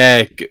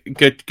 Yeah,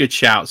 good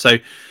shout. So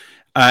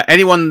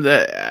anyone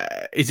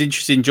that is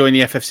interested in joining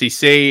the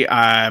FFCC,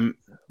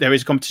 there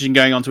is a competition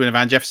going on to win a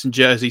Van Jefferson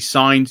jersey,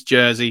 signed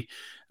jersey,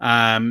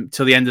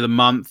 till the end of the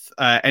month.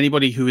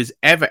 Anybody who has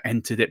ever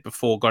entered it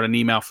before got an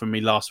email from me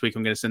last week.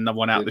 I'm going to send another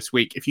one out this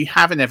week. If you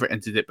haven't ever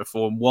entered it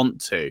before and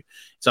want to,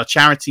 it's our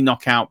charity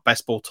knockout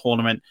best ball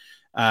tournament.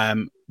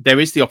 There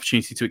is the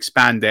opportunity to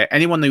expand it.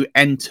 Anyone who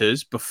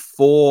enters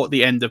before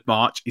the end of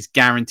March is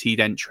guaranteed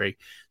entry.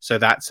 So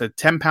that's a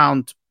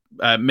 £10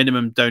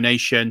 minimum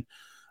donation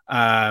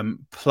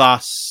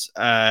plus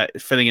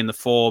filling in the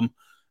form.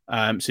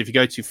 So if you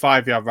go to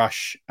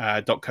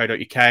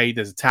 5yardrush.co.uk,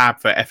 there's a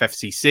tab for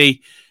FFCC.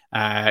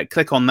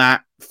 Click on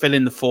that, fill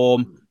in the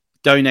form,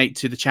 donate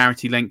to the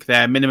charity link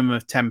there. Minimum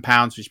of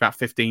 £10, which is about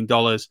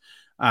 $15.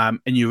 And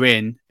you're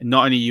in. And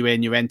not only are you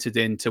in, you're entered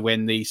in to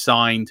win the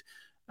signed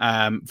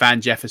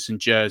Van Jefferson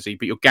jersey,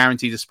 but you're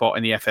guaranteed a spot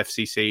in the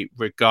FFCC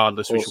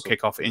regardless, which will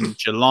kick off in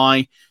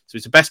July. So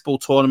it's a best ball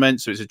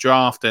tournament. So it's a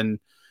draft and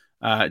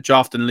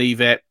leave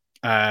it.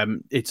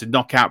 It's a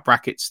knockout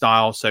bracket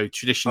style. So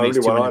traditionally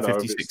it's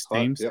 256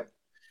 teams. So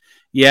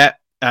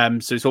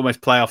it's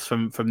almost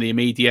playoffs from the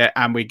immediate,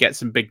 and we get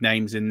some big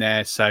names in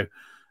there. So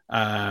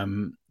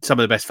some of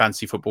the best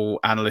fantasy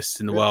football analysts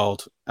in the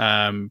world,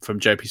 from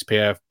Joe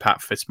Pisapia,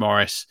 Pat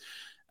Fitzmaurice.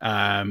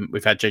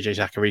 We've had JJ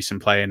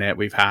Zacharyson play in it.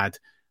 We've had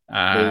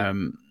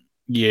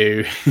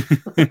you.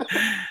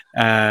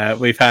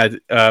 We've had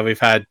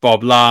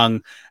Bob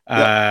Lung.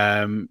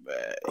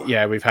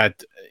 We've had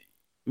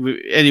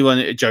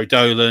anyone, Joe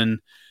Dolan,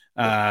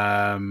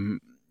 Carl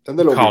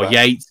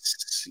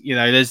Yates.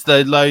 There's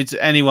loads.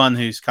 Anyone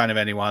who's kind of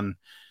anyone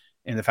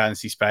in the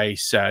fantasy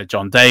space.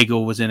 John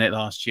Daigle was in it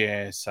last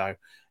year. So,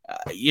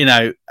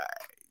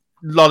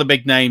 a lot of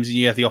big names, and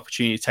you have the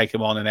opportunity to take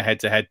them on in a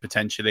head-to-head,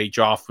 potentially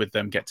draft with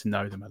them, get to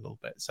know them a little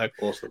bit. So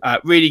awesome.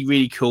 Really,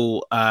 really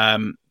cool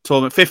tournament.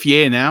 5th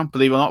year now,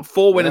 believe it or not.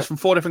 4 winners from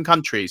 4 different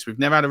countries. We've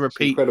never had a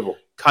repeat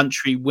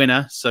country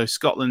winner. So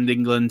Scotland,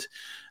 England,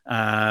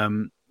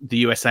 the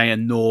USA,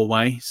 and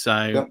Norway.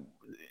 So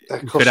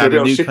that cost you a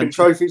bit of shipping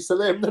trophies to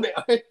them, didn't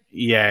it?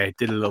 Yeah, it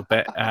did a little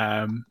bit.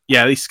 At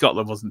least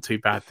Scotland wasn't too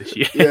bad this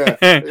year.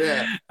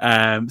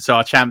 So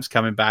our champ's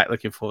coming back.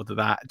 Looking forward to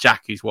that.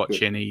 Jack, who's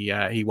watching,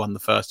 he won the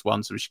first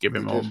one, so we should give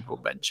him honorable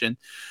mention.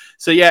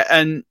 So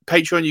and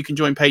Patreon, you can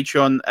join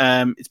Patreon.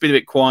 It's been a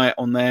bit quiet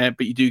on there,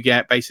 but you do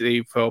get,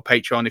 basically, for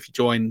Patreon, if you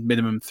join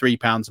minimum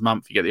 £3 a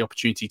month, you get the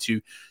opportunity to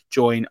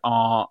join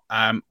our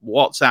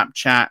WhatsApp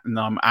chat, and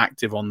I'm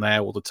active on there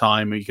all the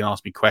time. You can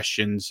ask me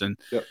questions and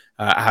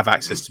have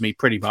access to me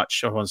pretty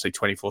much. I want to say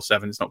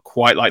 24/7. It's not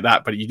quite like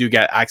that, but you do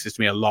get access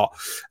to me a lot.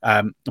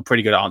 I'm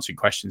pretty good at answering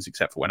questions,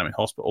 except for when I'm in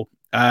hospital.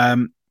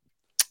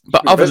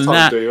 But other than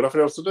that, you've got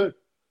nothing else to do.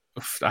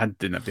 I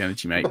didn't have the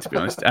energy, mate, to be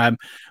honest.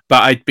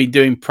 But I'd been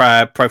doing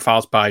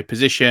profiles by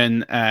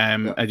position.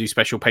 I do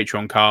special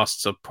Patreon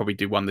casts. I'll probably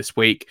do one this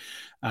week,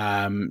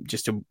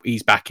 just to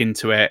ease back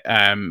into it.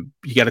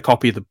 You get a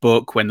copy of the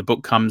book when the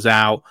book comes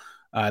out.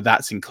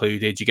 That's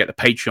included. You get the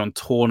Patreon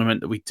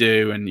tournament that we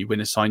do, and you win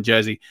a signed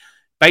jersey.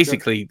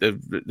 Basically, the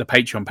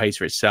Patreon pays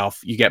for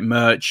itself. You get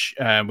merch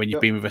when you've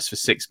been with us for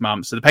 6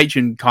 months. So the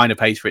Patreon kind of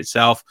pays for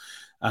itself,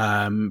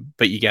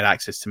 but you get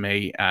access to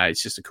me.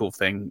 It's just a cool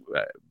thing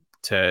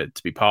to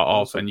be part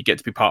of, and you get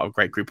to be part of a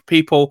great group of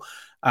people.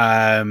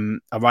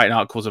 I'm writing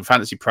articles on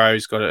Fantasy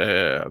Pros.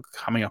 Got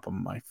coming up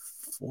on my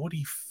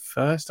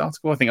 41st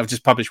article. I think I've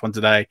just published one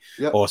today,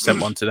 or sent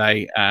one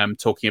today,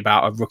 talking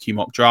about a rookie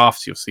mock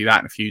draft. You'll see that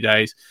in a few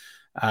days.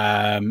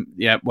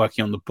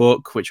 Working on the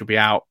book, which will be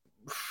out,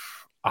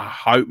 I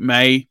hope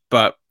May,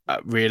 but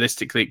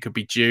realistically it could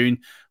be June.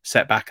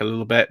 Set back a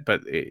little bit,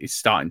 but it's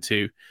starting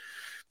to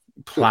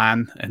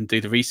plan and do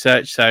the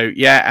research. So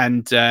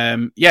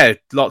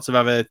lots of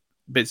other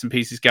bits and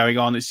pieces going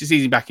on. It's just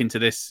easing back into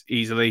this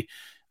easily.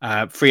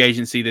 Free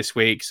agency this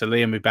week, so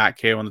Liam will be back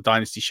here on the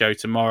Dynasty Show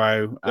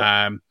tomorrow.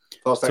 Yep.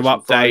 Fast to Action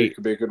update. Friday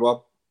could be a good one.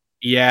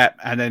 Yeah,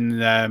 and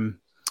then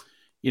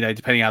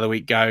depending how the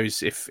week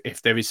goes,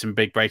 if there is some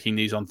big breaking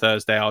news on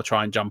Thursday, I'll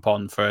try and jump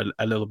on for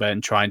a little bit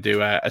and try and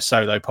do a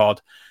solo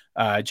pod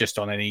just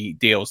on any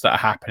deals that are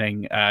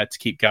happening to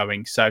keep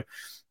going. So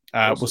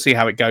awesome. We'll see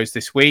how it goes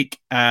this week.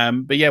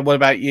 But yeah, what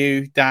about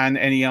you, Dan?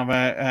 Any other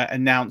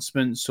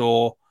announcements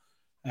or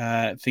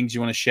things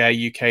you want to share?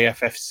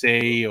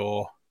 UKFFC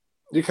or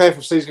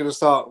UKFFC is going to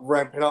start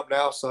ramping up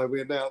now. So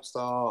we announced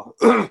our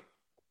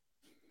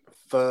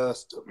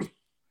first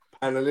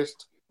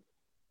panelist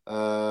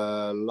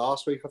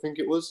last week, I think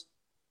it was.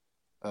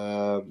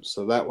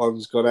 So that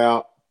one's gone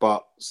out,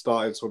 but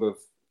starting sort of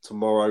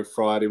tomorrow,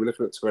 Friday. We're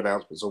looking at 2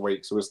 announcements a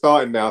week. So we're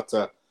starting now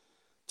to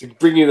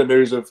bring you the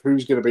news of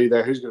who's going to be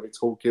there, who's going to be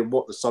talking,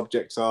 what the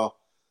subjects are,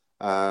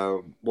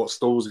 what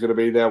stalls are going to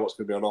be there, what's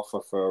going to be on offer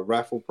for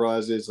raffle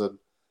prizes and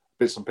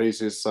bits and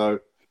pieces. So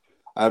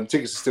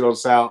tickets are still on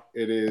sale.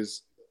 It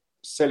is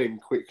selling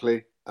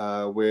quickly.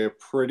 We're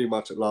pretty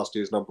much at last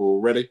year's number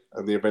already,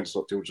 and the event's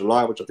not till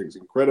July, which I think is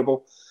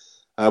incredible.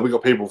 We've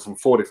got people from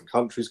 4 different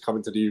countries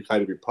coming to the UK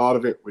to be part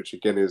of it, which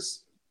again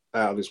is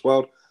out of this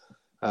world.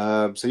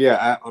 So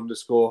yeah,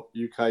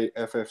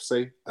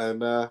 @_UKFFC, and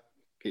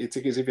get your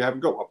tickets if you haven't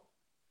got one.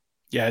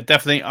 Yeah,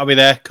 definitely. I'll be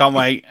there. Can't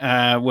wait.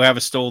 We'll have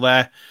a stall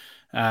there.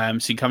 So you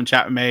can come and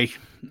chat with me.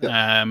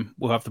 Yep.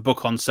 We'll have the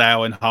book on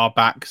sale in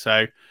hardback.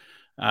 So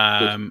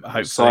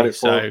hopefully.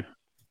 So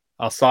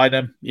I'll sign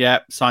them. Yeah,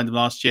 signed them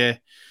last year.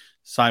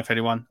 Sign for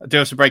anyone. I do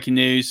have some breaking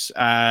news.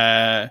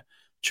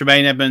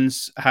 Tremaine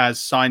Edmonds has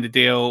signed a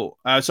deal.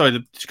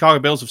 The Chicago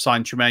Bears have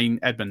signed Tremaine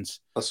Edmonds.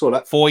 I saw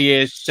that. 4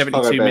 years,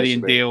 $72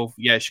 million deal.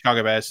 Yeah,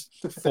 Chicago Bears.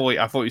 I thought you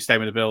were staying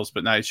with the Bills,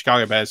 but no,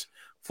 Chicago Bears.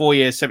 4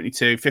 years,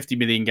 72, $50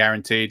 million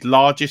guaranteed.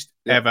 Largest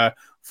ever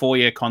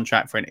 4-year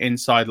contract for an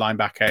inside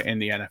linebacker in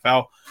the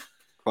NFL.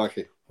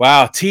 Crikey.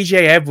 Wow,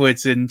 TJ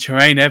Edwards and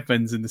Tremaine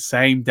Edmonds in the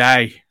same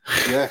day.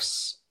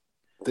 Yes.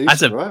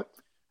 Decent, right?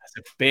 That's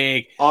a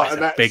big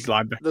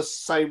linebacker. The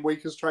same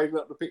week as trading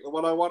up to pick the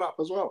 101 up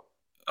as well.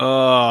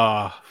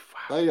 Oh,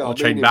 I'll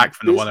trade back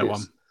from the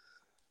 101.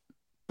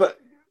 But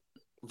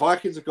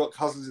Vikings have got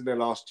Cousins in there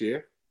last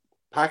year.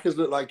 Packers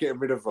look like getting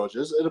rid of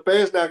Rodgers. And the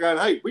Bears now going,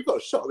 hey, we've got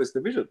a shot at this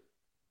division.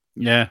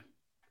 Yeah.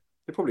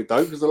 They probably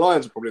don't because the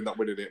Lions will probably end up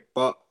winning it.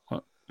 But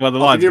the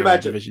Lions win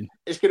that division.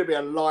 It's going to be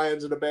a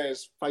Lions and a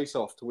Bears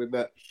face-off to win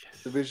that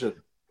division.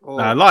 Oh.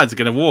 No, Lions are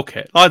going to walk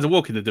it. Lions are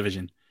walking the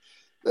division.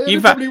 They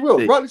probably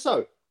will, rightly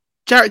so.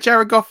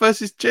 Jared Goff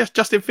versus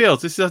Justin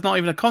Fields. This is not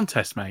even a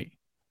contest, mate.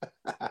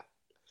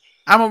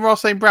 Amon-Ra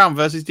St. Brown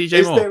versus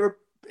DJ Moore.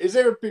 Is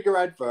there a bigger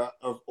advert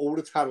of all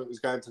the talent that's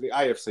going to the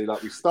AFC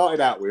like we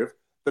started out with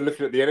than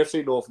looking at the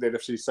NFC North and the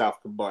NFC South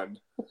combined?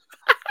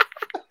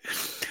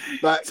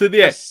 So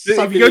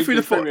if you go through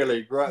the Premier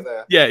League right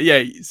there.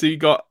 Yeah. So you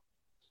got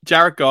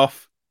Jared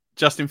Goff,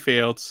 Justin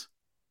Fields,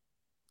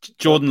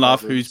 Jordan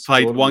Love, who's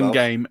played one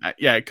game.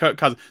 Kirk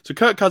Cousins. So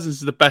Kirk Cousins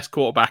is the best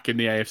quarterback in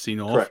the AFC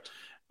North. Correct.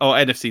 Or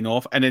NFC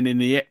North, and then in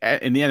the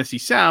NFC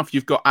South,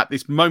 you've got at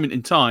this moment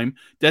in time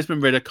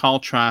Desmond Ridder, Kyle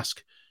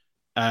Trask,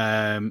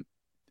 probably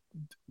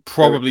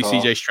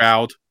CJ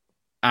Stroud,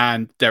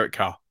 and Derek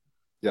Carr.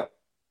 Yeah.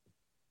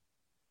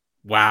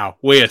 Wow,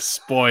 we are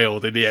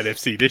spoiled in the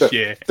NFC this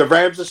year. The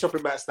Rams are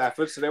shopping Matt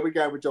Stafford, so there we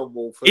go with John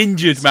Wolford.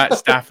 Injured Matt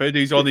Stafford,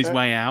 who's on his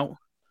way out.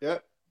 Yeah.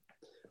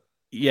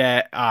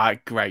 Yeah.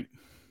 Great.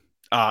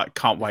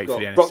 Can't wait for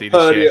the NFC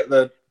this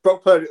year.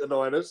 Brock Purdy at the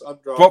Niners.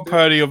 Brock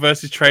Purdy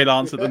versus Trey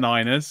Lance at the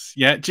Niners.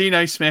 Yeah.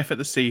 Geno Smith at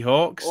the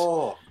Seahawks.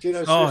 Oh,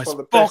 Geno Smith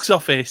it's box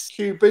office.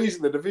 QBs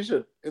in the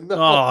division. It's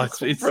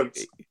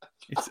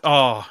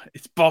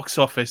box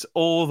office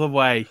all the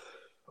way.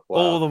 Wow.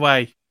 All the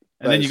way.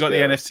 And then you got the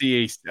NFC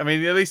East. I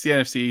mean, at least the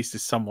NFC East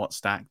is somewhat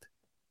stacked.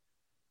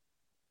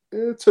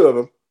 Yeah, 2 of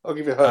them. I'll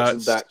give you Hurts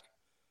and Dak.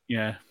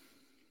 Yeah.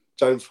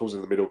 Jones falls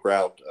in the middle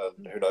ground,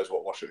 and who knows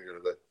what Washington are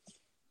going to do.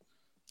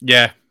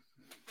 Yeah.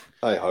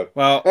 Hey ho.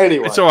 Well,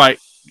 anyway, it's all right.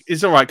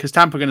 It's all right because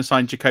Tampa are going to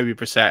sign Jacoby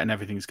Brissett and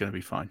everything's going to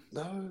be fine.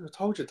 No, I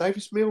told you,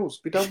 Davis Mills.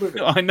 Be done with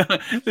it. I know.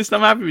 Listen,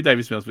 I'm happy with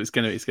Davis Mills, but it's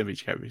going to be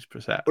Jacoby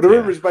Brissett. Well, the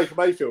rumor is Baker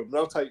Mayfield, and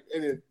I'll take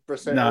any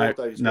Brissett or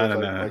Davis Mills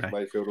over Baker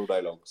Mayfield all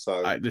day long.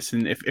 So,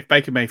 listen, if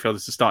Baker Mayfield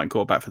is the starting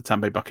quarterback for the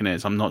Tampa Bay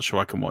Buccaneers, I'm not sure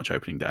I can watch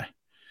opening day.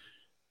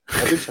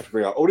 I did have to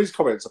bring up all these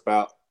comments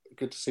about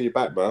good to see you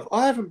back, Murph.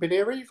 I haven't been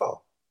here either.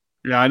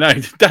 Yeah, I know.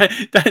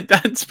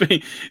 That's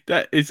me.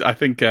 That is. I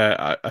think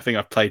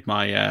I've played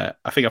my.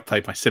 I think I've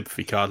played my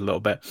sympathy card a little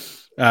bit.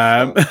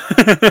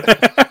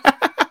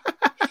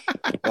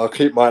 I'll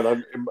keep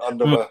mine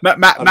under.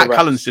 Matt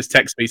Cullen's just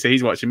texted me, so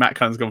he's watching. Matt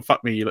Cullen's gone.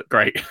 Fuck me, you look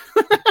great.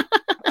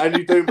 And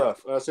you do,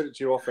 Murph. I sent it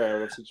to you off air,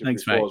 and I sent it to you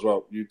before mate. As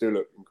well. You do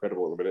look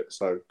incredible at the minute.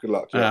 So good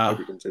luck. Yeah, I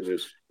hope it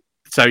continues.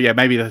 So yeah,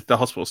 maybe the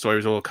hospital story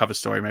was all a cover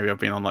story. Maybe I've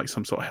been on like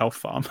some sort of health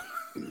farm.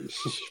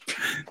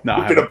 No,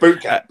 you've been a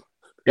boot camp.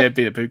 Yeah, it'd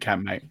be a boot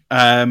camp, mate.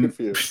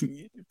 Good for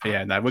you.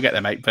 Yeah, no, we'll get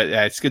there, mate. But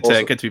yeah, it's good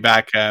to be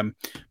back.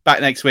 Back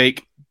next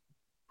week.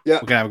 We're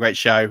going to have a great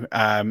show.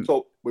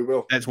 So we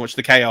will. Let's watch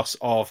the chaos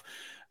of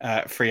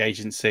free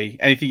agency.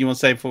 Anything you want to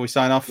say before we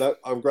sign off? No,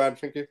 I'm grand.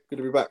 Thank you. Good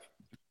to be back.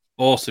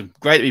 Awesome.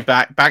 Great to be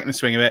back in the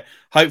swing of it.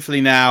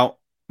 Hopefully now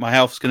my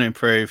health's going to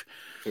improve.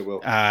 It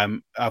will.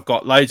 I've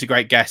got loads of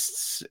great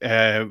guests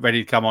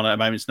ready to come on at a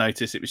moment's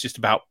notice. It was just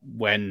about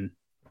when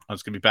I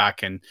was going to be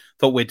back, and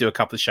thought we'd do a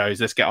couple of shows.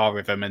 Let's get our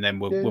rhythm, and then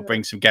we'll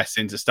bring some guests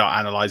in to start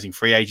analysing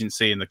free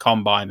agency and the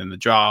combine and the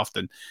draft,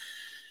 and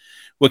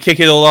we'll kick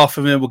it all off,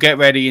 and then we'll get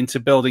ready into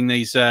building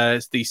these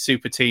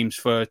super teams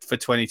for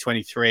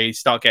 2023.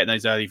 Start getting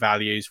those early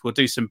values. We'll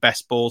do some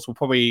best balls. We'll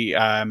probably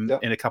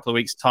in a couple of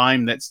weeks'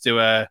 time. Let's do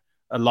a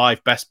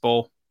live best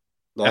ball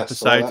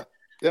episode.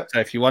 Yeah. So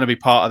if you want to be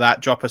part of that,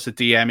 drop us a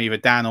DM, either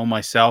Dan or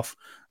myself.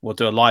 We'll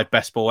do a live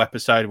best ball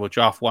episode. We'll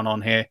draft one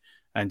on here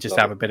and just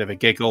have a bit of a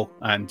giggle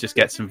and just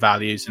get some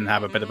values and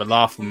have a bit of a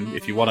laugh. And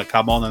if you want to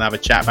come on and have a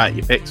chat about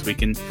your picks, we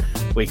can do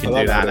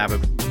that and have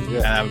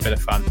a bit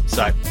of fun.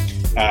 So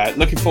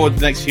looking forward to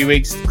the next few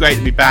weeks. Great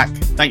to be back.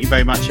 Thank you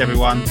very much,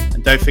 everyone.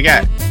 And don't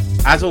forget,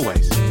 as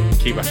always,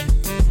 keep rushing.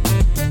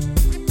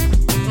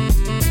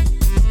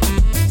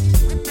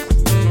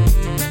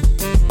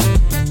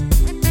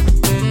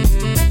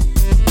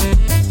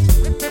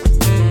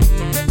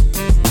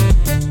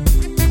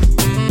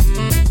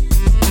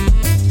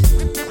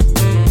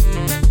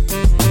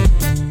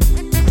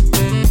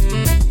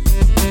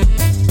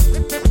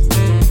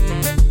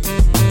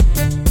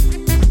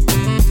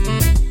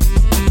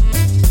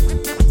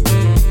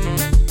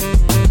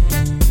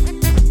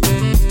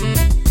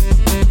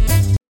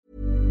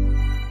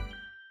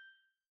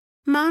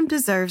 Mom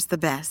deserves the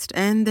best,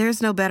 and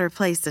there's no better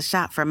place to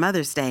shop for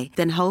Mother's Day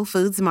than Whole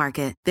Foods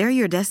Market. They're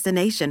your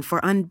destination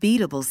for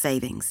unbeatable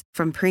savings,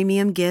 from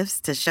premium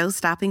gifts to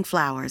show-stopping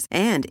flowers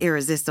and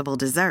irresistible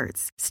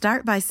desserts.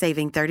 Start by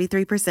saving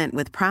 33%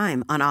 with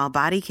Prime on all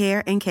body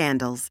care and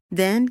candles.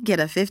 Then get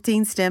a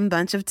 15-stem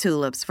bunch of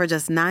tulips for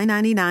just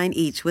 $9.99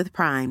 each with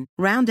Prime.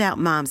 Round out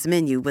Mom's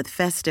menu with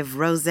festive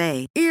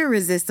rosé,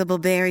 irresistible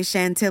berry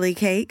chantilly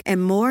cake,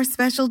 and more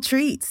special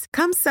treats.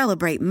 Come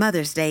celebrate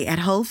Mother's Day at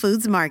Whole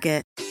Foods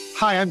Market.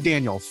 Hi, I'm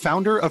Daniel,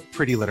 founder of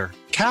Pretty Litter.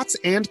 Cats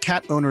and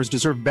cat owners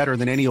deserve better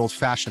than any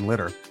old-fashioned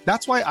litter.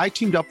 That's why I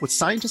teamed up with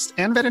scientists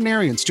and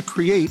veterinarians to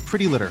create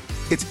Pretty Litter.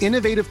 Its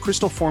innovative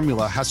crystal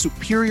formula has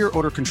superior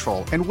odor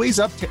control and weighs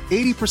up to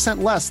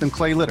 80% less than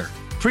clay litter.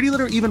 Pretty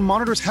Litter even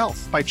monitors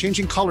health by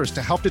changing colors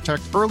to help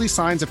detect early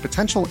signs of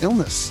potential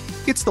illness.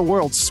 It's the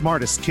world's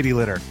smartest kitty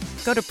litter.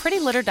 Go to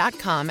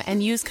prettylitter.com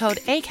and use code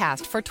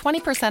ACAST for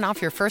 20%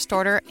 off your first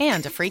order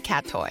and a free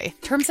cat toy.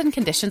 Terms and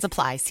conditions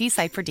apply. See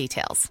site for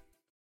details.